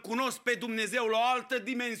 ajung să-L cunosc pe Dumnezeu la o altă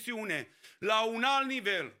dimensiune, la un alt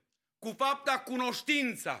nivel, cu fapta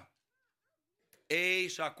cunoștința. Ei,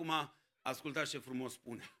 și acum, ascultați ce frumos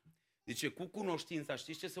spune. Zice, cu cunoștința,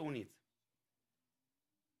 știți ce să uniți?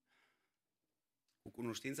 Cu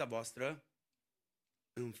cunoștința voastră,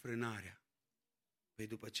 înfrânarea. Păi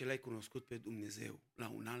după ce l-ai cunoscut pe Dumnezeu la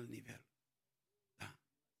un alt nivel, da?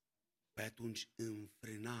 Păi atunci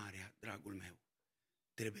înfrânarea, dragul meu,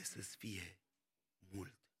 trebuie să-ți fie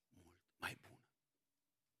mult, mult mai bună.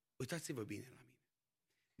 Uitați-vă bine la mine.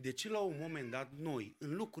 De ce la un moment dat noi,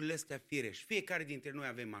 în lucrurile astea firești, fiecare dintre noi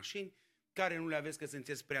avem mașini, care nu le aveți că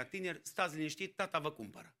sunteți prea tineri, stați liniștit, tata vă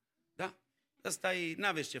cumpără. Da? Ăsta e,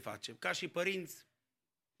 n-aveți ce face. Ca și părinți,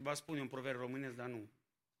 vă spun un proverb românesc, dar nu.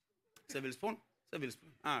 Să vi-l spun? Să vi-l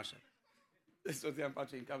spun. Așa. Soția îmi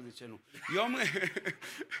face în cap, zice nu.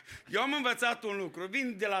 Eu am învățat un lucru,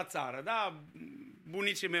 vin de la țară, da?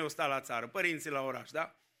 Bunicii mei au stat la țară, părinții la oraș,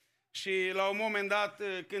 da? Și la un moment dat,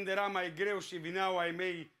 când era mai greu și vineau ai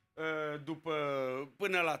mei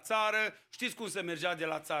până la țară, știți cum se mergea de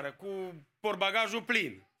la țară? Cu portbagajul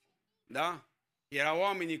plin, da? Erau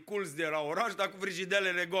oamenii culți de la oraș, dar cu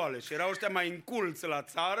frigidelele goale. Și erau ăștia mai înculți la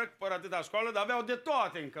țară, fără atâta școală, dar aveau de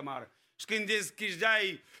toate în cămară. Și când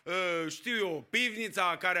deschideai, știu eu,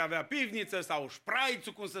 pivnița care avea pivniță sau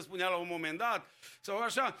șpraițul, cum se spunea la un moment dat, sau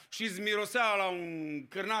așa, și îți mirosea la un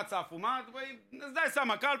cârnaț afumat, băi, îți dai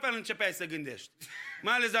seama că altfel începeai să gândești.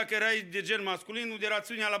 Mai ales dacă erai de gen masculin, unde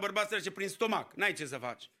rațiunea la bărbat se trece prin stomac. N-ai ce să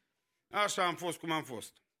faci. Așa am fost cum am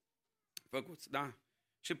fost. Făcuți, da?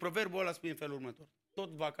 Și proverbul ăla spune în felul următor. Tot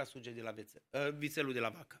vaca suge de la vițelul de la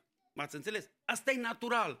vacă. M-ați înțeles? Asta e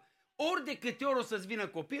natural. Ori de câte ori o să-ți vină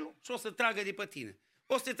copilul și o să tragă de pe tine.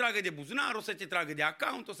 O să te tragă de buzunar, o să te tragă de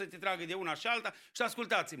account, o să te tragă de una și alta. Și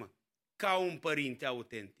ascultați-mă, ca un părinte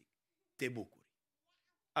autentic, te bucuri.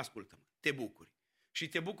 Ascultă-mă, te bucuri. Și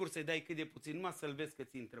te bucuri să-i dai cât de puțin, numai să-l vezi că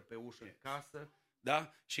ți intră pe ușă în casă,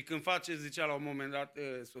 da? Și când face, zicea la un moment dat,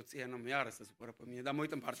 soția nu iară să supără pe mine, dar mă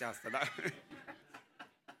uit în partea asta, da?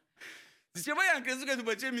 Zice, băi, am crezut că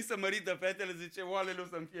după ce mi se mărită fetele, zice, oalele o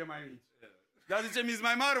să-mi fie mai mici. Dar zice, mi-s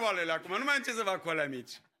mai mari oalele acum, nu mai am ce să fac cu alea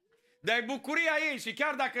mici. Dar e bucuria ei și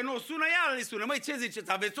chiar dacă nu o sună, ea le sună. Măi, ce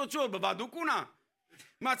ziceți, aveți o ciorbă, vă aduc una?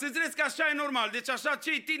 M-ați înțeles că așa e normal. Deci așa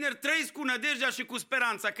cei tineri trăiesc cu nădejdea și cu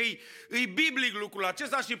speranța, că e biblic lucrul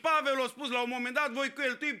acesta și Pavel a spus la un moment dat, voi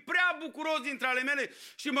cheltui prea bucuros dintre ale mele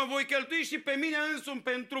și mă voi cheltui și pe mine însumi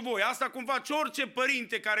pentru voi. Asta cum face orice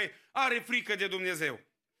părinte care are frică de Dumnezeu.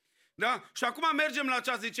 Da? Și acum mergem la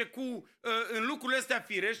ce zice, în lucrurile astea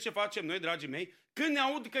firești, ce facem noi, dragii mei, când ne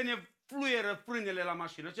aud că ne fluieră frânele la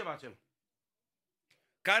mașină, ce facem?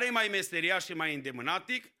 Care e mai meseriaș și mai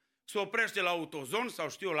îndemânatic, se oprește la AutoZone sau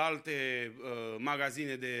știu la alte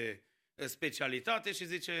magazine de specialitate și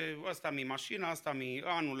zice, asta mi mașina, asta mi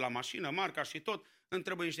anul la mașină, marca și tot, îmi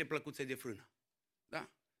trebuie niște plăcuțe de frână. Da?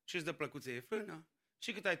 Și îți dă plăcuțe de frână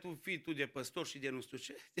și cât ai tu de păstor și de nu știu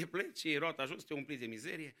ce, te pleci și roata jos, te umpli de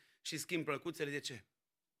mizerie și schimbi plăcuțele, de ce?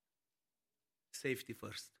 Safety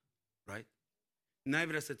first, right? N-ai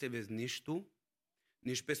vrea să te vezi nici tu,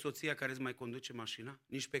 nici pe soția care îți mai conduce mașina,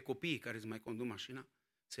 nici pe copiii care îți mai conduc mașina,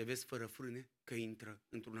 să vezi fără frâne că intră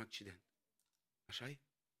într-un accident. Așa-i?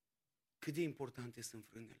 Cât de importante sunt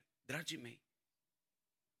frânele. Dragii mei,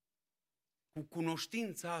 cu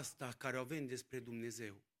cunoștința asta care o avem despre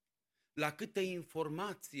Dumnezeu, la câtă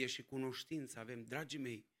informație și cunoștință avem, dragii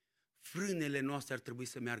mei, frânele noastre ar trebui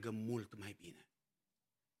să meargă mult mai bine.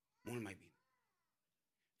 Mult mai bine.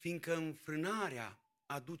 Fiindcă înfrânarea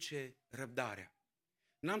aduce răbdarea.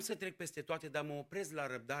 N-am să trec peste toate, dar mă opresc la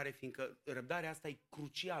răbdare, fiindcă răbdarea asta e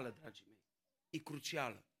crucială, dragii mei. E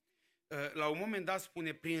crucială. La un moment dat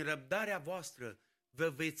spune, prin răbdarea voastră vă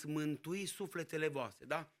veți mântui sufletele voastre.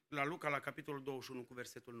 Da? La Luca, la capitolul 21, cu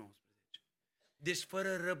versetul 19. Deci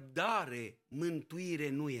fără răbdare, mântuire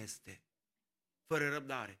nu este. Fără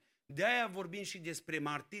răbdare. De-aia vorbim și despre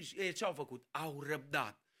martiri. Ei ce au făcut? Au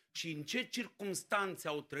răbdat. Și în ce circumstanțe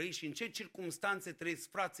au trăit și în ce circumstanțe trăiesc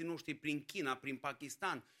frații noștri prin China, prin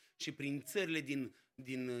Pakistan și prin țările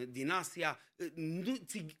din Asia,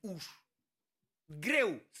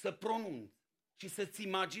 greu să pronunți și să-ți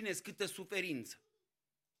imaginezi câtă suferință.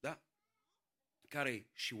 Da? Care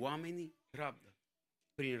și oamenii răbdă.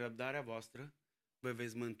 Prin răbdarea voastră vă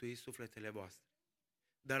veți mântui sufletele voastre.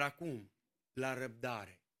 Dar acum, la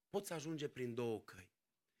răbdare, poți ajunge prin două căi.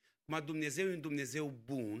 Dumnezeu e un Dumnezeu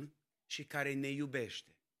bun și care ne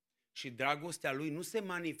iubește. Și dragostea Lui nu se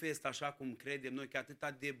manifestă așa cum credem noi, că e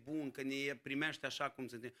atât de bun, că ne primește așa cum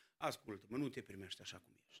suntem. Ascultă-mă, nu te primește așa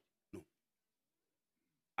cum ești. Nu.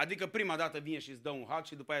 Adică prima dată vine și îți dă un hug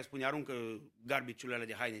și după aia spune aruncă garbiciulele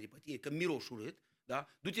de haine de pe tine, că miroși urât, da?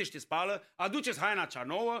 Du-te și te spală, aduceți haina cea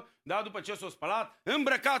nouă, da? După ce s-o spălat,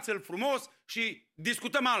 îmbrăcați-l frumos și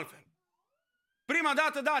discutăm altfel. Prima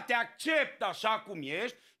dată, da, te accept așa cum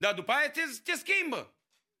ești, dar după aia te schimbă.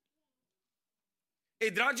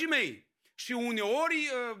 Ei, dragii mei, și uneori,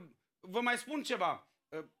 vă mai spun ceva,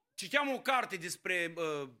 citeam o carte despre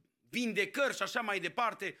vindecări și așa mai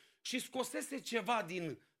departe și scosese ceva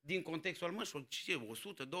din contextul, mă, și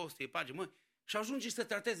 100, 200 pagini, mă, și ajunge să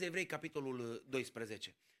trateze Evrei, capitolul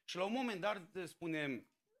 12. Și la un moment dat spune,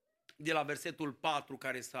 de la versetul 4,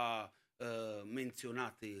 care s-a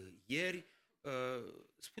menționat ieri,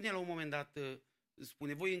 spune la un moment dat,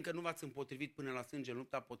 spune, voi încă nu v-ați împotrivit până la sânge în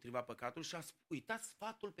lupta potriva păcatului și uitați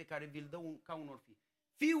sfatul pe care vi-l dă ca unor fii.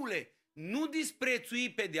 Fiule, nu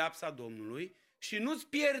disprețui pedeapsa Domnului și nu-ți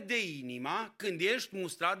pierde inima când ești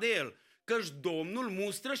mustrat de El, căci Domnul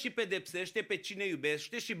mustră și pedepsește pe cine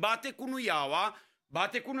iubește și bate cu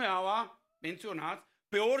nuiaua, menționat,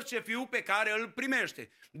 pe orice fiu pe care îl primește.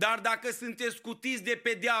 Dar dacă sunteți scutiți de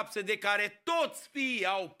pedeapsă de care toți fiii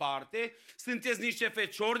au parte, sunteți niște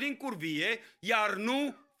feciori din curvie, iar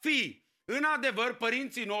nu fii. În adevăr,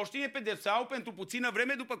 părinții noștri ne pedepseau pentru puțină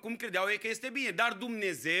vreme după cum credeau ei că este bine. Dar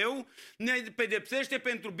Dumnezeu ne pedepsește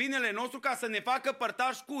pentru binele nostru ca să ne facă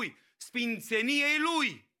părtași cui? Sfințeniei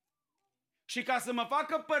Lui. Și ca să mă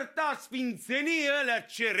facă părtaș sfințeniei alea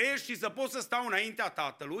cerești și să pot să stau înaintea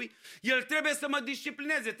Tatălui, El trebuie să mă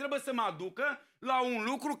disciplineze, trebuie să mă aducă la un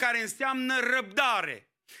lucru care înseamnă răbdare.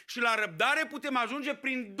 Și la răbdare putem ajunge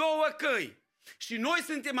prin două căi. Și noi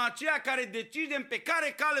suntem aceia care decidem pe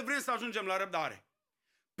care cale vrem să ajungem la răbdare.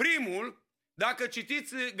 Primul, dacă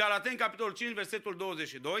citiți Galateni, capitolul 5, versetul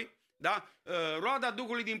 22, da? Roada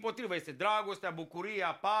Duhului dimpotrivă este dragostea,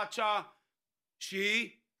 bucuria, pacea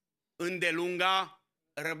și îndelunga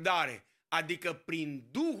răbdare. Adică prin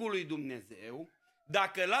Duhul lui Dumnezeu,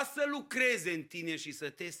 dacă lasă să lucreze în tine și să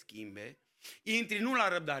te schimbe, intri nu la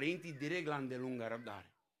răbdare, intri direct la îndelunga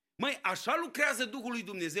răbdare. Măi, așa lucrează Duhul lui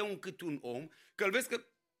Dumnezeu încât un om, că îl vezi că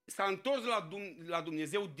s-a întors la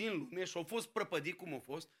Dumnezeu din lume și a fost prăpădit cum a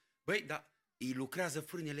fost, băi, dar îi lucrează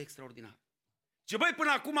frânele extraordinar. Ce băi,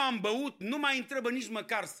 până acum am băut, nu mai întrebă nici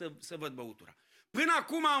măcar să văd băutura. Până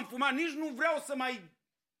acum am fumat, nici nu vreau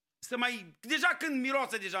să mai deja când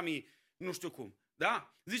miroase, deja nu știu cum,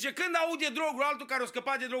 da? Zice, când aude drogul altul care a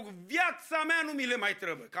scăpat de drog, viața mea nu mi le mai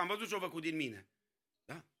trebuie, că am văzut ce-o făcut din mine,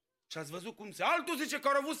 da? Și ați văzut cum altul zice că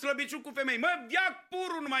au avut slăbiciuni cu femei, mă, viac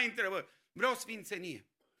purul nu mai întrebă, vreau sfințenie.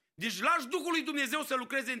 Deci lași Duhul lui Dumnezeu să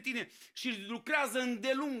lucreze în tine și lucrează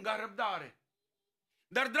îndelunga răbdare.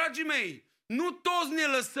 Dar, dragii mei, nu toți ne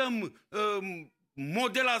lăsăm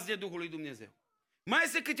modelați de Duhul lui Dumnezeu. Mai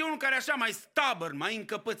este câte unul care așa mai stubborn, mai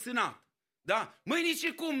încăpățânat. Da? Măi,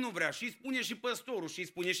 nici cum nu vrea. Și spune și păstorul, și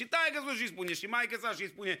spune și taică-sul, și spune și maică-sa, și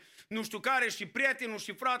spune nu știu care, și prietenul,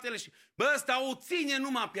 și fratele. Și... Bă, ăsta o ține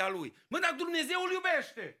numai pe a lui. Mă, dar Dumnezeu îl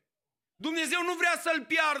iubește. Dumnezeu nu vrea să-l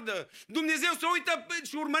piardă. Dumnezeu se uită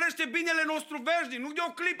și urmărește binele nostru veșnic. Nu de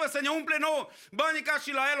o clipă să ne umple nouă banii ca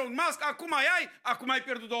și la Elon Musk. Acum ai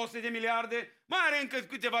pierdut 200 de miliarde. Mai are încă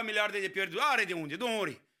câteva miliarde de pierdut. Are de unde, don't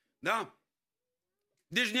worry. Da?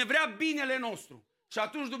 Deci ne vrea binele nostru. Și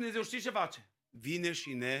atunci Dumnezeu știe ce face? Vine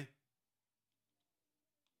și ne...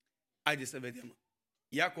 Haideți să vedem.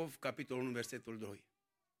 Iacov, capitolul 1, versetul 2.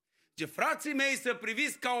 Ce frații mei, să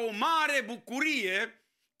priviți ca o mare bucurie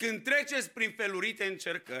când treceți prin felurite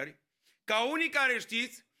încercări, ca unii care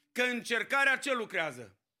știți că încercarea ce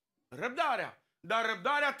lucrează? Răbdarea. Dar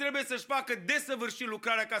răbdarea trebuie să-și facă desăvârșit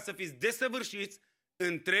lucrarea ca să fiți desăvârșiți,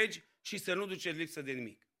 întregi și să nu duceți lipsă de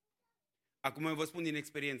nimic. Acum eu vă spun din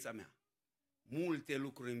experiența mea. Multe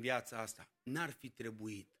lucruri în viața asta n-ar fi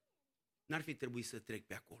trebuit să trec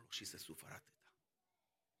pe acolo și să sufăr atâta.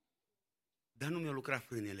 Dar nu mi-au lucrat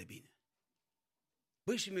frânele bine.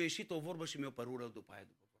 Băi, și mi-a ieșit o vorbă și mi-a părut rău după aia.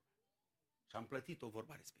 Și am plătit o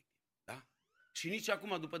vorba respectivă. Da? Și nici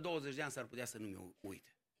acum, după 20 de ani, s-ar putea să nu mi-o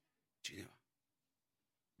uite cineva.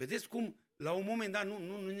 Vedeți cum, la un moment dat,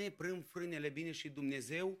 nu ne prâm frânele bine și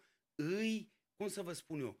Dumnezeu îi, cum să vă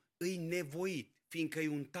spun eu, îi nevoit, fiindcă e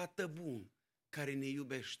un tată bun care ne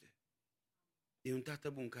iubește. E un tată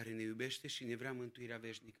bun care ne iubește și ne vrea mântuirea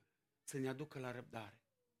veșnică. Să ne aducă la răbdare.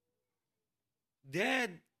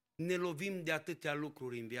 De-aia ne lovim de atâtea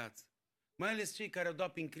lucruri în viață. Mai ales cei care au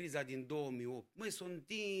dat prin criza din 2008. Măi, s-au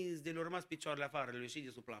întins de le-au rămas picioarele afară, le-au ieșit de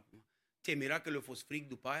sub plapumă. Te mira că le-a fost fric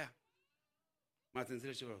după aia? M-ați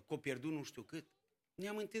înțeles ceva? Că o pierdut nu știu cât.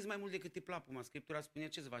 Ne-am întins mai mult decât e plapuma. Scriptura spune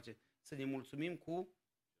ce să face? Să ne mulțumim cu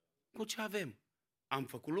ce avem. Am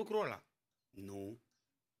făcut lucrul ăla? Nu.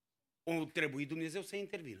 O trebuie Dumnezeu să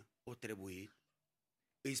intervină. O trebuie.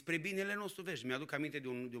 Îi spre binele nostru, vezi. Mi-aduc aminte de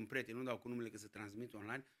un prieten, nu dau cu numele că se transmite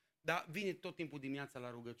online, dar vine tot timpul dimineața la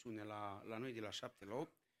rugăciune, la noi de la 7 la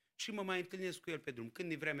 8 și mă mai întâlnesc cu el pe drum.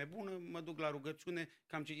 Când e vreme bună, mă duc la rugăciune,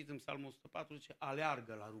 că am citit în Psalmul 104, zice,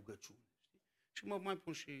 aleargă la rugăciune. Și mă mai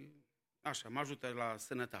pun și așa, mă ajută la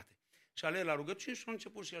sănătate. Și alerg la rugăciune și a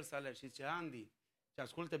început și el să alerg. Și zice, Andy, și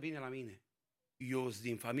ascultă bine la mine, eu sunt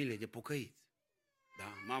din familie de pocăiți.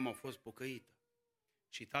 Da, mama a fost pocăită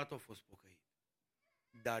și tata a fost pocăit.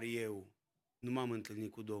 Dar eu nu m-am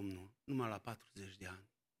întâlnit cu Domnul numai la 40 de ani,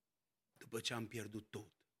 după ce am pierdut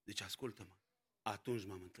tot. Deci ascultă-mă, atunci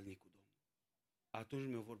m-am întâlnit cu Domnul. Atunci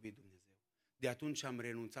mi-a vorbit Dumnezeu. De atunci am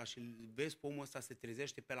renunțat și vezi, pe omul ăsta se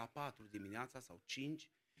trezește pe la 4 dimineața sau 5,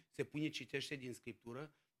 se pune, citește din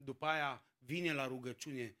Scriptură, după aia vine la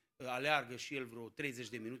rugăciune, aleargă și el vreo 30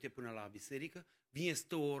 de minute până la biserică, vine,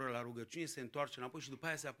 stă o oră la rugăciune, se întoarce înapoi și după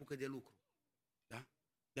aia se apucă de lucru. Da?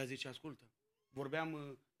 Dar zice, ascultă,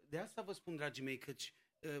 vorbeam, de asta vă spun, dragii mei, căci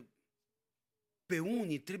pe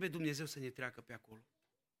unii trebuie Dumnezeu să ne treacă pe acolo.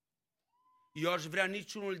 Eu aș vrea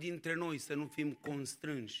niciunul dintre noi să nu fim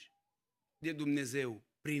constrânși de Dumnezeu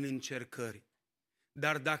prin încercări.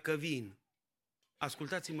 Dar dacă vin,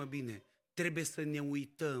 ascultați-mă bine, trebuie să ne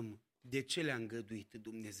uităm de ce le-a îngăduit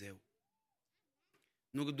Dumnezeu.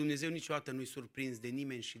 Nu, Dumnezeu niciodată nu-i surprins de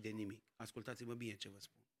nimeni și de nimic. Ascultați-mă bine ce vă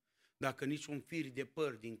spun. Dacă niciun fir de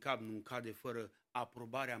păr din cap nu cade fără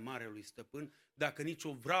aprobarea Marelui Stăpân, dacă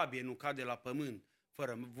nicio vrabie nu cade la pământ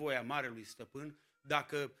fără voia Marelui Stăpân,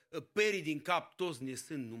 dacă perii din cap toți ne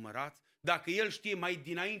sunt numărați, dacă El știe mai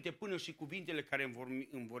dinainte până și cuvintele care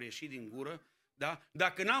îmi vor ieși din gură, da?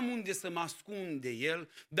 Dacă n-am unde să mă ascund de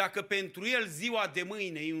El, dacă pentru El ziua de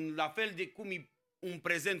mâine e la fel de cum e un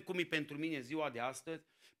prezent cum e pentru mine ziua de astăzi,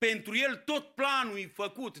 pentru El tot planul e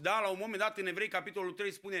făcut, da? La un moment dat în Evrei, capitolul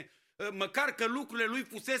 3 spune, măcar că lucrurile Lui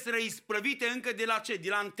fuseseră isprăvite încă de la ce? De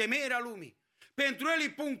la întemeierea lumii. Pentru El e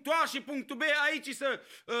punctul A și punctul B, aici se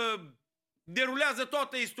derulează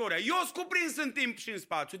toată istoria. Eu sunt cuprins în timp și în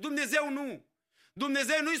spațiu, Dumnezeu nu.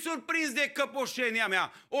 Dumnezeu nu-i surprins de căpoșenia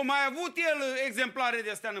mea. O mai avut El exemplare de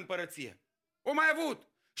astea în împărăție. O mai avut.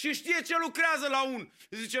 Și știe ce lucrează la un.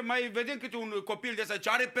 Zice, mai vedem câte un copil de ăsta ce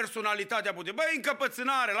are personalitatea putere. Băi,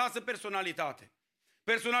 încăpățânare, lasă personalitate.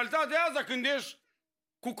 Personalitatea asta când ești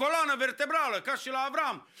cu coloană vertebrală, ca și la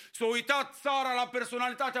Avram. S-a uitat Sara la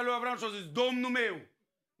personalitatea lui Avram și a zis, Domnul meu.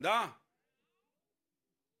 Da?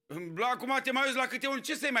 Acum te mai uiți la câte unul,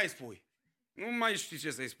 ce să-i mai spui? Nu mai știi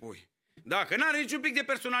ce să-i spui. Da, că n-are niciun pic de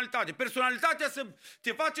personalitate. Personalitatea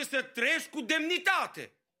te face să trăiești cu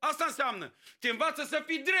demnitate. Asta înseamnă. Te învață să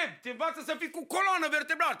fii drept, te învață să fii cu coloană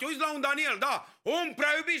vertebrală. Te uiți la un Daniel, da, om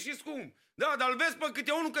prea iubit și scump. Da, dar îl vezi pe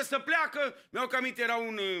câte unul că să pleacă. Mi-au că aminte,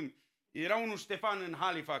 era unul Ștefan în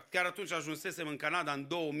Halifax. Chiar atunci ajunsesem în Canada în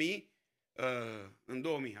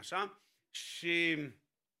 2000, așa. Și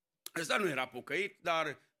ăsta nu era pocăit,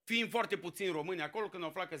 dar fiind foarte puțini români acolo, când au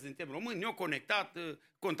aflat că suntem români, ne-au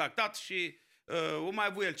contactat și o mai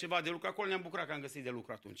avut el ceva de lucru acolo. Ne-am bucurat că am găsit de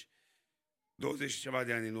lucru atunci. 20 și ceva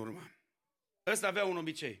de ani în urmă. Ăsta avea un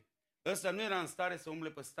obicei. Ăsta nu era în stare să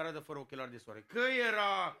umble pe stradă fără ochelari de soare. Că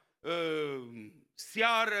era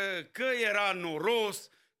seară, că era noros,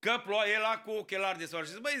 că ploua, el cu ochelari de soare.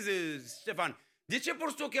 Și zice, băi, Ștefan, de ce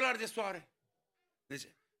porți ochelari de soare? Deci,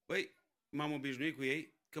 băi, m-am obișnuit cu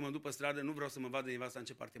ei, că mă duc pe stradă, nu vreau să mă vadă nevasta în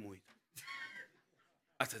ce parte mă uit.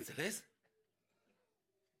 Ați înțeles?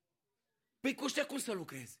 Păi cu ăștia cum să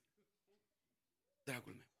lucrezi?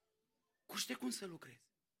 Dragul meu. Cu ăștia cum să lucrezi?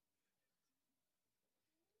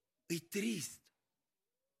 E trist,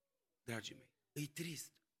 dragii mei, e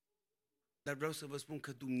trist. Dar vreau să vă spun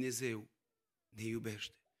că Dumnezeu ne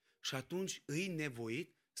iubește. Și atunci îi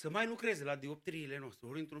nevoit să mai lucreze la dioptriile noastre,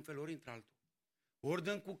 ori într-un fel, ori într-altul. Ori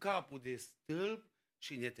dăm cu capul de stâlp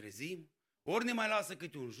și ne trezim, ori ne mai lasă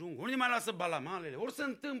câte un jung, ori ne mai lasă balamalele, ori se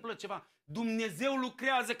întâmplă ceva. Dumnezeu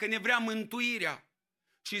lucrează că ne vrea mântuirea.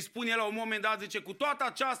 Și spune la un moment dat, zice, cu toată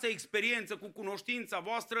această experiență, cu cunoștința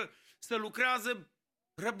voastră, să lucrează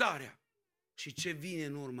răbdarea. Și ce vine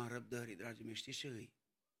în urma răbdării, dragii mei, știți ce îi?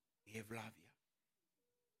 Evlavia.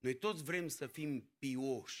 Noi toți vrem să fim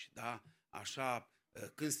pioși, da? Așa,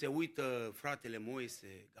 când se uită fratele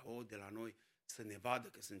Moise, Gaod de la noi, să ne vadă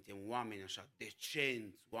că suntem oameni așa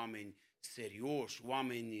decenți, oameni serioși,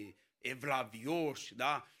 oameni evlavioși,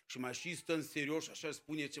 da? Și mai și stăm serioși, așa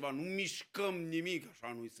spune ceva, nu mișcăm nimic,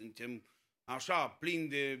 așa noi suntem așa plini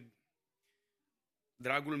de...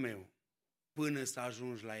 Dragul meu, până să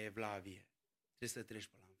ajungi la evlavie, trebuie să treci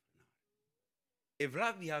pe la înfrânare.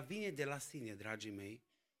 Evlavia vine de la sine, dragii mei,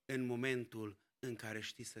 în momentul în care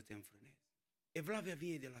știi să te înfrânezi. Evlavia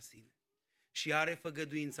vine de la sine. Și are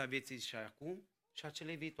făgăduința vieții și acum și a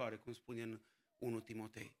celei viitoare, cum spune în 1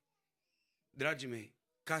 Timotei. Dragii mei,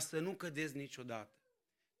 ca să nu cădeți niciodată,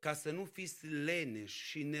 ca să nu fiți leneși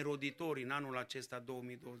și neroditori în anul acesta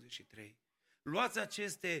 2023, luați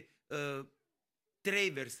aceste 3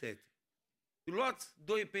 versete. Luați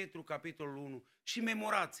 2 Petru, capitolul 1 și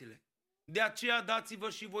memorați-le. De aceea dați-vă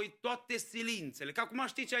și voi toate silințele, că acum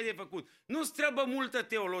știți ce ai de făcut. Nu-ți trebuie multă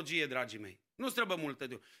teologie, dragii mei. Nu-ți trebuie multă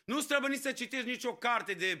teologie. Nu-ți trebuie nici să citești nicio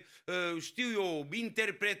carte de, știu eu,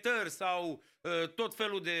 interpretări sau tot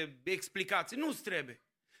felul de explicații. Nu-ți trebuie.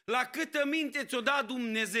 La câtă minte ți-o da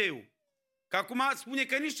Dumnezeu. Că acum spune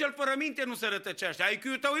că nici cel fără minte nu se rătăcește.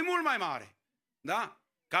 IQ-ul tău e mult mai mare. Da?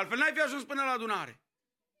 Că altfel n-ai fi ajuns până la adunare.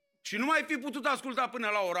 Și nu mai fi putut asculta până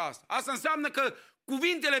la ora asta. Asta înseamnă că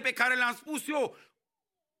cuvintele pe care le-am spus eu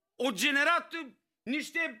au generat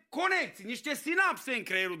niște conexii, niște sinapse în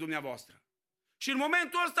creierul dumneavoastră. Și în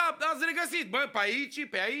momentul ăsta ați regăsit, bă,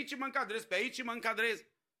 pe aici mă încadrez, pe aici mă încadrez.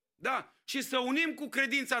 Da? Și să unim cu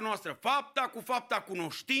credința noastră fapta, cu fapta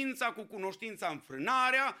cunoștința, cu cunoștința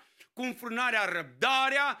înfrânarea, cu înfrânarea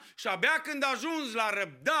răbdarea și abia când ajungi la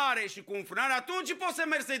răbdare și cu înfrânarea, atunci poți să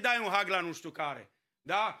mergi să-i dai un hag la nu știu care.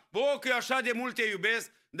 Da? Bă, că eu așa de mult te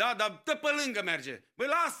iubesc, da, dar tă pe lângă merge. Bă,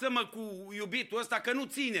 lasă-mă cu iubitul ăsta că nu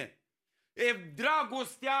ține.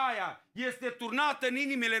 Dragostea aia este turnată în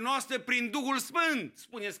inimile noastre prin Duhul Sfânt,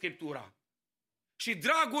 spune Scriptura. Și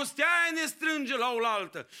dragostea aia ne strânge la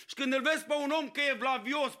oaltă. Și când îl vezi pe un om că e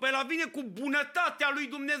evlavios, pe el vine cu bunătatea lui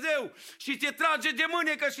Dumnezeu și te trage de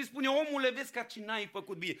mânecă și spune, omule, vezi că n-ai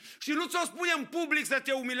făcut bine. Și nu ți-o spune în public să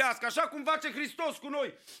te umilească, așa cum face Hristos cu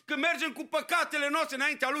noi. Când mergem cu păcatele noastre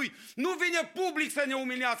înaintea Lui, nu vine public să ne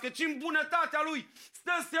umilească, ci în bunătatea Lui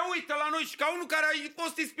stă, se uită la noi și ca unul care a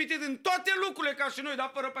fost ispitit în toate lucrurile ca și noi, dar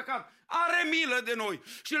fără păcat, are milă de noi.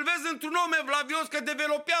 Și îl vezi într-un om evlavios că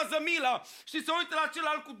developează mila și se uită la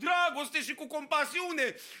celălalt cu dragoste și cu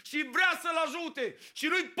compasiune și vrea să-l ajute și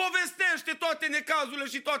nu-i povestește toate necazurile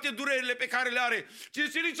și toate durerile pe care le are. Și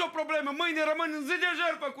zice, nicio problemă, mâine rămân în zi de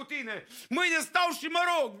jertfă cu tine. Mâine stau și mă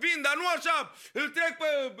rog, vin, dar nu așa, îl trec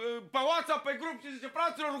pe WhatsApp, pe grup și zice,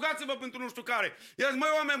 fraților, rugați-vă pentru nu știu care. Ia zi, măi,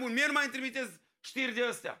 oameni buni, mie nu mai trimiteți știri de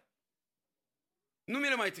astea. Nu mi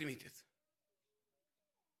le mai trimiteți.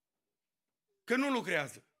 Că nu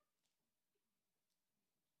lucrează.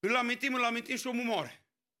 Îl amintim și omul moare.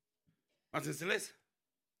 Ați înțeles?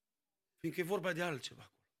 Fiindcă e vorba de altceva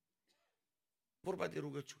acolo. Vorba de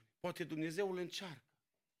rugăciune. Poate Dumnezeu îl încearcă.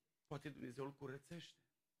 Poate Dumnezeu îl curățește.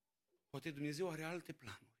 Poate Dumnezeu are alte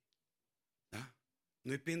planuri. Da?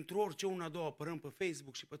 Noi pentru orice una, două apărăm pe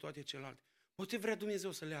Facebook și pe toate celelalte. Poate vrea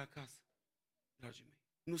Dumnezeu să le ia acasă. Dragii mei,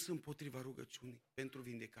 nu sunt împotriva rugăciunii pentru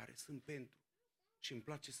vindecare, sunt pentru. Și îmi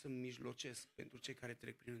place să-mi mijlocesc pentru cei care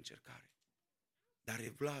trec prin încercare. Dar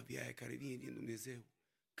evlavia aia care vine din Dumnezeu,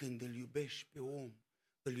 când îl iubești pe om,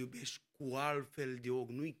 îl iubești cu altfel de ochi,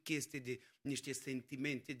 nu-i chestie de niște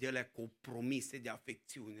sentimente de alea compromise de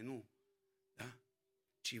afecțiune, nu. Da?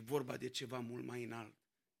 Ci e vorba de ceva mult mai înalt.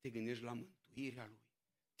 Te gândești la mântuirea lui,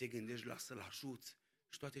 te gândești la să-l ajuți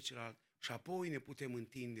și toate celelalte. Și apoi ne putem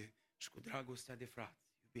întinde și cu dragostea de frați,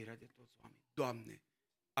 iubirea de toți oamenii. Doamne,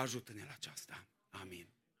 ajută-ne la aceasta. Amin.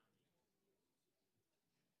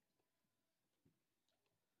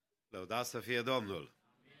 Lăudați să fie Domnul!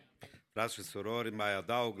 Frați și surori, mai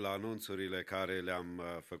adaug la anunțurile care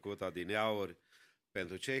le-am făcut adineauri.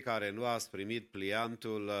 Pentru cei care nu ați primit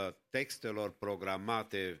pliantul textelor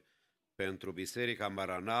programate pentru Biserica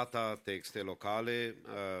Maranata, texte locale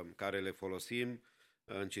care le folosim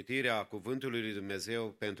în citirea Cuvântului lui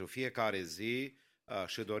Dumnezeu pentru fiecare zi,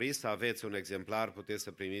 și doriți să aveți un exemplar, puteți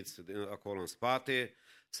să primiți acolo în spate,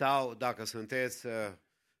 sau dacă sunteți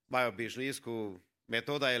mai obișnuiți cu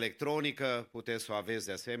metoda electronică, puteți să o aveți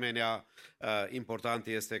de asemenea. Important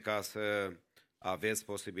este ca să aveți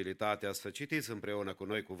posibilitatea să citiți împreună cu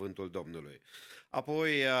noi cuvântul Domnului.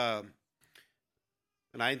 Apoi,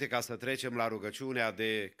 înainte ca să trecem la rugăciunea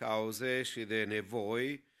de cauze și de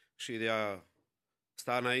nevoi și de a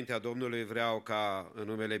sta înaintea Domnului, vreau ca în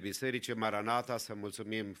numele Bisericii Maranata să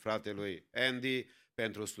mulțumim fratelui Andy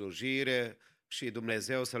pentru slujire și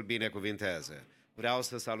Dumnezeu să-l binecuvinteze. Vreau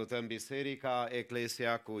să salutăm Biserica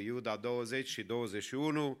Eclesia cu Iuda 20 și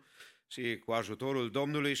 21 și cu ajutorul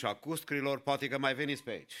Domnului și a cuscrilor, poate că mai veniți pe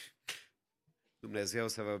aici. Dumnezeu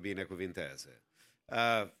să vă binecuvinteze.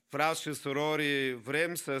 Frați și surori,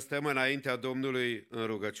 vrem să stăm înaintea Domnului în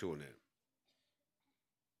rugăciune.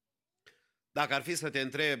 Dacă ar fi să te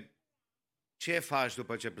întreb, ce faci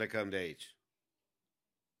după ce plecăm de aici?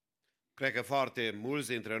 Cred că foarte mulți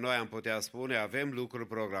dintre noi am putea spune, avem lucruri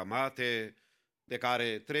programate de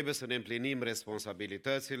care trebuie să ne împlinim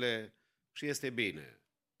responsabilitățile și este bine.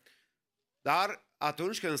 Dar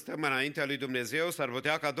atunci când stăm înaintea lui Dumnezeu, s-ar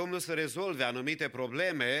putea ca Domnul să rezolve anumite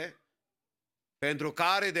probleme pentru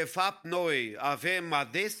care, de fapt, noi avem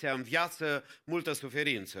adesea în viață multă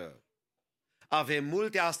suferință. Avem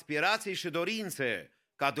multe aspirații și dorințe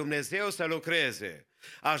ca Dumnezeu să lucreze.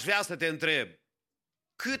 Aș vrea să te întreb,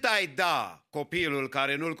 cât ai da copilul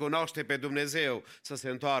care nu-L cunoaște pe Dumnezeu să se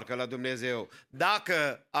întoarcă la Dumnezeu,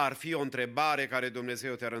 dacă ar fi o întrebare care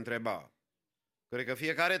Dumnezeu te-ar întreba? Cred că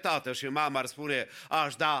fiecare tată și mamă ar spune,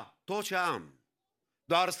 aș da tot ce am,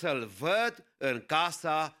 doar să-L văd în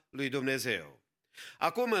casa lui Dumnezeu.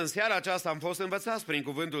 Acum, în seara aceasta, am fost învățați prin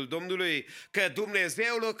cuvântul Domnului că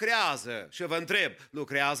Dumnezeu lucrează. Și vă întreb,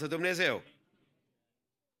 lucrează Dumnezeu?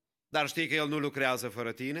 Dar știi că El nu lucrează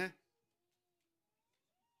fără tine?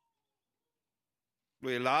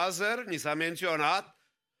 Lui Lazar, ni s-a menționat,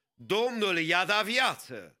 Domnul i-a dat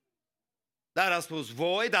viață. Dar a spus,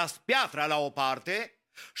 voi dați piatra la o parte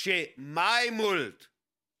și mai mult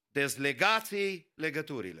dezlegați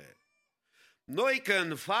legăturile. Noi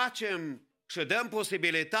când facem și dăm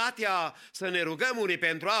posibilitatea să ne rugăm unii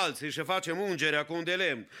pentru alții și facem ungerea cu un de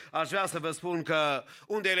lemn, aș vrea să vă spun că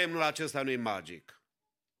un de lemnul acesta nu-i magic.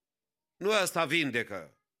 Nu ăsta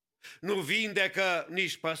vindecă. Nu vindecă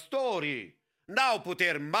nici păstorii. N-au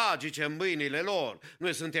puteri magice în mâinile lor.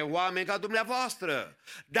 Noi suntem oameni ca dumneavoastră.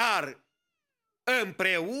 Dar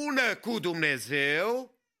împreună cu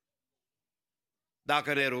Dumnezeu,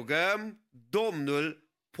 dacă ne rugăm, Domnul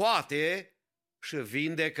poate și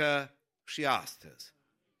vindecă și astăzi.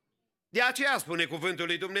 De aceea spune cuvântul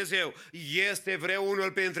lui Dumnezeu, este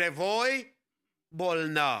vreunul printre voi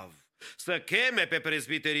bolnav, să cheme pe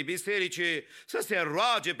prezbiterii bisericii, să se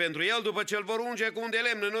roage pentru el după ce îl vor unge cu un de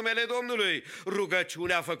lemn în numele Domnului.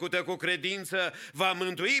 Rugăciunea făcută cu credință va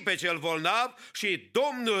mântui pe cel bolnav și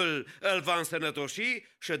Domnul îl va însănătoși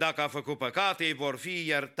și dacă a făcut păcate, îi vor fi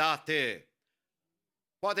iertate.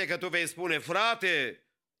 Poate că tu vei spune, frate,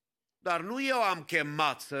 dar nu eu am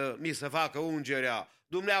chemat să mi se facă ungerea,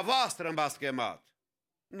 dumneavoastră m-ați chemat.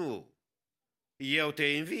 Nu, eu te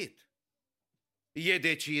invit. E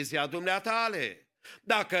decizia dumneatale.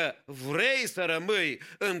 Dacă vrei să rămâi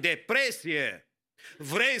în depresie,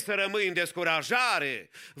 vrei să rămâi în descurajare,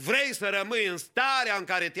 vrei să rămâi în starea în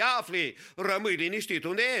care te afli, rămâi liniștit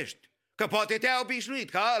unde ești. Că poate te-ai obișnuit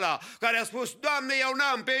ca ăla care a spus, Doamne, eu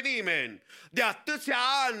n-am pe nimeni. De atâția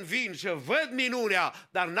ani vin și văd minunea,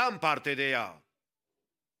 dar n-am parte de ea.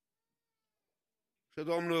 Și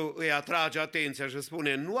Domnul îi atrage atenția și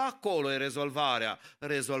spune, nu acolo e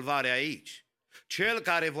rezolvarea aici. Cel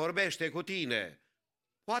care vorbește cu tine.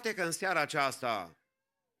 Poate că în seara aceasta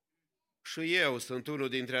și eu sunt unul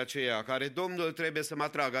dintre aceia care Domnul trebuie să mă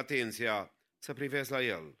atragă atenția să privesc la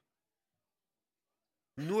el.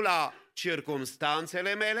 Nu la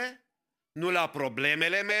circumstanțele mele, nu la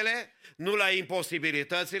problemele mele, nu la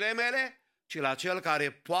imposibilitățile mele, ci la cel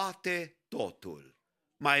care poate totul.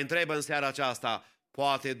 Mai întreb în seara aceasta,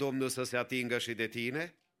 poate Domnul să se atingă și de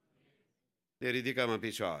tine? Ne ridicăm în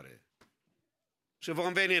picioare. Și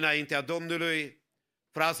vom veni înaintea Domnului,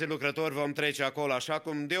 frații lucrători, vom trece acolo așa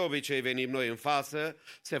cum de obicei venim noi în față,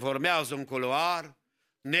 se formează un culoar,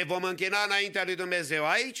 ne vom închina înaintea lui Dumnezeu.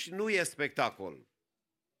 Aici nu e spectacol.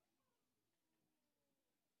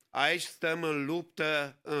 Aici stăm în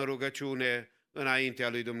luptă, în rugăciune, înaintea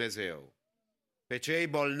lui Dumnezeu. Pe cei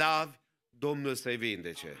bolnavi, Domnul să-i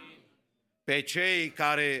vindece. Pe cei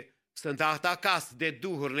care sunt atacați de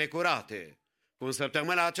duhuri necurate. Cum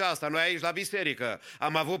săptămâna aceasta, noi aici la biserică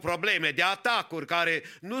am avut probleme de atacuri care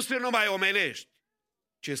nu sunt numai omenești,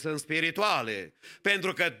 ci sunt spirituale.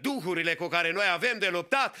 Pentru că duhurile cu care noi avem de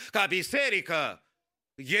luptat ca biserică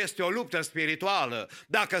Este o luptă spirituală.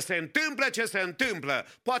 Dacă se întâmplă ce se întâmplă,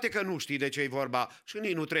 poate că nu știi de ce e vorba și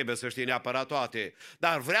nici nu trebuie să știi neapărat toate.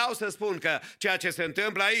 Dar vreau să spun că ceea ce se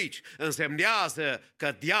întâmplă aici însemnează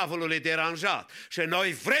că diavolul e deranjat. Și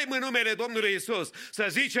noi vrem în numele Domnului Iisus să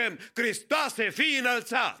zicem: Hristoase, fii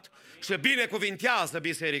înălțat și binecuvintează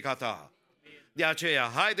biserica ta. De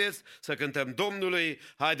aceea, haideți să cântăm Domnului,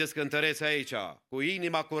 haideți cântăreți aici, cu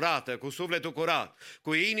inima curată, cu sufletul curat,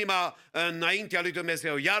 cu inima înaintea lui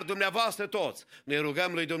Dumnezeu. Iar dumneavoastră toți ne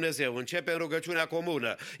rugăm lui Dumnezeu, începem rugăciunea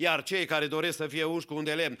comună, iar cei care doresc să fie unși cu un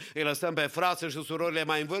de lemn, îi lăsăm pe frații și surorile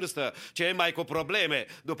mai în vârstă, cei mai cu probleme,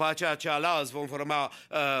 după aceea cealalți vom forma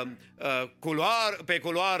pe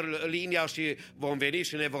culoar linia și vom veni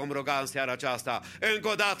și ne vom ruga în seara aceasta. Încă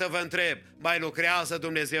o dată vă întreb, mai lucrează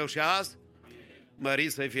Dumnezeu și azi?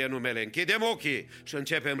 Mărit să fie numele. Închidem ochii și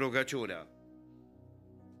începem rugăciunea.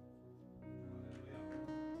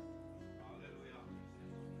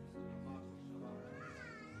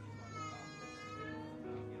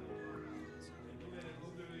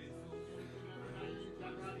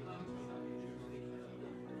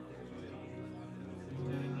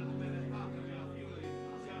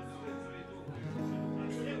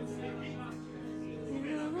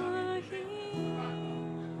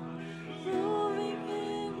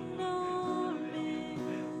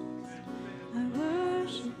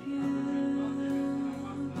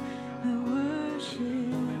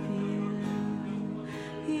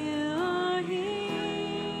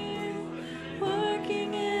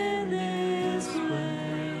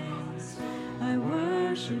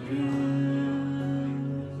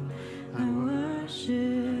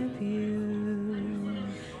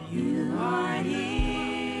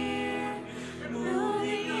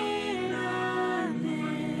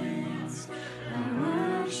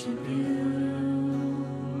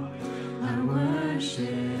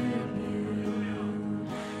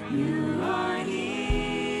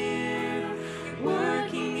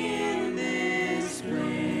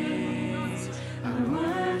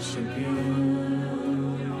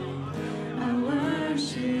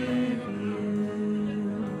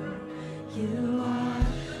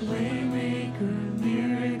 Waymaker,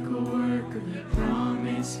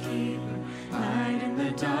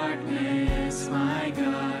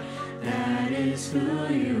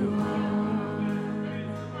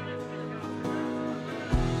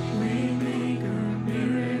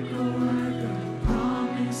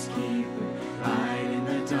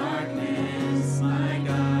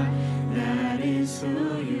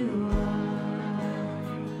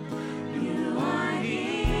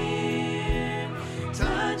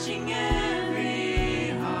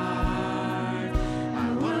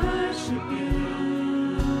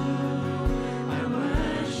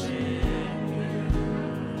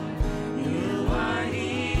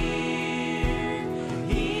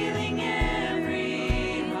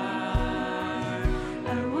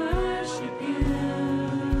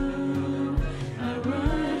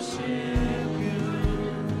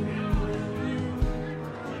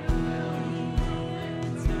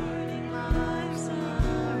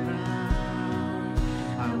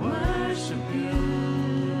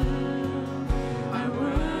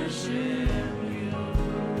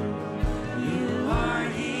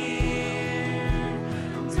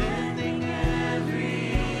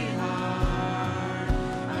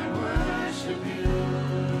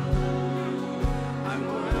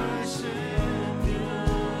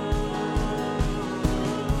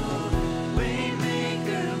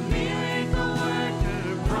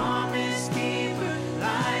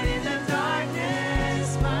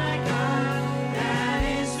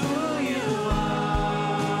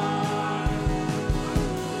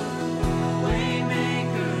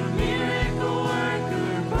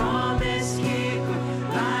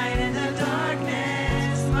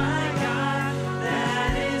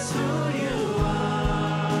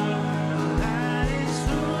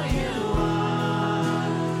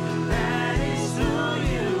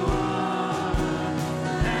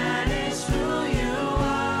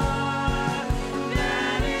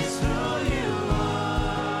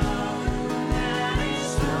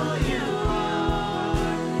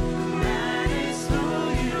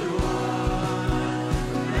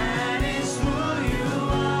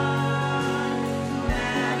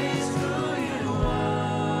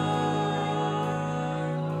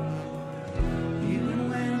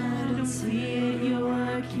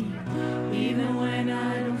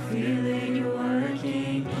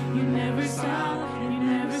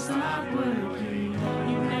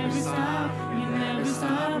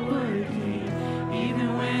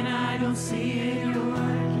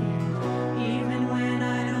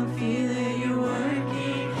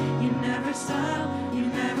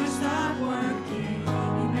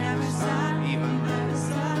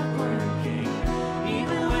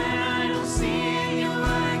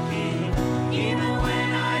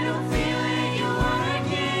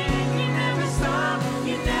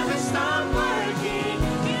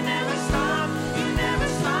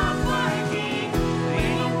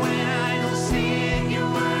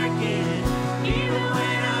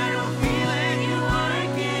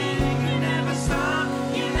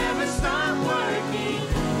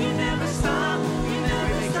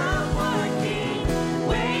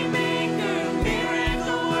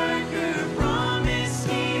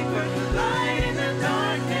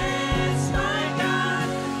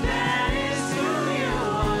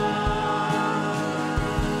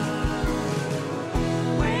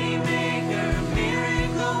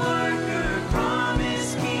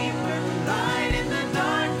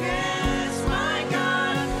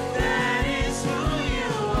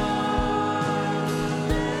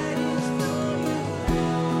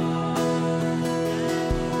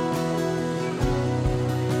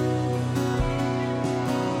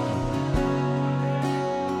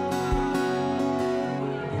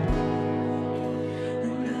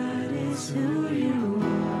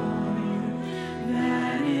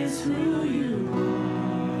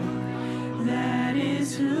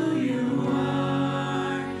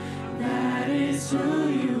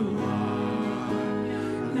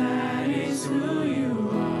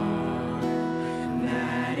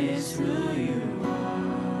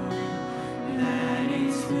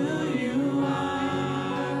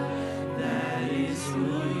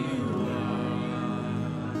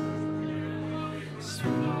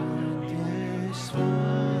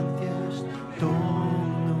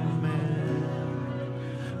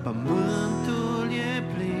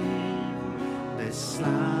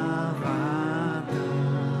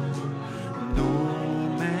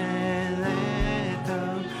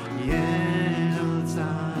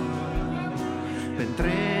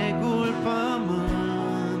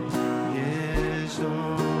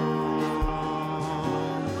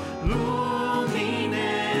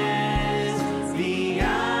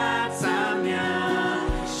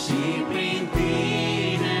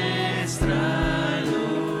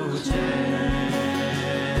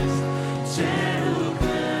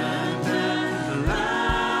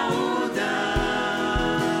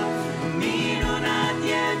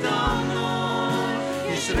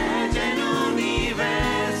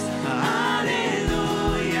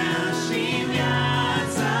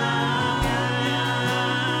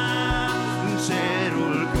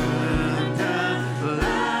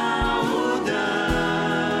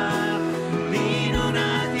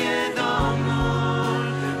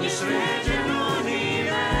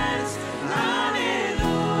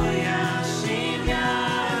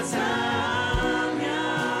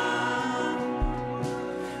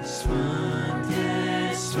 Sfânt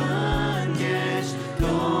ești,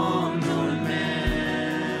 Domnul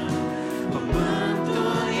meu.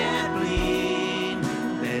 Pământul e plin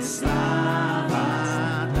de slava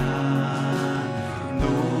ta.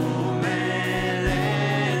 Numele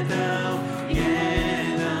tău e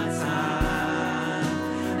înălțat.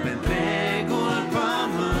 Pe întregul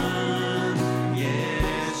pământ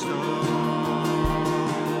ești Domn.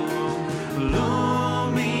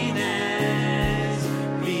 Luminezi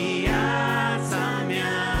viața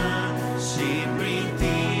mea și prin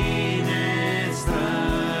tine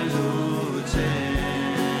strălucesc.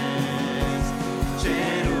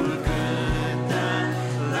 Cerul cântă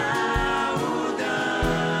laudă,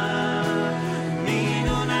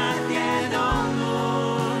 minunat e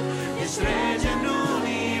Domnul, ești rege în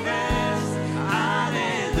univers.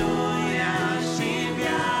 Aleluia și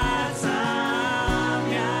viața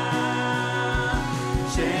mea.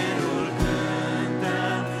 Cerul cântă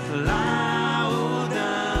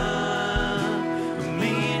laudă,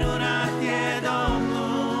 minunat e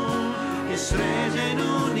Domnul, ești rege în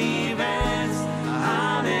univers.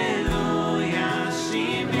 Aleluia și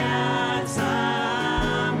viața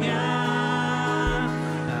mea.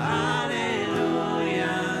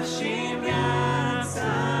 Aleluia și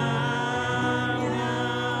viața mea.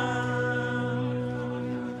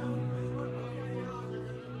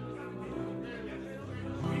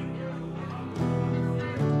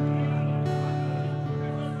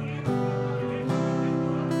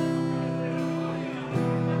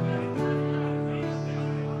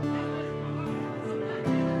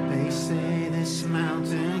 They say this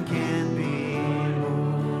mountain can't be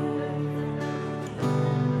moved.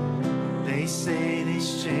 They say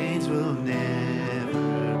these chains will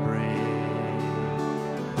never break.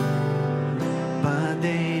 But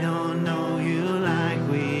they don't know you like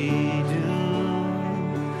we do.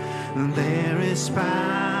 There is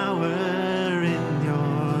power in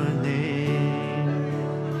your name.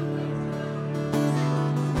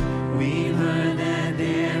 We've heard that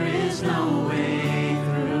there is no way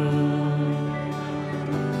through.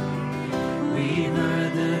 We've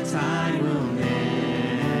heard the tide will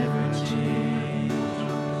never change.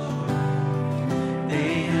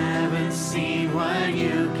 They haven't seen what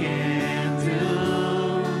you can do.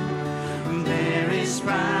 There is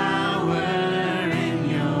power in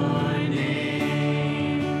your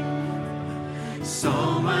name. So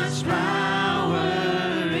much power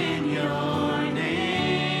in your name.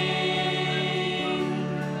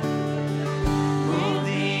 Move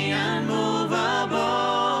the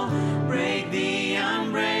unmovable, break the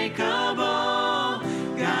unbreakable.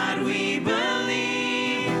 God, we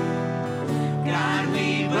believe. God, we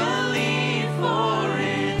believe for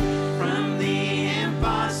it.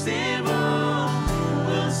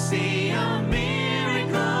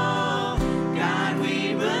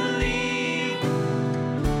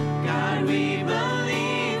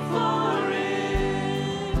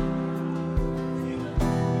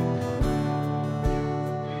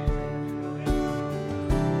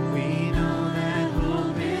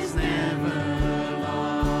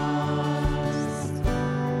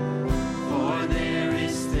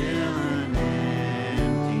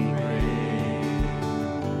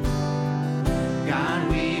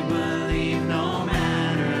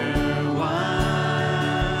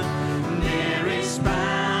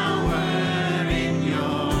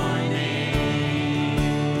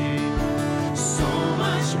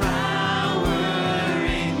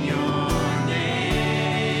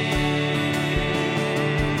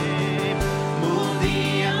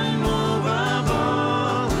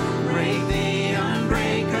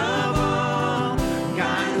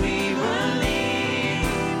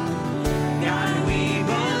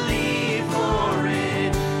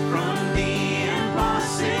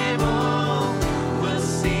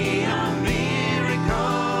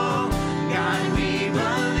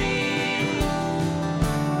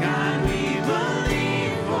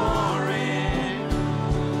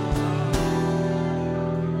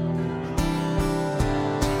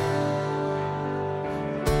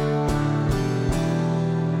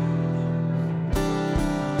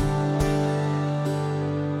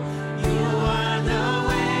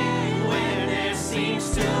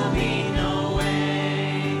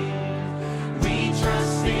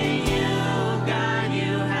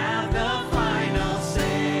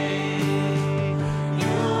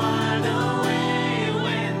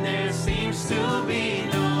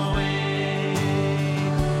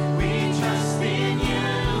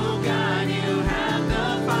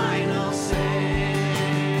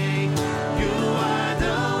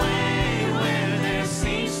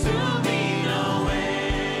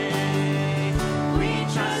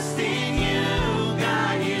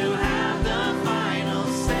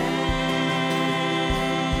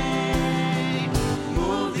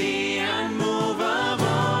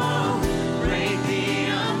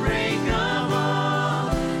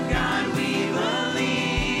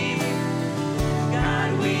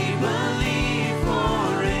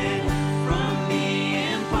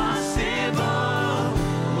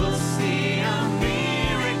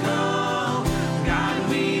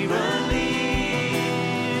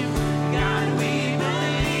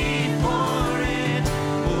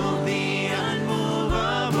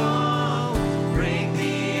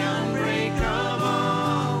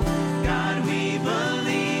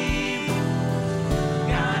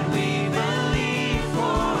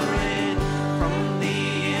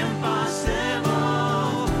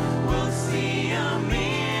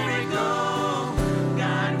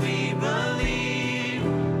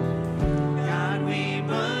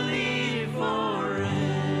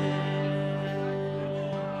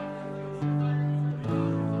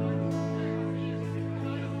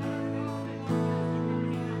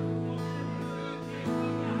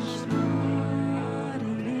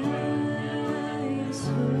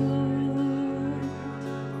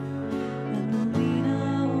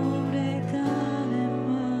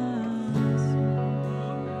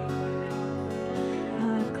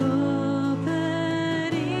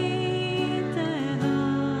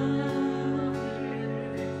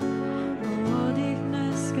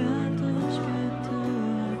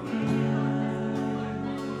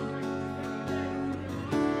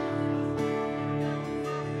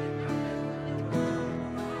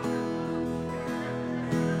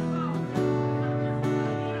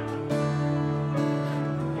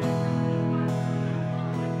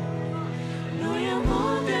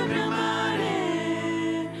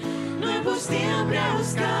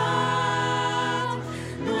 uscat,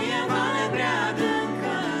 nu e vale prea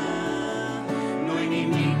adâncă, nu-i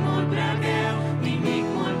nimic mult prea greu, nimic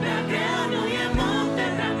mult prea greu, nu e munte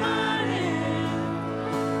prea mare,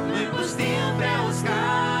 nu-i pustiu prea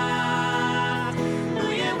uscat, nu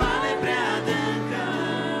e vale prea adâncă,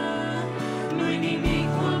 nu-i nimic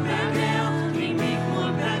mult prea greu, nimic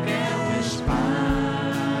mult prea greu, își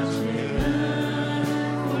pace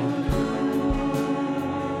în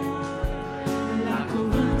la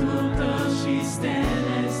cuvântul tău și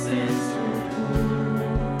stele se supun.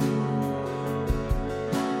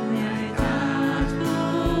 Mi-ai dat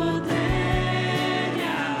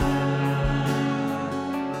puterea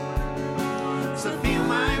să fiu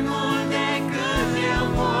mai mult decât eu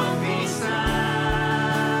pot visa.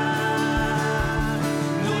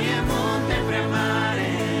 Nu e munte prea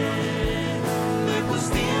mare, nu-i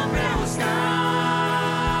pustiu prea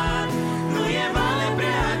uscat, nu e vale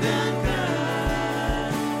prea adâncă,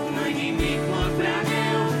 nu-i nimic mult prea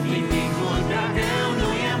greu, nimic mult prea greu, nu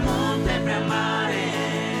e munte prea mare,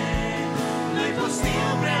 nu-i pustiu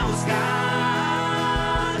prea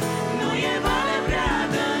uscat, nu e vale prea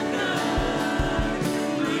adâncă,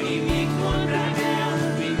 nu-i nimic mult prea greu,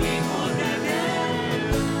 nimic mult prea greu.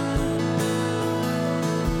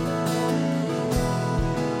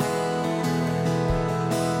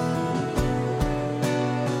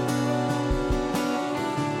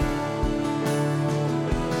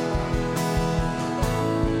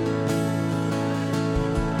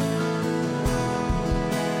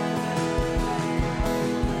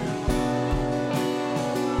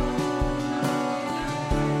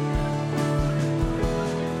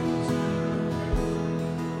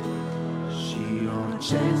 Și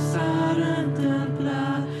orice s-ar întâmpla,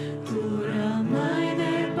 tu rămâi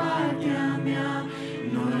de partea mea,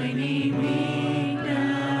 nu-i nimic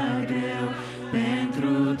prea greu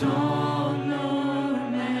pentru Domnul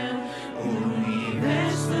meu.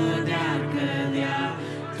 Universul de-ar cădea,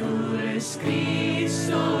 tu rescrii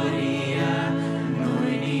istoria,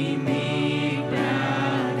 nu-i nimic prea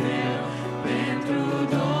greu pentru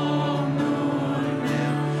Domnul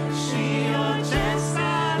meu. Și orice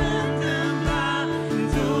s-ar întâmpla,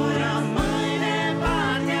 tu rămâi de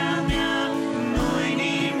partea mea, nu-i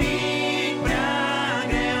nimic prea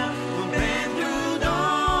greu pentru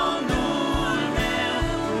Domnul meu.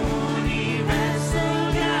 Universul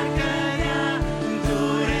de-ar cădea, tu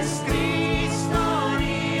rescrii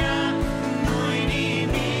istoria, nu-i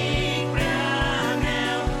nimic prea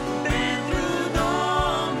greu pentru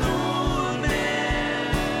Domnul meu.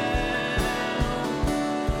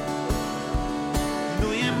 Nu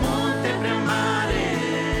e munte prea mare,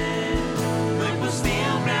 nu-i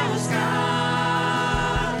pustiu prea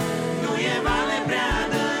uscat, nu e vale prea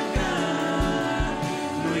adâncă,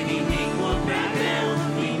 nu-i nimic mult prea greu,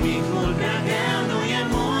 nimic mult prea greu, nu e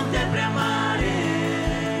munte prea mare,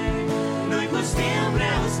 nu-i pustiu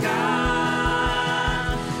prea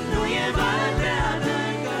uscat, nu e vale prea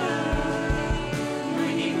adâncă,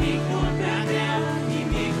 nu-i nimic mult prea greu,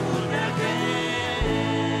 nimic mult prea greu.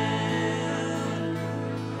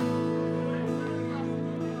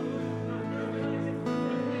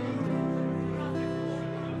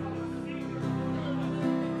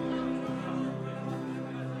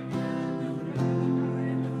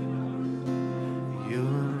 You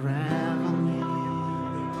unravel me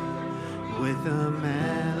with a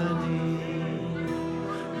melody.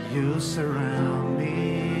 You surround me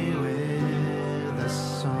with a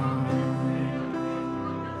song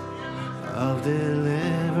of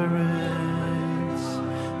deliverance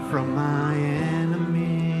from my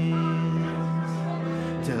enemies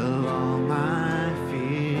till all my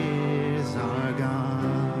fears are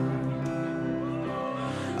gone.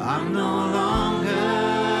 I'm no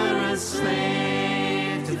longer a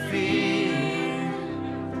slave to fear.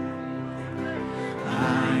 I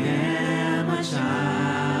am a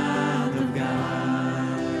child of God.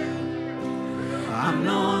 I'm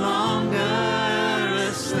no longer a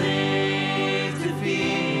slave to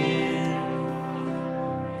fear.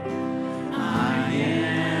 I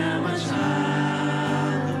am a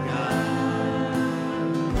child of God.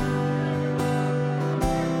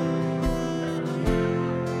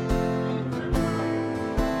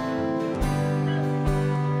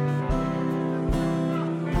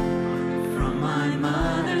 From my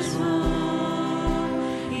mother's womb,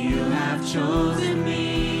 you have chosen me.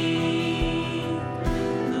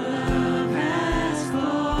 Love has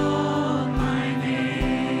called my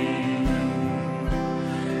name.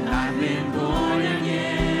 I've been born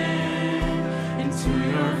again into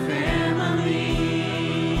your family.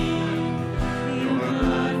 Your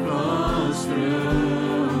blood flows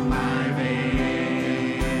through my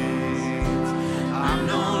veins. I'm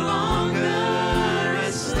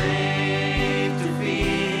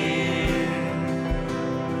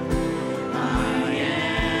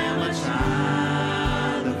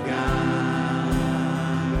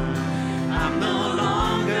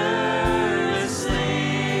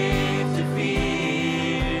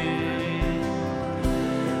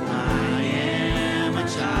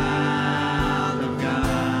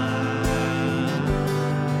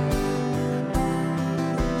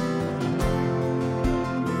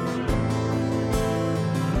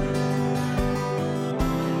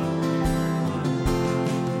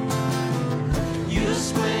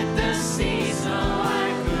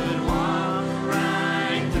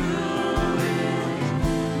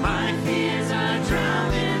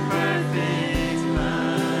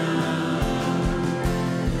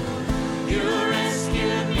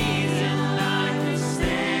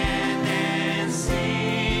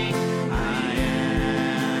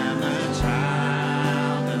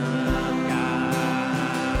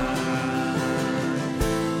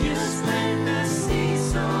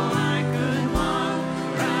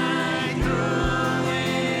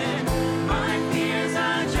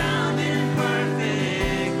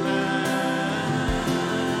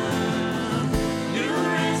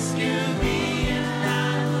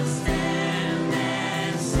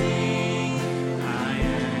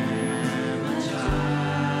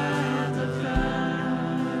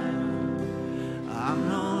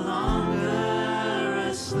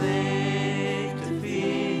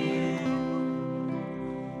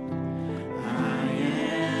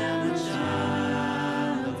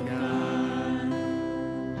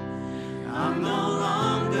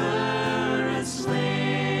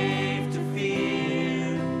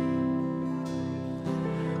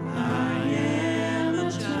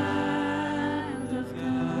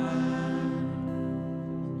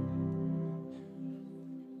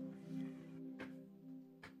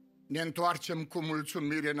ne întoarcem cu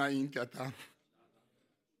mulțumire înaintea Ta.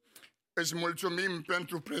 Îți mulțumim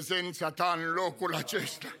pentru prezența Ta în locul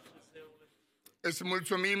acesta. Îți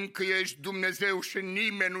mulțumim că ești Dumnezeu și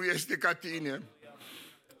nimeni nu este ca Tine.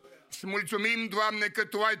 Îți mulțumim, Doamne, că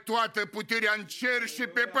Tu ai toată puterea în cer și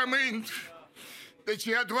pe pământ. De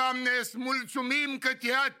aceea, Doamne, îți mulțumim că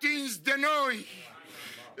Te-ai atins de noi.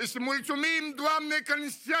 Îți mulțumim, Doamne, că în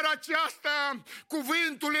seara aceasta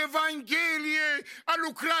cuvântul Evangheliei a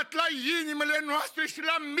lucrat la inimile noastre și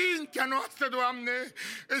la mintea noastră, Doamne.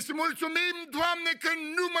 Îți mulțumim, Doamne, că în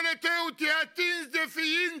numele Tău Te-ai atins de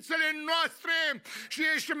ființele noastre și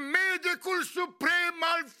ești medicul suprem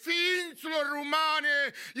al ființelor umane.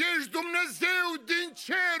 Ești Dumnezeu din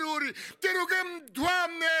ceruri. Te rugăm,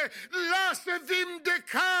 Doamne, lasă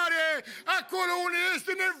vindecare acolo unde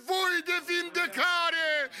este nevoie de vindecare.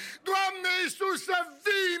 Doamne Iisuse,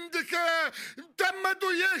 vindecă,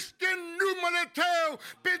 tămăduiește în numele Tău,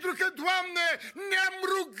 pentru că, Doamne, ne-am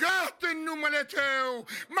rugat în numele Tău.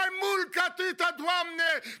 Mai mult ca atâta, Doamne,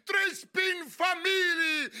 treci prin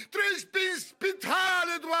familii, treci prin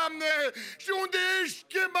spitale, Doamne, și unde ești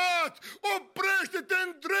chemat, oprește-te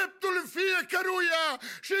în dreptul fiecăruia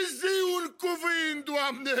și zi un cuvânt,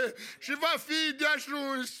 Doamne, și va fi de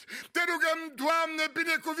ajuns. Te rugăm, Doamne,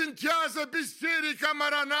 binecuvintează Biserica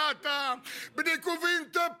Maranata,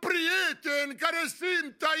 binecuvântă prieteni care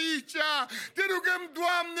sunt aici. Te rugăm,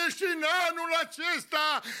 Doamne, și în anul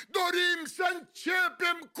acesta dorim să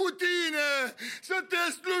începem cu Tine, să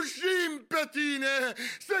Te slujim pe Tine,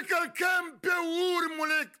 să călcăm pe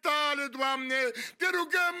urmurile Tale, Doamne. Te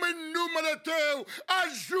rugăm în numele Tău,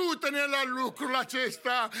 ajută-ne la lucrul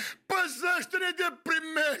acesta, păzește-ne de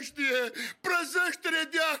primejdie, păzește-ne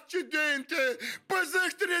de accidente,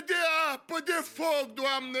 păzește-ne de apă, de foc,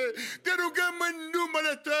 Doamne. Te rugăm în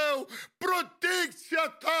numele Tău, protecția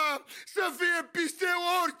Ta să fie peste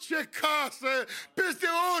orice casă, peste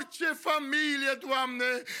orice familie,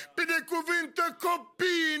 Doamne. Binecuvântă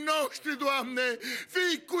copiii noștri, Doamne,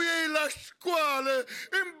 fii cu ei la școală,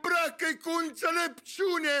 îmbracă-i cu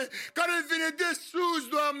înțelepciune care vine de sus,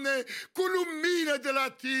 Doamne, cu lumină de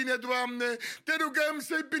la Tine, Doamne. Te rugăm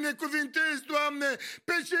să-i binecuvintezi, Doamne,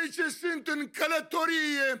 pe cei ce sunt în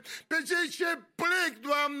călătorie, pe cei ce plec,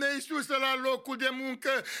 Doamne Iisuse, la locul de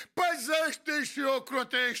muncă, păzește și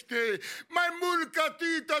ocrotește. Mai mult ca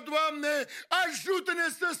atâta, Doamne, ajută-ne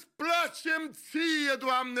să-ți placem Ție,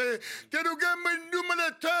 Doamne. Te rugăm în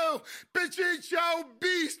numele Tău, pe cei ce au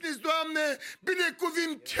business, Doamne,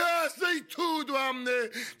 binecuvintează-i Tu, Doamne.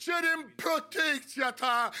 Cerem protecția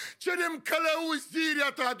Ta, cerem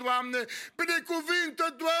călăuzirea Ta, Doamne.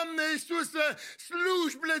 Binecuvintă, Doamne Iisuse,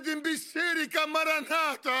 slujbele din Biserica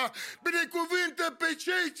Maranata. Binecuvântă pe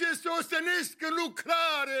cei ce se ostenesc în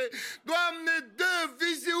lucrare. Doamne, dă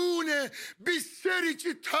viziune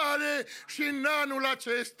bisericii Tale și în anul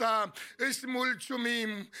acesta îți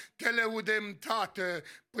mulțumim, Te lăudăm, Tată,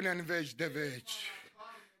 până în veci de veci.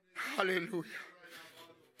 Aleluia!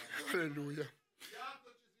 Aleluia!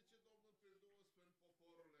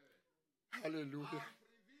 Aleluia!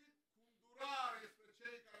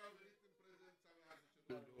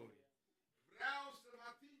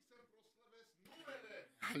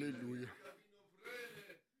 Aleluia!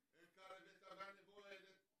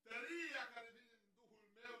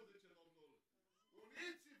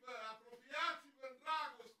 Uniți-vă, apropiați-vă în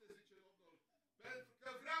dragoste, zice Domnul, pentru că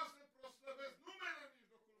vreau să proslăvesc numele în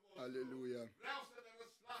mijlocul vostru. Aleluia! Vreau să ne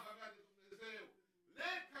arăt slava mea de Dumnezeu.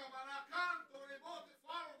 Leca manacanto rebote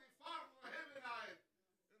faro di farno hemenae.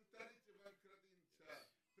 Întăriți-vă în credință,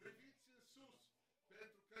 priviți în sus,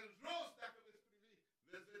 pentru că în jos, dacă veți privi,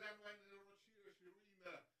 veți vedea numai nenorocire și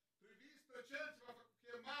ruină. Priviți pe cel ce v-a făcut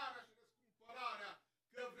chemarea și răscumpărarea,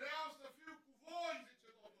 că vreau să fiu cu voi, zice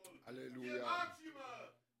Domnul. Aleluia! Chemați-mă,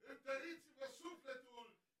 întăriți-vă sufletul,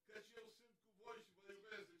 căci eu sunt cu voi și vă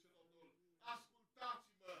iubesc, zice Domnul.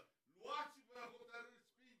 Ascultați-mă, luați-vă hotărâri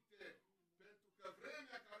sfinte, pentru că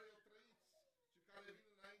vremea care o trăiți și care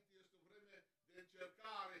vine înainte este o vreme de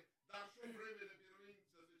încercare, dar și o vreme de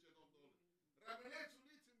biruință, zice Domnul. Rămâneți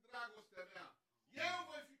uniți în dragostea mea. Eu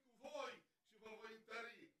voi fi cu voi și vă voi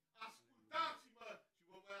întări. Ascultați-mă și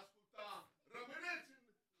vă voi asculta. Rămâneți în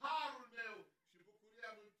harul meu și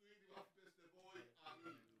bucuria mântuirii va fi peste voi.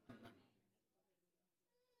 Amin.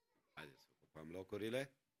 Haideți să ocupăm locurile.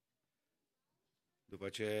 După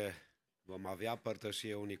ce vom avea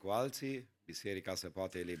părtășie unii cu alții, biserica se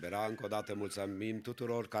poate elibera. Încă o dată mulțumim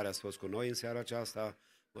tuturor care ați fost cu noi în seara aceasta.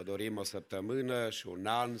 Vă dorim o săptămână și un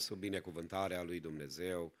an sub binecuvântarea lui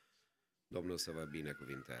Dumnezeu. Domnul să vă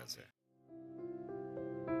binecuvinteze.